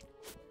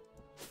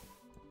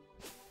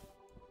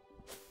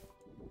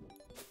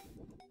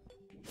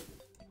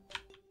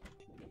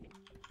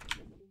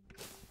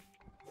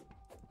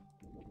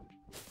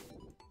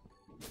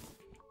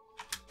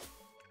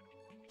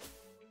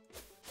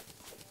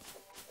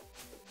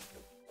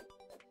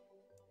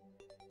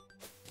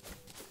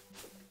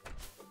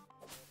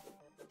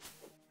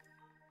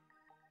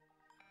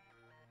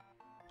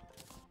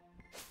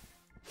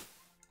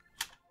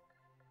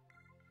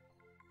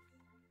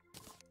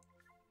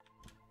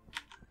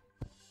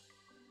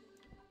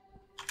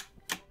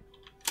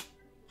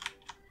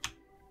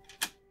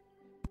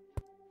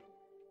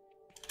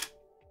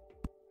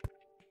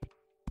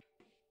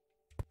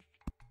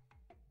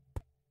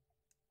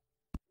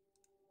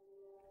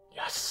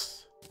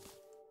 Yes.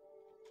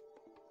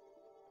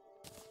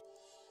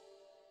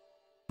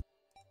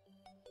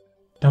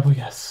 Double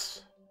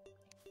yes.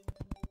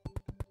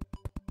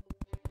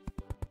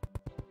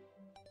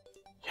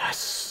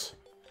 Yes.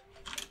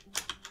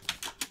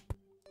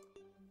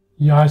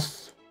 Yes.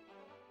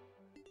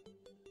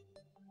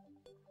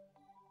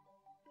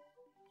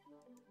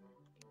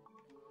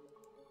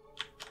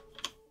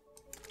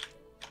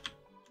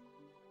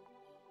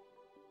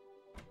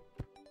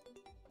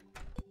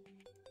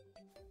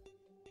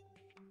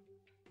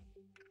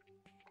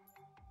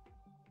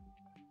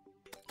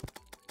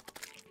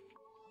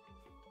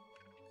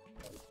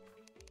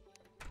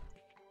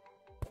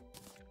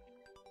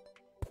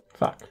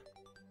 Fuck.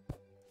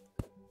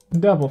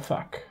 Double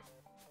fuck.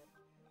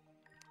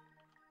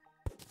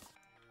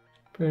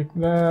 Break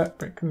that,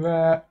 break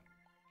that.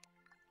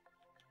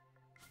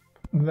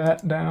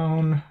 That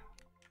down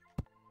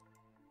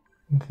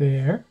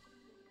there.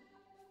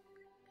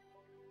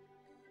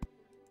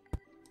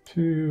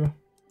 2.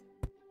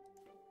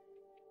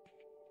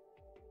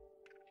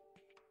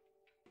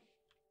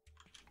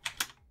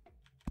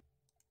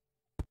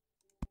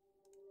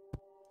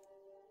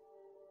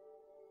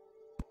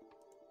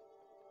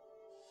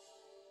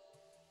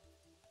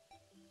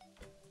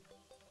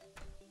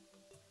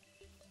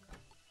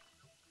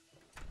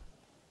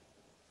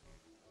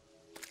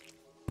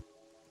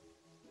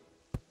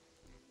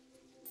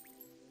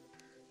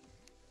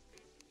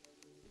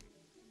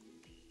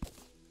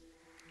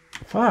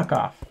 Fuck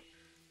off.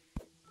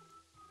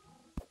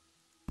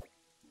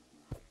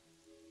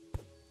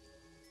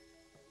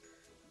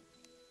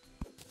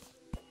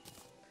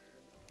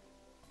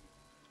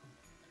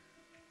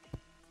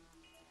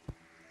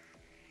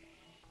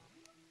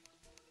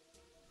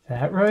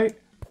 That right?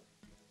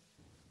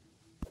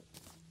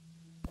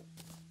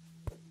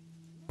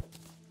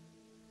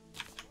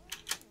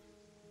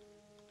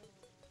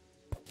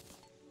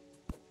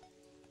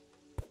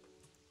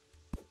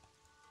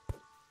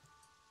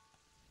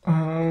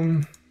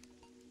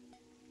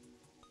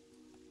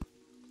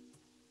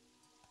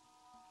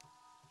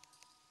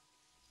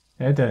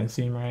 That doesn't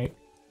seem right.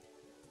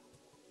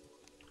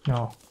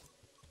 No.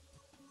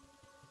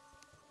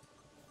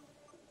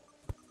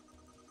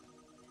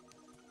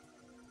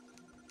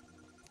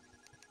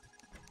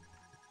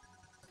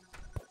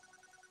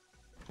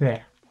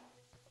 There.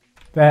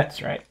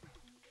 That's right.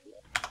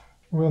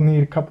 We'll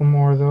need a couple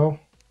more though.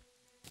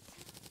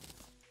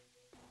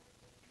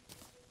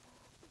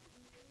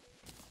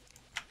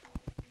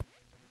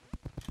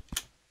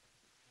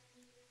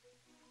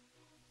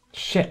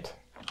 Shit.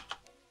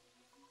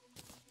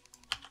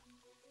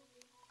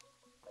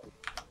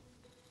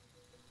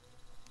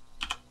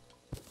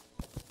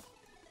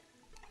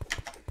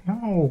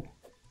 No.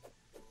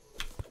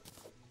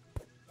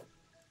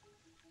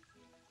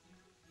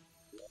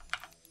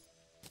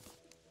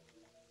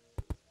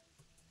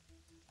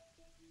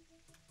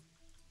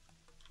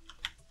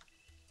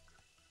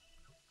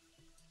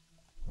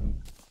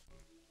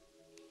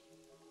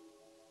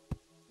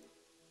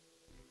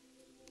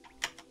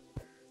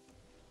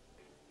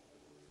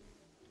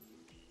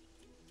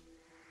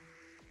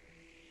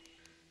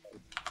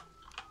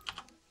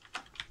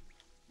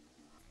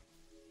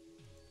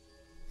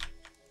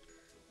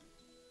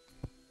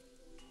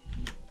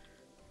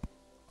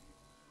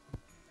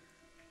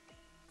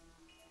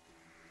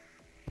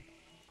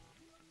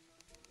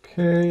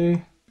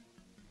 Okay.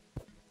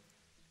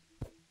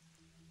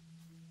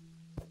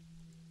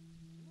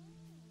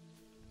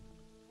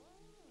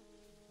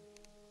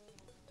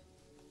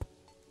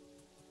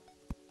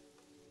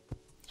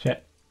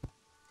 Shit.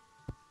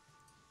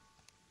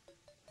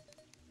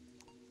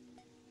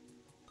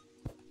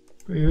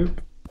 Boop.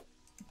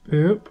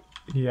 Boop.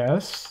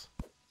 Yes.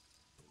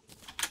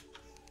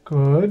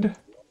 Good.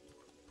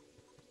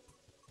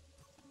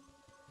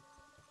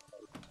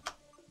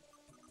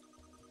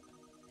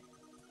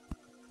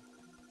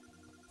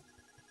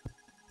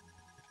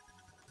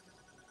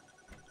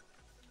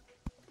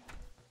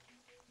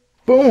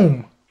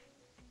 Boom!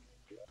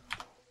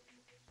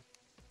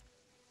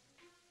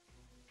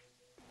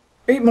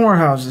 8 more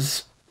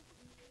houses.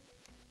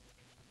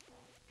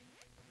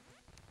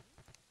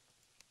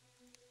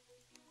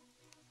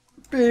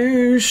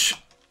 Boosh!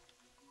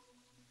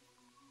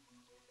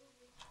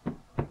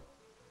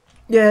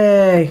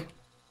 Yay!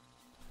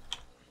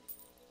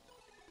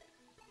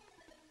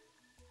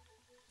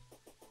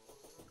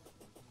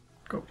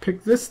 Go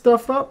pick this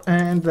stuff up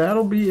and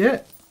that'll be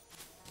it.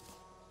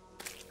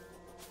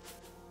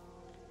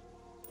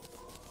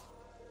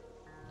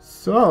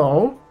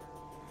 So,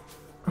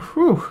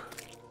 whew.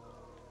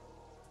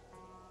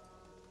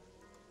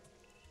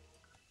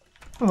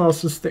 I'll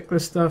also stick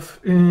this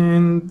stuff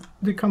in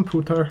the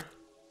computer.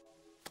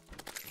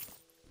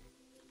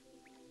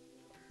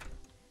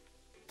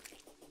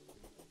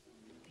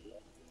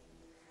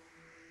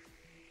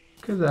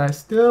 Because I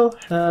still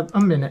have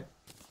a minute.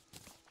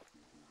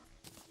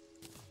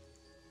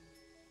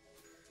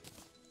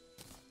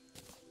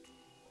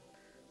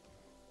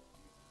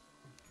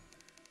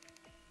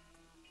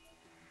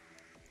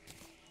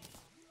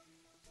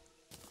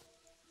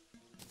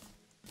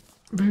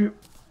 Beep,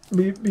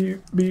 beep,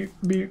 beep, beep,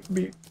 beep,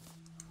 beep.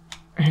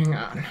 Hang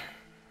on.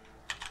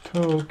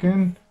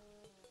 Token.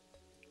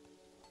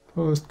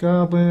 Post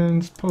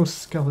goblins.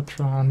 Post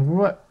Skelletron.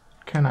 What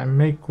can I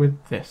make with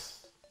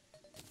this?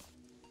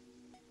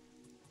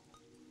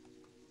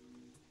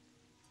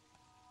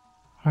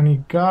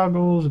 Honey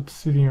goggles,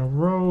 obsidian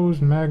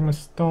rose, magma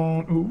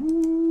stone.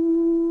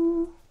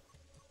 Ooh.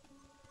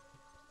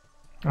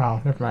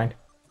 Oh, never mind.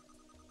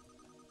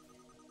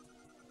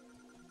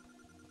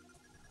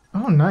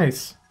 Oh,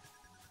 nice.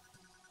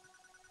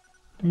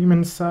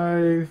 Demon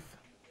Scythe.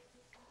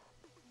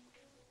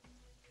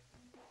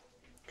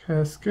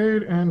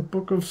 Cascade and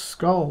Book of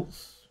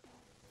Skulls.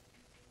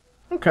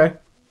 Okay.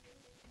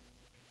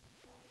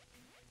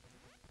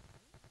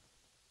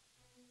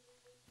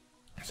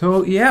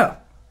 So, yeah.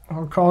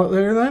 I'll call it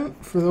there then.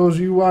 For those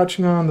of you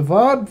watching on the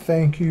VOD,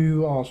 thank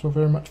you also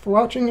very much for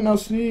watching, and I'll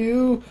see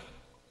you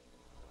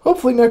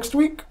hopefully next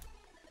week.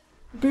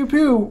 Pew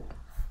pew.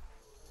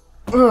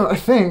 I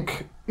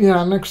think.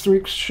 Yeah, next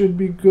week should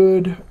be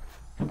good.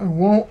 I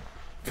won't.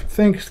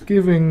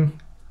 Thanksgiving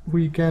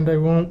weekend, I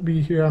won't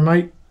be here. I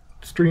might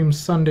stream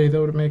Sunday,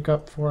 though, to make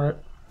up for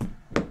it.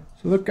 So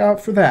look out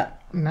for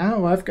that.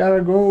 Now I've got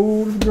to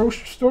go to the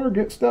grocery store,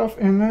 get stuff,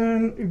 and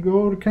then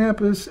go to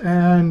campus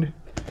and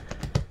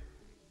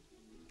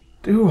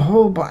do a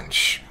whole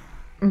bunch.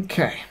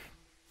 Okay.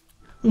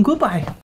 Goodbye.